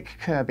Dick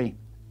Kirby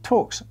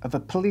talks of a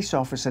police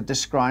officer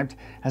described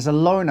as a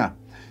loner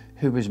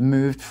who was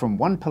moved from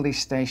one police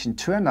station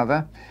to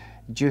another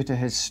due to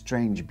his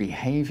strange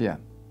behaviour.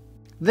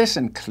 This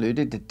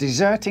included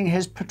deserting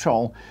his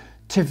patrol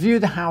to view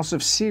the house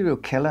of serial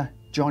killer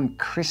John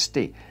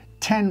Christie,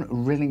 10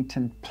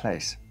 Rillington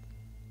Place.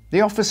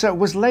 The officer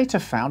was later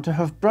found to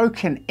have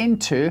broken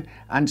into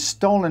and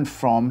stolen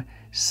from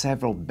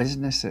several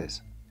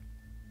businesses.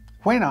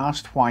 When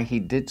asked why he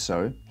did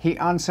so, he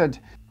answered,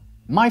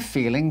 "My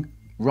feeling,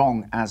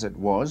 wrong as it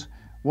was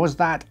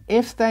that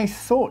if they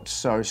thought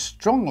so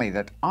strongly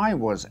that I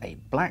was a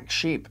black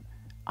sheep,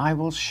 I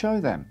will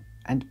show them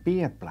and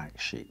be a black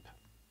sheep."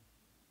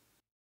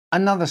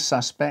 Another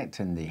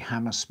suspect in the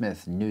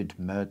Hammersmith nude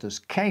murders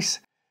case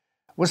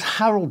was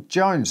Harold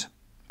Jones,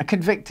 a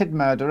convicted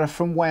murderer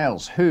from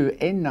Wales who,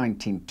 in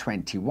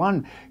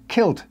 1921,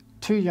 killed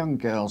 2 young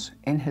girls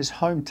in his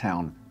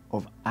hometown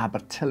of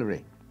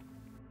Abertillery.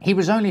 He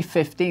was only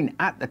 15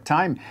 at the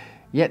time,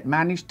 yet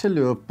managed to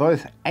lure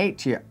both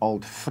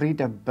 8-year-old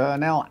Frida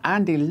Burnell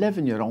and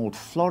 11-year-old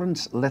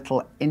Florence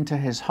Little into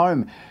his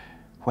home,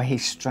 where he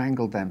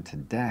strangled them to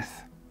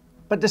death.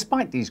 But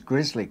despite these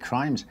grisly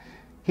crimes,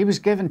 he was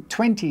given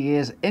 20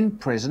 years in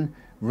prison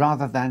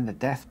rather than the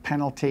death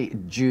penalty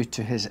due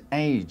to his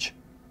age.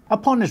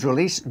 Upon his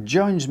release,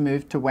 Jones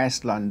moved to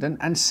West London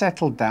and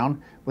settled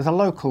down with a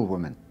local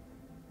woman.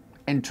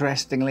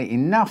 Interestingly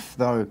enough,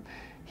 though,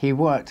 he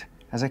worked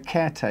as a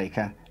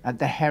caretaker at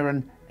the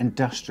Heron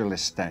Industrial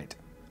Estate,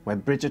 where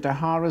Bridget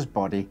O'Hara's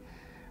body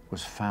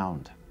was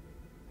found.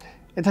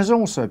 It has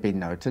also been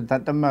noted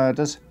that the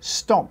murders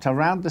stopped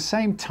around the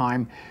same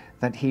time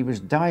that he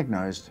was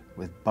diagnosed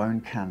with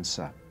bone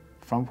cancer,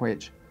 from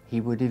which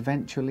he would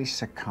eventually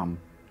succumb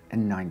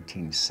in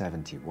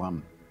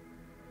 1971.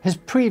 His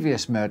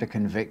previous murder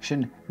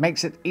conviction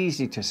makes it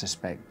easy to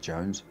suspect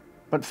Jones,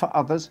 but for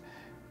others,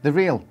 the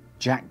real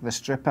Jack the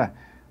Stripper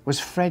was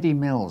Freddie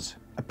Mills,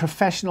 a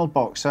professional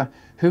boxer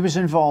who was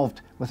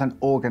involved with an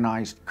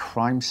organised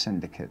crime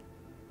syndicate.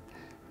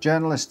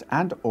 Journalist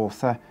and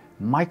author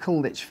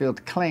Michael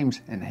Litchfield claims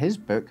in his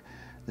book,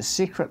 The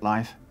Secret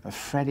Life of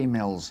Freddie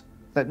Mills,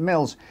 that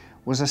Mills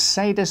was a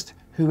sadist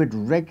who would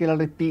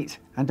regularly beat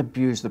and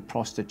abuse the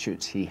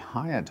prostitutes he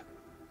hired.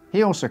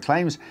 He also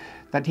claims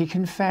that he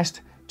confessed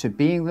to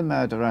being the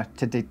murderer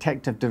to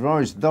Detective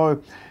Rowse,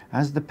 though,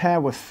 as the pair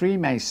were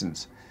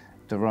Freemasons,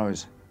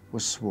 Rowse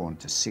was sworn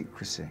to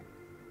secrecy.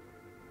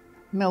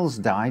 Mills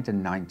died in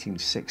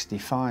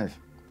 1965,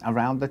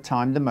 around the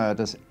time the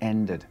murders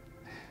ended.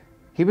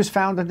 He was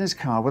found in his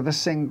car with a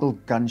single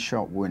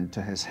gunshot wound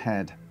to his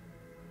head.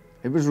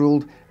 It was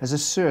ruled as a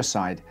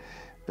suicide,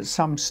 but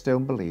some still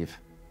believe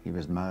he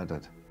was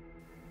murdered.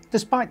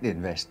 Despite the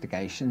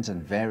investigations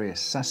and various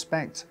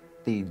suspects,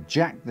 the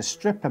Jack the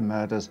Stripper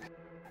murders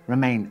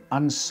remain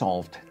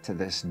unsolved to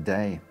this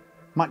day,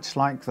 much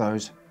like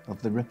those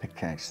of the Ripper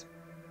case.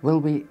 Will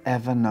we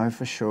ever know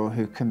for sure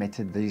who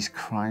committed these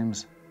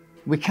crimes?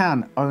 We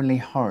can only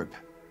hope,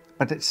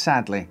 but it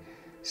sadly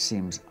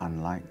seems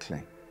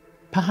unlikely.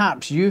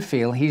 Perhaps you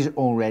feel he's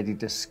already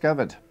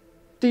discovered.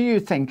 Do you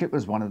think it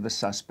was one of the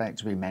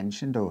suspects we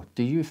mentioned, or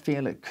do you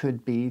feel it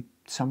could be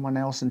someone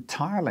else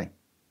entirely?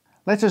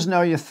 Let us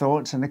know your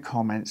thoughts in the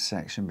comments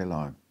section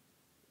below.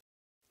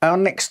 Our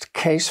next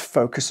case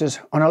focuses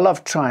on a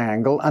love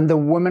triangle and the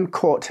woman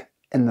caught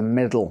in the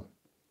middle.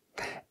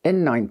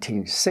 In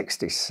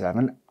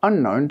 1967,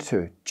 unknown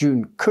to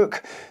June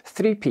Cook,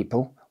 3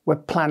 people were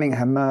planning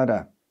her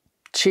murder.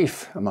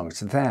 Chief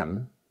amongst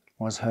them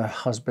was her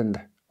husband,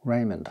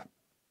 Raymond.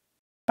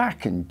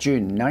 Back in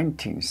June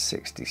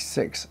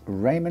 1966,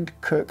 Raymond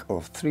Cook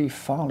of 3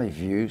 Farley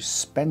View,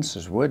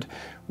 Spencerswood,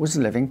 was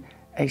living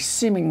a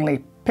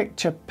seemingly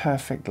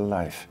picture-perfect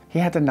life. He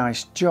had a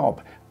nice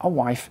job, a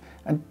wife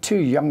and 2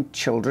 young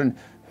children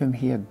whom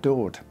he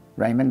adored.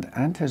 Raymond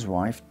and his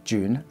wife,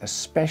 June, a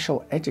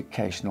special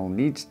educational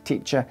needs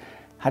teacher,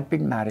 had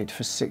been married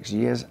for 6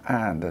 years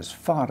and, as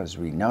far as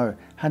we know,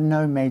 had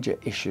no major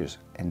issues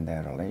in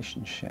their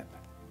relationship.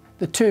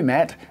 The 2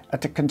 met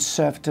at a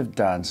conservative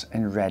dance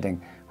in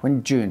Reading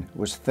when June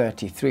was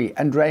 33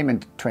 and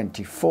Raymond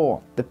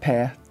 24, the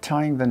pair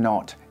tying the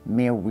knot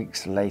mere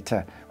weeks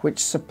later, which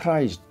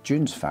surprised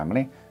June's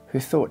family, who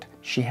thought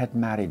she had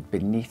married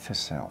beneath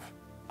herself.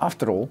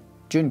 After all,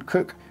 June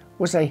Cook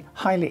was a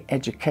highly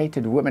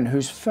educated woman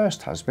whose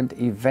first husband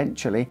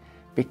eventually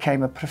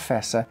became a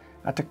professor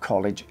at a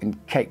college in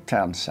Cape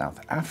Town, South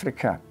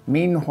Africa.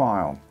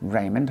 Meanwhile,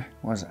 Raymond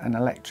was an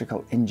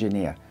electrical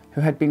engineer who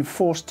had been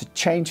forced to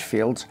change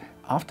fields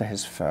after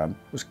his firm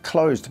was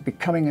closed,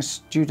 becoming a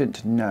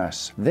student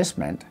nurse. This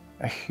meant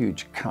a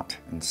huge cut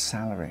in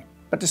salary.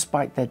 But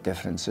despite their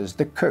differences,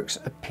 the Cooks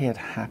appeared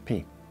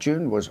happy.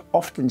 June was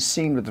often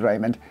seen with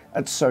Raymond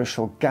at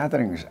social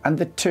gatherings, and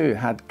the 2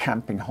 had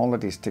camping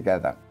holidays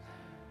together.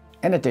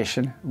 In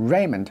addition,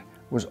 Raymond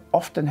was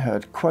often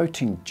heard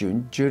quoting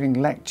June during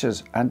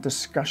lectures and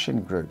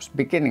discussion groups,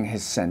 beginning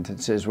his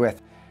sentences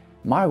with,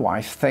 "My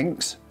wife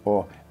thinks,"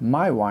 or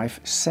 "My wife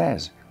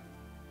says."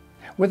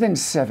 Within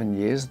 7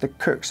 years, the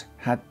Cooks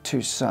had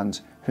 2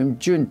 sons whom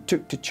June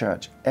took to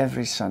church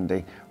every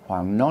Sunday,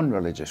 while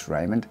non-religious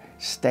Raymond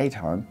stayed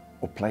home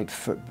or played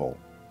football.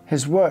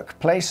 His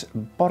workplace,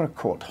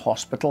 Borocourt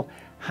Hospital,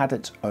 had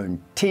its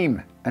own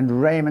team,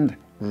 and Raymond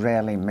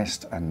rarely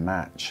missed a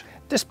match.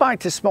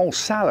 Despite his small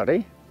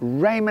salary,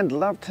 Raymond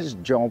loved his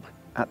job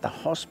at the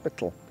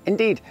hospital.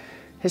 Indeed,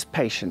 his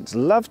patients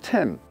loved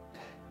him.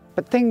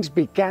 But things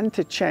began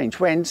to change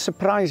when,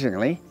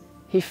 surprisingly,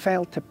 he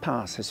failed to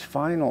pass his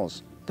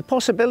finals. The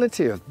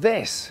possibility of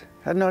this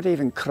had not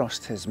even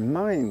crossed his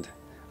mind,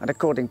 and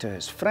according to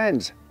his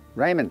friends,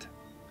 Raymond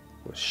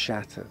was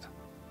shattered.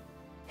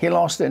 He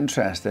lost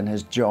interest in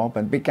his job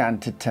and began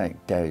to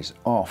take days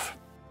off.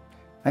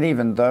 And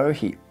even though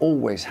he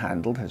always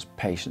handled his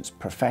patients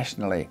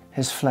professionally,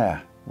 his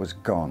flair was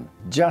gone.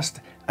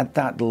 Just at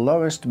that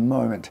lowest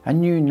moment, a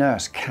new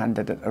nurse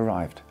candidate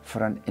arrived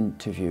for an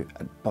interview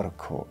at Borough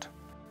Court.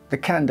 The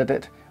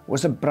candidate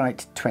was a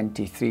bright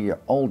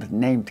 23-year-old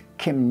named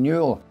Kim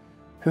Newell,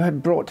 who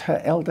had brought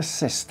her elder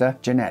sister,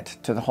 Jeanette,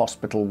 to the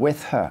hospital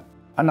with her.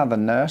 Another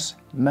nurse,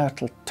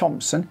 Myrtle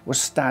Thompson,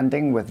 was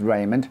standing with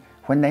Raymond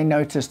when they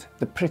noticed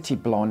the pretty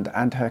blonde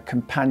and her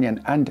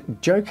companion and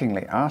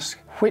jokingly asked,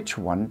 "Which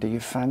one do you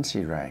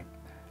fancy, Ray?"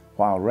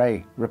 While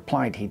Ray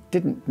replied he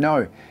didn't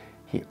know,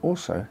 he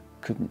also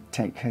couldn't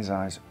take his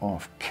eyes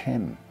off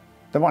Kim.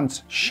 The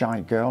once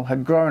shy girl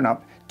had grown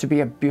up to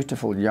be a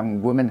beautiful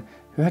young woman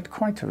who had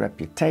quite a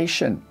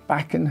reputation.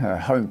 Back in her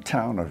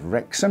hometown of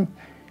Wrexham,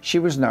 she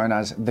was known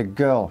as the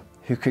girl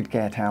who could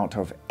get out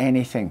of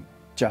anything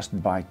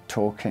just by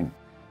talking.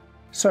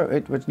 So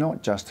it was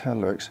not just her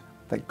looks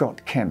that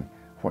got Kim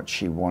what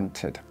she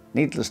wanted.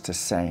 Needless to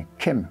say,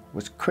 Kim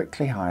was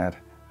quickly hired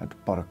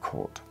at Borough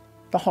Court.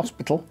 The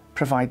hospital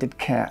provided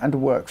care and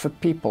work for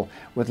people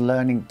with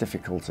learning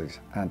difficulties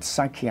and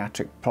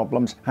psychiatric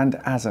problems, and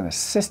as an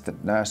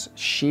assistant nurse,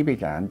 she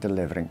began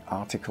delivering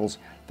articles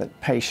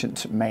that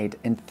patients made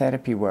in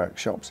therapy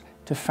workshops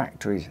to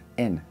factories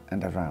in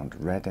and around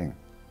Reading.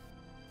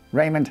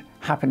 Raymond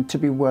happened to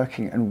be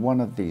working in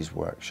one of these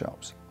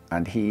workshops,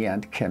 and he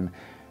and Kim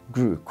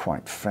grew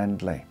quite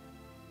friendly.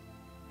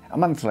 A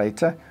month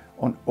later,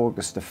 on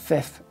August the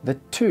 5th, the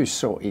two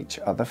saw each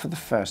other for the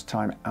first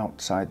time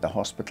outside the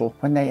hospital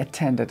when they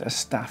attended a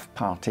staff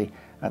party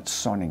at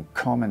Sonning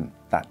Common.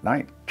 That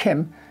night,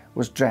 Kim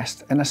was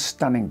dressed in a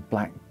stunning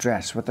black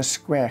dress with a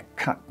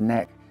square-cut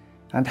neck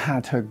and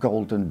had her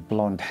golden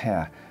blonde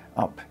hair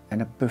up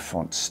in a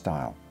bouffant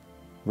style.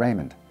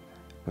 Raymond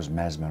was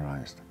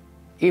mesmerized.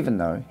 Even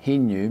though he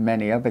knew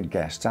many other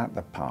guests at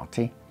the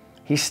party,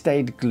 he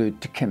stayed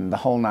glued to Kim the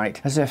whole night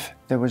as if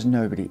there was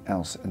nobody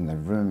else in the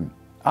room.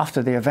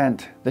 After the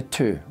event, the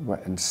two were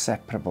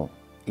inseparable,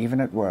 even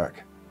at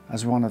work,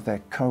 as one of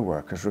their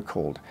co-workers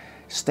recalled,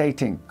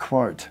 stating,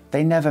 quote,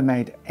 "They never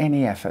made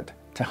any effort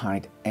to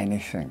hide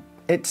anything.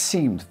 It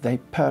seemed they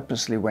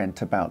purposely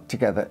went about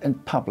together in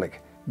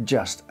public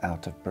just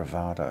out of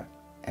bravado,"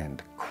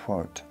 end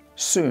quote.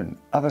 Soon,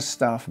 other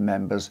staff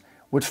members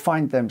would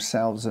find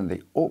themselves in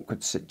the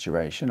awkward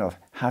situation of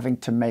having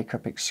to make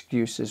up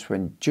excuses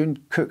when June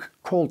Cook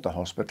called the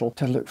hospital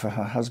to look for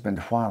her husband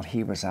while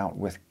he was out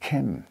with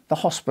Kim. The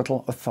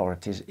hospital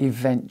authorities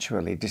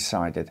eventually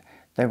decided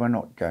they were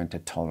not going to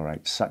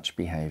tolerate such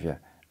behaviour,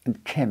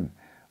 and Kim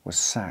was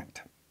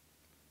sacked.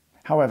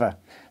 However,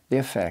 the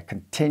affair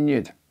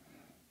continued.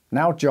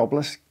 Now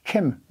jobless,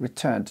 Kim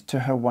returned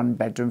to her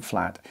one-bedroom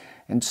flat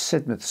in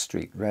Sidmouth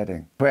Street,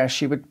 Reading, where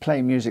she would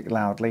play music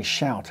loudly,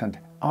 shout and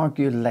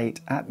argue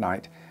late at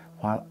night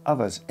while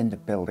others in the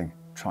building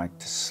tried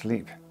to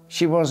sleep.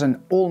 She was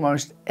in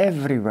almost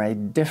every way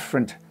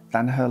different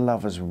than her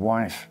lover's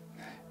wife,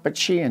 but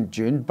she and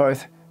June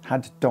both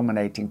had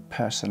dominating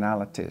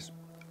personalities,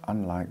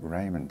 unlike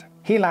Raymond.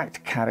 He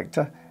lacked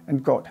character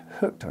and got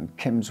hooked on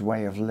Kim's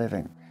way of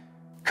living.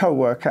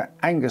 Co-worker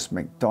Angus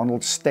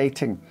MacDonald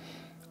stating,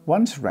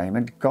 "Once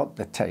Raymond got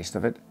the taste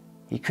of it,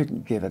 he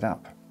couldn't give it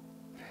up."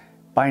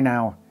 By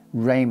now,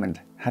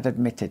 Raymond had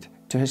admitted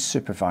to his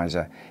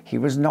supervisor he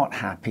was not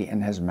happy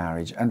in his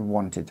marriage and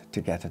wanted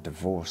to get a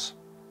divorce.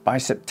 By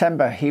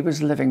September, he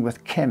was living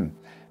with Kim,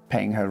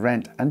 paying her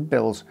rent and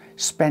bills,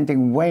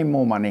 spending way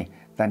more money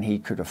than he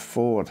could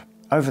afford.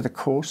 Over the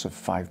course of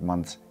 5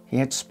 months, he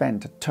had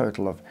spent a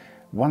total of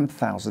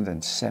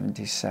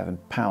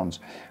 £1,077,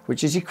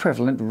 which is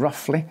equivalent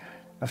roughly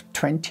of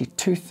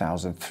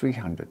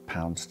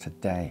 £22,300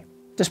 today.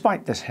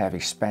 Despite this heavy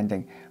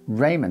spending,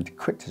 Raymond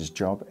quit his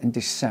job in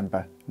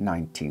December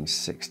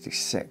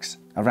 1966.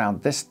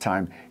 Around this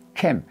time,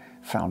 Kim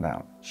found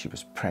out she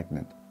was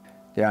pregnant.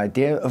 The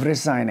idea of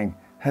resigning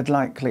had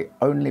likely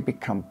only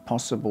become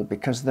possible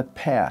because the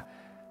pair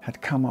had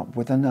come up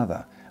with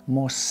another,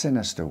 more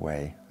sinister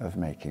way of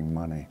making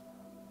money.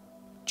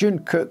 June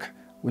Cook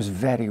was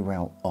very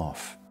well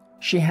off.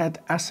 She had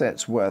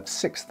assets worth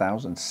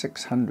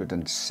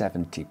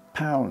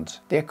 £6,670,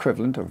 the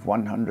equivalent of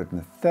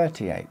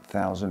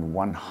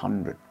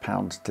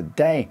 £138,100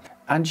 today,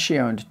 and she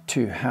owned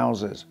 2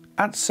 houses.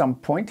 At some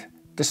point,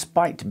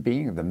 despite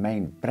being the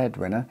main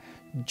breadwinner,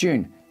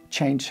 June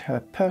changed her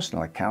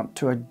personal account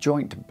to a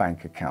joint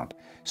bank account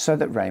so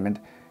that Raymond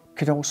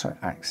could also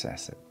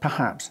access it,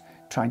 perhaps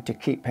trying to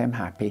keep him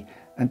happy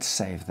and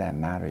save their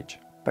marriage.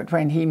 But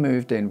when he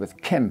moved in with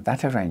Kim,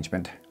 that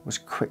arrangement was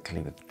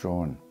quickly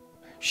withdrawn.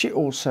 She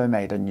also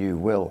made a new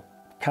will,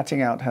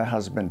 cutting out her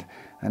husband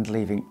and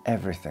leaving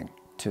everything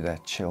to their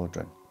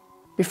children.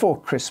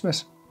 Before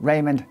Christmas,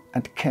 Raymond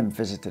and Kim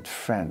visited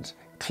friends,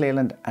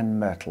 Cleland and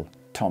Myrtle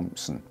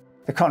Thompson.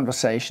 The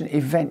conversation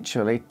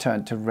eventually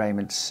turned to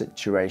Raymond's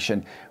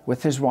situation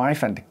with his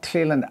wife, and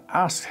Cleland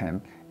asked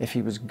him if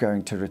he was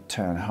going to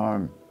return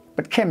home.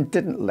 But Kim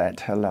didn't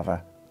let her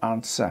lover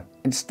answer.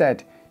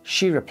 Instead,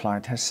 she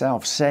replied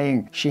herself,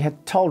 saying she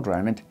had told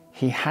Raymond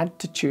he had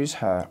to choose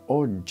her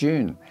or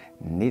June.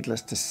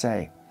 Needless to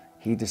say,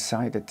 he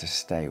decided to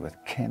stay with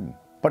Kim.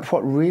 But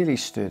what really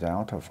stood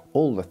out of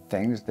all the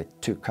things the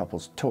two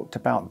couples talked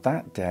about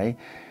that day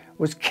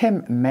was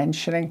Kim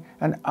mentioning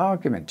an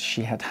argument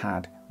she had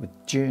had with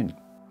June.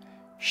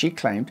 She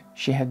claimed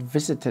she had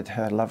visited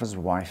her lover's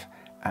wife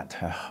at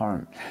her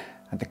home,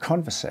 and the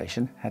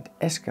conversation had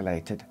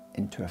escalated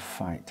into a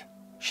fight.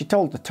 She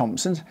told the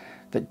Thompsons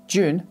that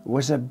June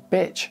was a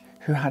bitch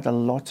who had a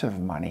lot of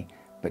money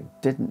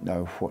but didn't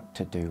know what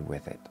to do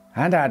with it,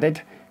 and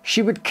added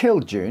she would kill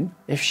June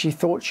if she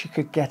thought she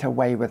could get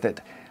away with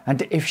it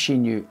and if she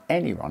knew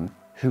anyone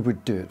who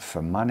would do it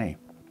for money.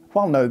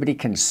 While nobody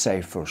can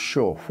say for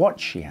sure, what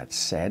she had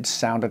said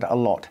sounded a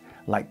lot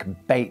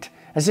like bait,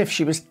 as if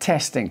she was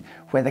testing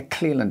whether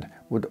Cleland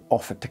would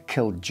offer to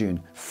kill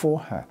June for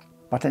her.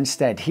 But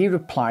instead he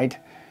replied,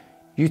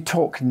 "You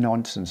talk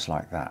nonsense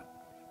like that.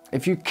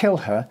 If you kill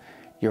her,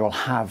 you'll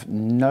have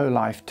no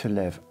life to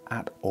live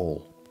at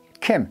all."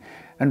 Kim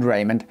and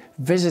Raymond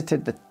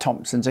visited the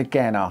Thompsons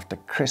again after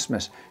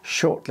Christmas,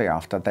 shortly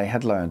after they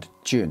had learned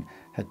June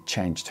had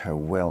changed her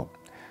will.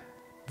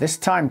 This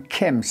time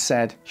Kim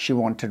said she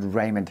wanted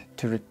Raymond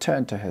to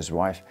return to his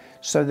wife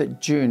so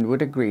that June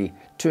would agree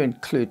to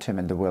include him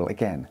in the will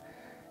again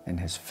in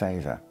his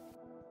favour.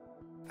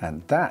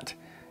 And that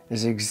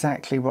is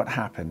exactly what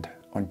happened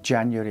on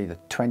January the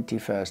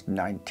 21st,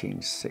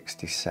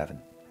 1967.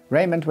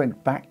 Raymond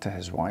went back to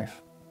his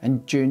wife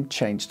and June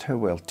changed her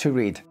will to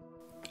read,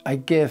 "I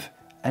give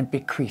and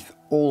bequeath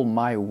all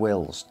my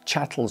wills,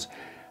 chattels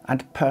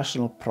and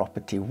personal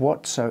property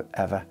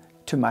whatsoever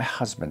to my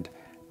husband,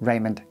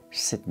 Raymond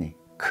Sidney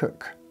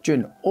Cook."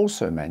 June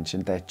also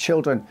mentioned their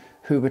children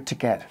who were to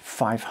get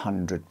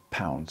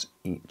 £500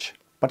 each.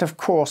 But of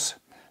course,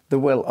 the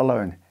will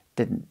alone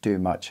didn't do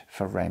much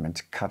for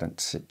Raymond's current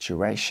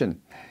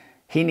situation.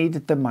 He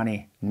needed the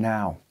money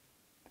now.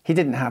 He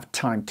didn't have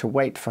time to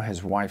wait for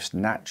his wife's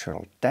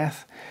natural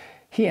death.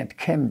 He and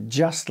Kim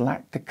just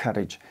lacked the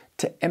courage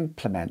to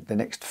implement the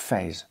next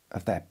phase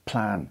of their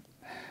plan.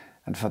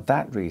 And for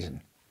that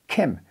reason,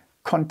 Kim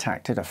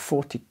contacted a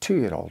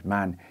 42-year-old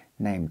man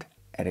named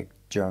Eric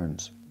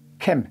Jones.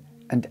 Kim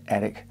and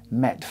Eric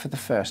met for the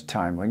first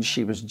time when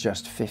she was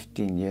just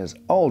 15 years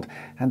old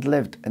and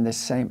lived in the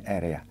same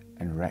area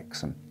in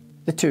Wrexham.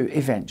 The two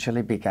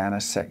eventually began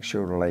a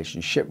sexual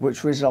relationship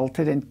which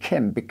resulted in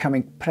Kim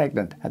becoming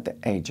pregnant at the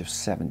age of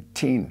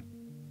 17.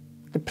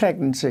 The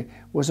pregnancy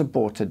was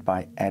aborted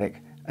by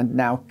Eric, and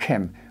now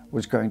Kim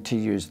was going to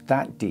use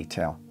that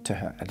detail to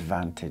her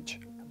advantage.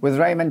 With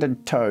Raymond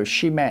in tow,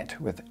 she met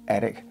with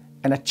Eric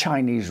in a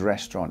Chinese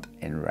restaurant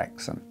in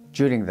Wrexham.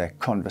 During their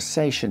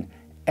conversation,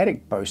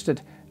 Eric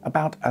boasted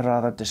about a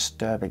rather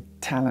disturbing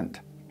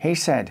talent. He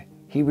said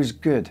he was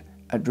good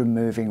at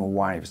removing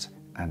wives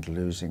and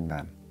losing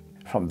them.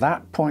 From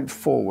that point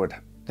forward,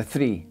 the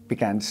three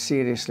began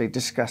seriously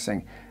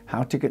discussing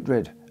how to get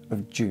rid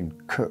of June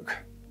Cook.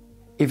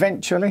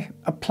 Eventually,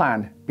 a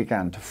plan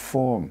began to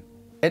form.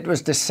 It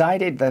was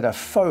decided that a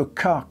faux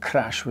car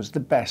crash was the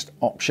best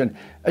option,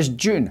 as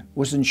June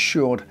was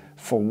insured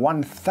for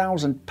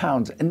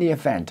 £1,000 in the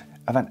event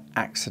of an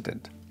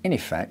accident. In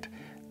effect,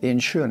 the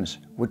insurance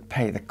would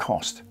pay the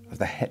cost of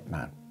the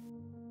hitman.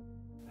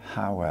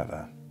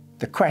 However,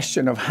 the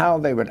question of how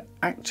they would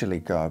actually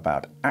go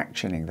about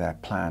actioning their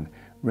plan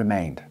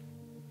remained.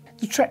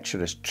 The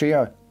treacherous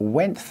trio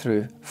went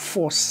through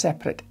 4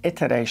 separate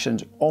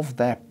iterations of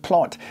their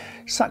plot,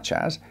 such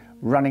as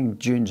running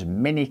June's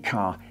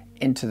mini-car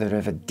into the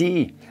River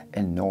Dee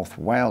in North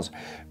Wales,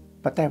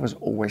 but there was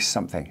always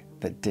something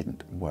that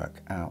didn't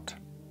work out.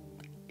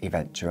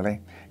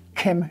 Eventually,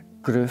 Kim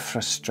grew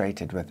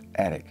frustrated with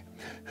Eric,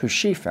 who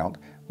she felt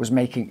was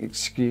making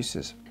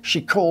excuses.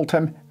 She called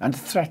him and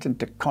threatened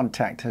to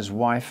contact his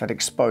wife and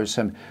expose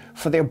him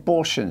for the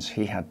abortions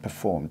he had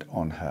performed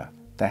on her.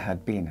 There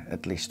had been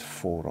at least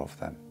 4 of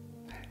them.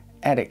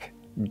 Eric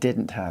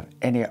didn't have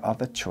any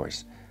other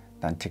choice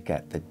than to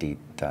get the deed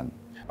done.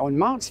 On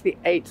March the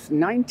 8th,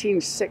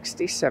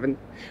 1967,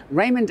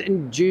 Raymond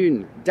and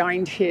June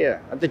dined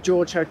here at the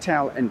George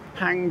Hotel in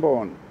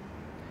Pangbourne.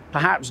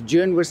 Perhaps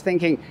June was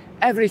thinking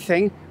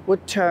everything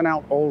would turn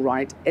out all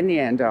right in the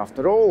end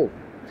after all,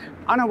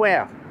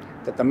 unaware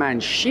that the man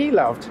she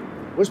loved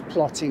was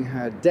plotting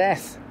her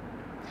death.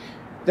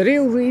 The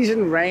real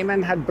reason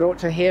Raymond had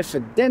brought her here for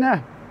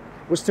dinner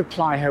was to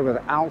ply her with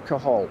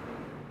alcohol.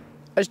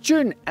 As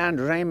June and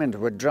Raymond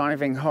were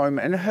driving home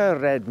in her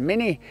red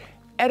Mini,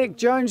 Eric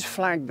Jones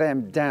flagged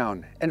them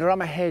down in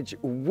Rummerhedge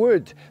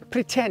Wood,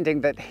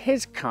 pretending that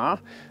his car,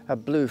 a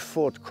blue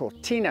Ford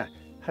Cortina,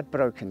 had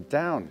broken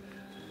down.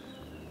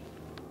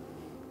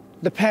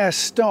 The pair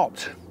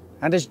stopped,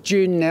 and as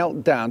June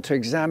knelt down to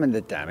examine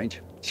the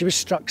damage, she was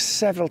struck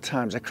several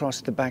times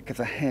across the back of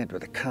the head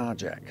with a car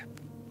jack.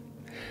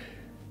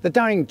 The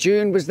dying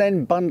June was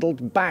then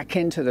bundled back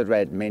into the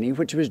red Mini,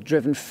 which was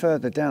driven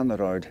further down the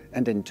road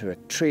and into a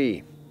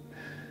tree.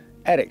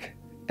 Eric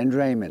and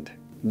Raymond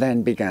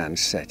then began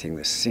setting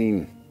the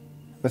scene.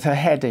 With her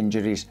head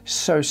injuries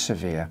so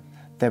severe,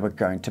 they were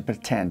going to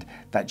pretend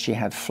that she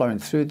had flown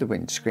through the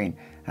windscreen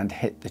and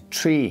hit the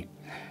tree.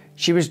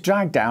 She was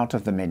dragged out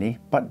of the Mini,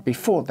 but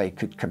before they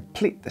could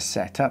complete the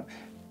setup,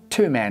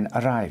 2 men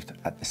arrived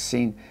at the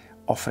scene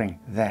offering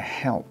their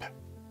help.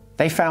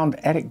 They found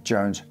Eric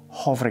Jones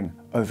hovering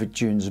over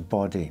June's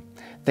body.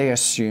 They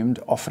assumed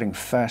offering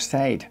first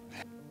aid.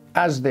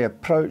 As they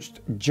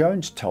approached,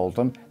 Jones told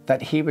them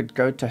that he would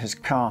go to his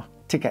car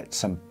to get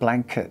some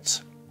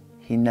blankets.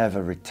 He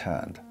never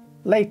returned.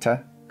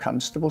 Later,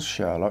 Constable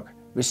Sherlock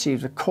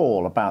received a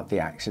call about the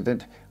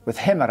accident, with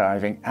him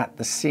arriving at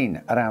the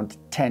scene around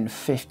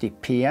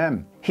 10:50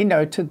 p.m. He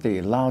noted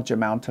the large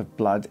amount of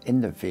blood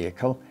in the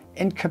vehicle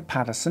in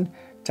comparison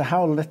to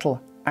how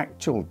little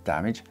actual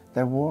damage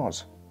there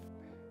was.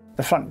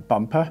 The front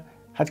bumper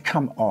had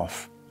come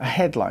off, a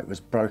headlight was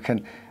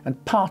broken,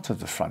 and part of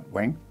the front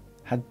wing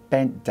had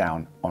bent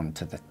down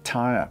onto the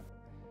tyre.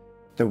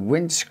 The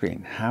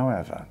windscreen,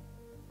 however,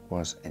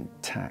 was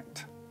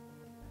intact.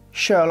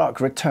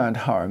 Sherlock returned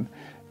home,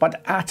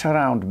 but at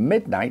around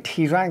midnight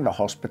he rang the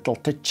hospital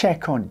to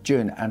check on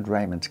June and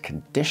Raymond's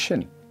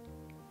condition.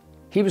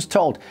 He was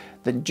told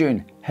that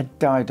June had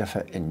died of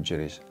her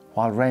injuries,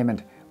 while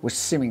Raymond was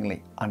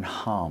seemingly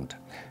unharmed,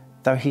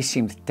 though he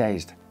seemed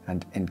dazed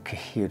and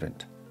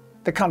incoherent.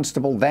 The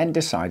constable then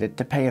decided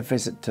to pay a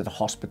visit to the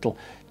hospital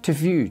to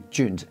view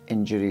June's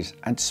injuries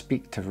and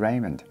speak to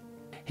Raymond.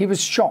 He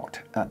was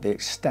shocked at the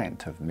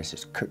extent of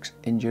Mrs. Cook's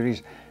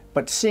injuries,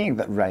 but seeing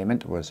that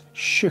Raymond was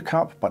shook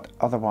up but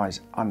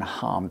otherwise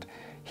unharmed,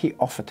 he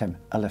offered him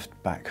a lift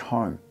back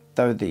home.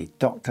 Though the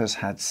doctors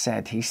had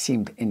said he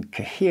seemed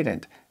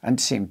incoherent and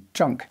seemed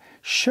drunk,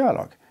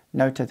 Sherlock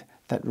noted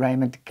that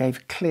Raymond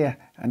gave clear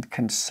and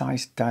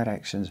concise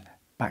directions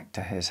back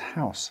to his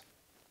house.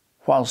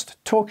 Whilst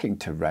talking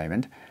to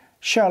Raymond,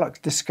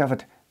 Sherlock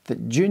discovered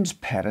that June's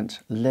parents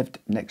lived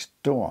next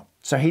door,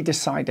 so he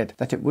decided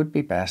that it would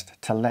be best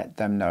to let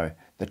them know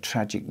the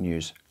tragic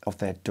news of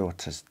their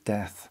daughter's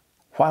death.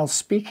 While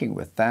speaking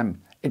with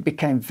them, it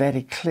became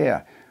very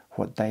clear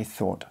what they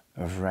thought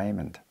of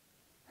Raymond.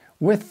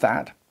 With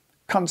that,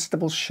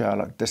 Constable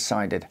Sherlock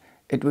decided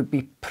it would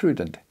be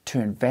prudent to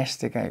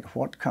investigate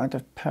what kind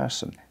of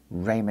person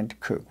Raymond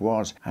Cook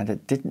was, and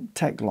it didn't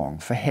take long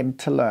for him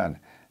to learn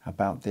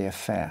about the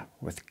affair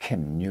with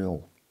Kim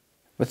Newell.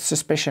 With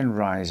suspicion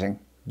rising,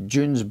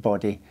 June's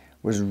body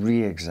was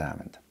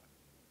re-examined.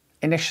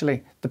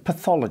 Initially, the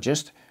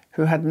pathologist,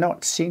 who had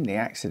not seen the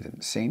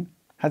accident scene,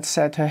 had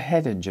said her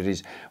head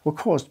injuries were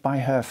caused by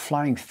her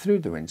flying through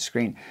the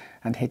windscreen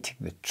and hitting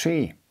the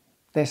tree.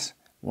 This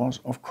was,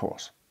 of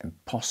course,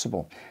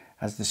 impossible,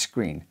 as the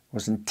screen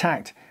was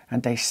intact,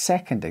 and a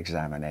second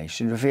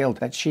examination revealed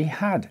that she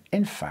had,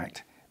 in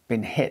fact,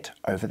 been hit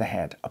over the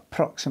head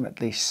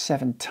approximately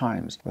 7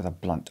 times with a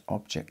blunt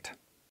object.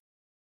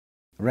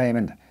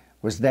 Raymond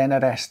was then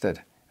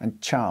arrested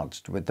and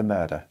charged with the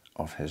murder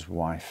of his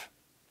wife.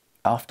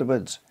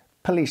 Afterwards,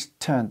 police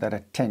turned their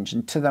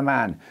attention to the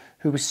man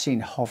who was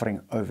seen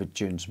hovering over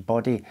June's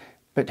body,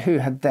 but who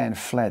had then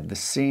fled the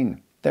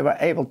scene. They were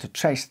able to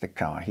trace the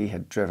car he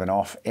had driven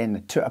off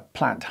in to a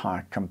plant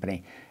hire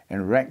company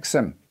in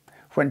Wrexham.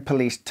 When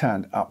police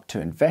turned up to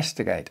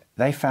investigate,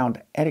 they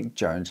found Eric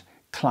Jones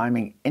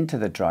climbing into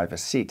the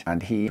driver's seat,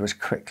 and he was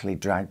quickly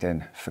dragged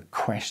in for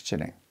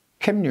questioning.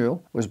 Kim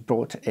Newell was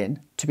brought in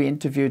to be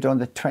interviewed on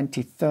the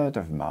 23rd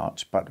of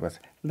March, but with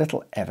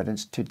little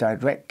evidence to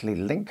directly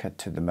link her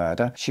to the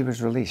murder, she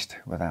was released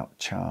without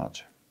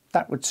charge.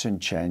 That would soon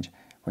change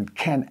when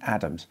Ken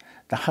Adams,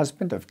 the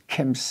husband of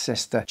Kim's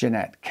sister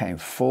Jeanette, came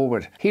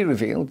forward. He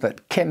revealed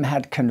that Kim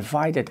had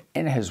confided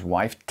in his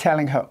wife,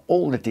 telling her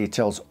all the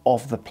details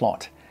of the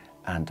plot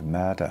and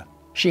murder.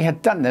 She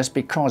had done this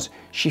because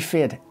she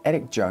feared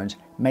Eric Jones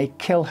may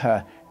kill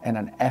her in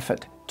an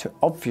effort to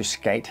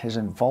obfuscate his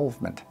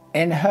involvement.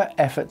 In her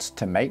efforts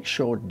to make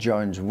sure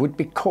Jones would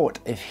be caught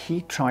if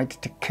he tried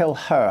to kill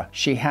her,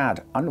 she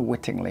had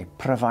unwittingly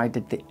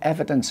provided the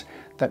evidence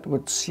that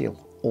would seal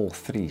all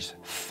three's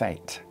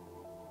fate.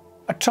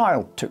 A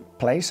trial took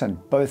place, and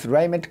both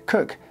Raymond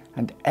Cook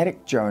and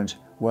Eric Jones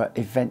were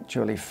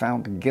eventually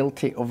found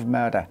guilty of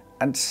murder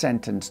and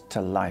sentenced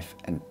to life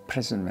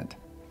imprisonment.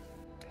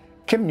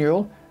 Kim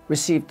Newell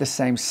received the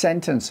same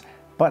sentence,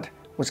 but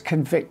was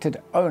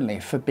convicted only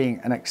for being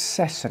an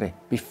accessory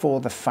before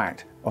the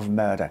fact of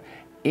murder,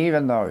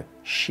 even though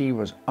she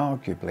was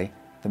arguably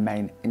the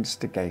main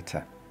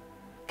instigator.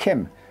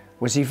 Kim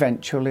was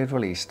eventually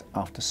released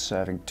after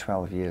serving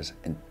 12 years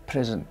in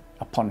prison.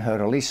 Upon her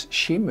release,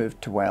 she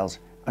moved to Wales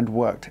and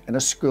worked in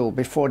a school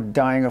before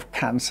dying of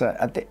cancer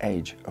at the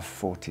age of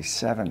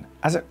 47.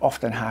 As it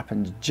often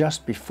happened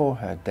just before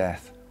her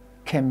death,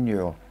 Kim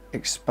Newell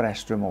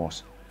expressed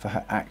remorse for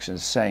her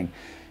actions, saying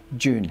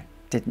June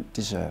didn't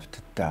deserve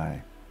to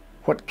die.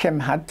 What Kim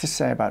had to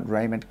say about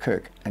Raymond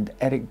Cook and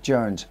Eric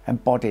Jones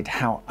embodied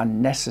how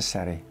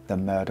unnecessary the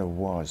murder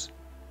was.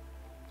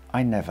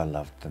 I never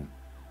loved them.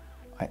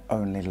 I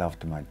only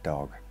loved my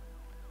dog.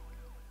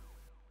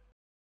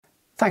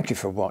 Thank you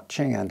for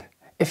watching, and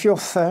if your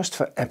thirst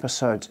for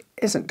episodes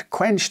isn't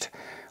quenched,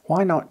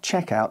 why not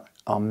check out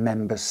our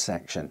members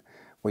section,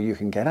 where you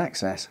can get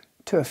access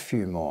to a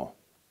few more.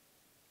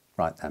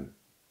 Right then,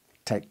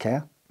 take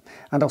care,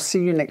 and I'll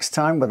see you next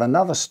time with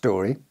another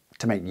story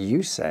to make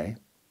you say,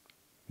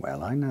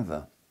 Well, I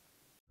never.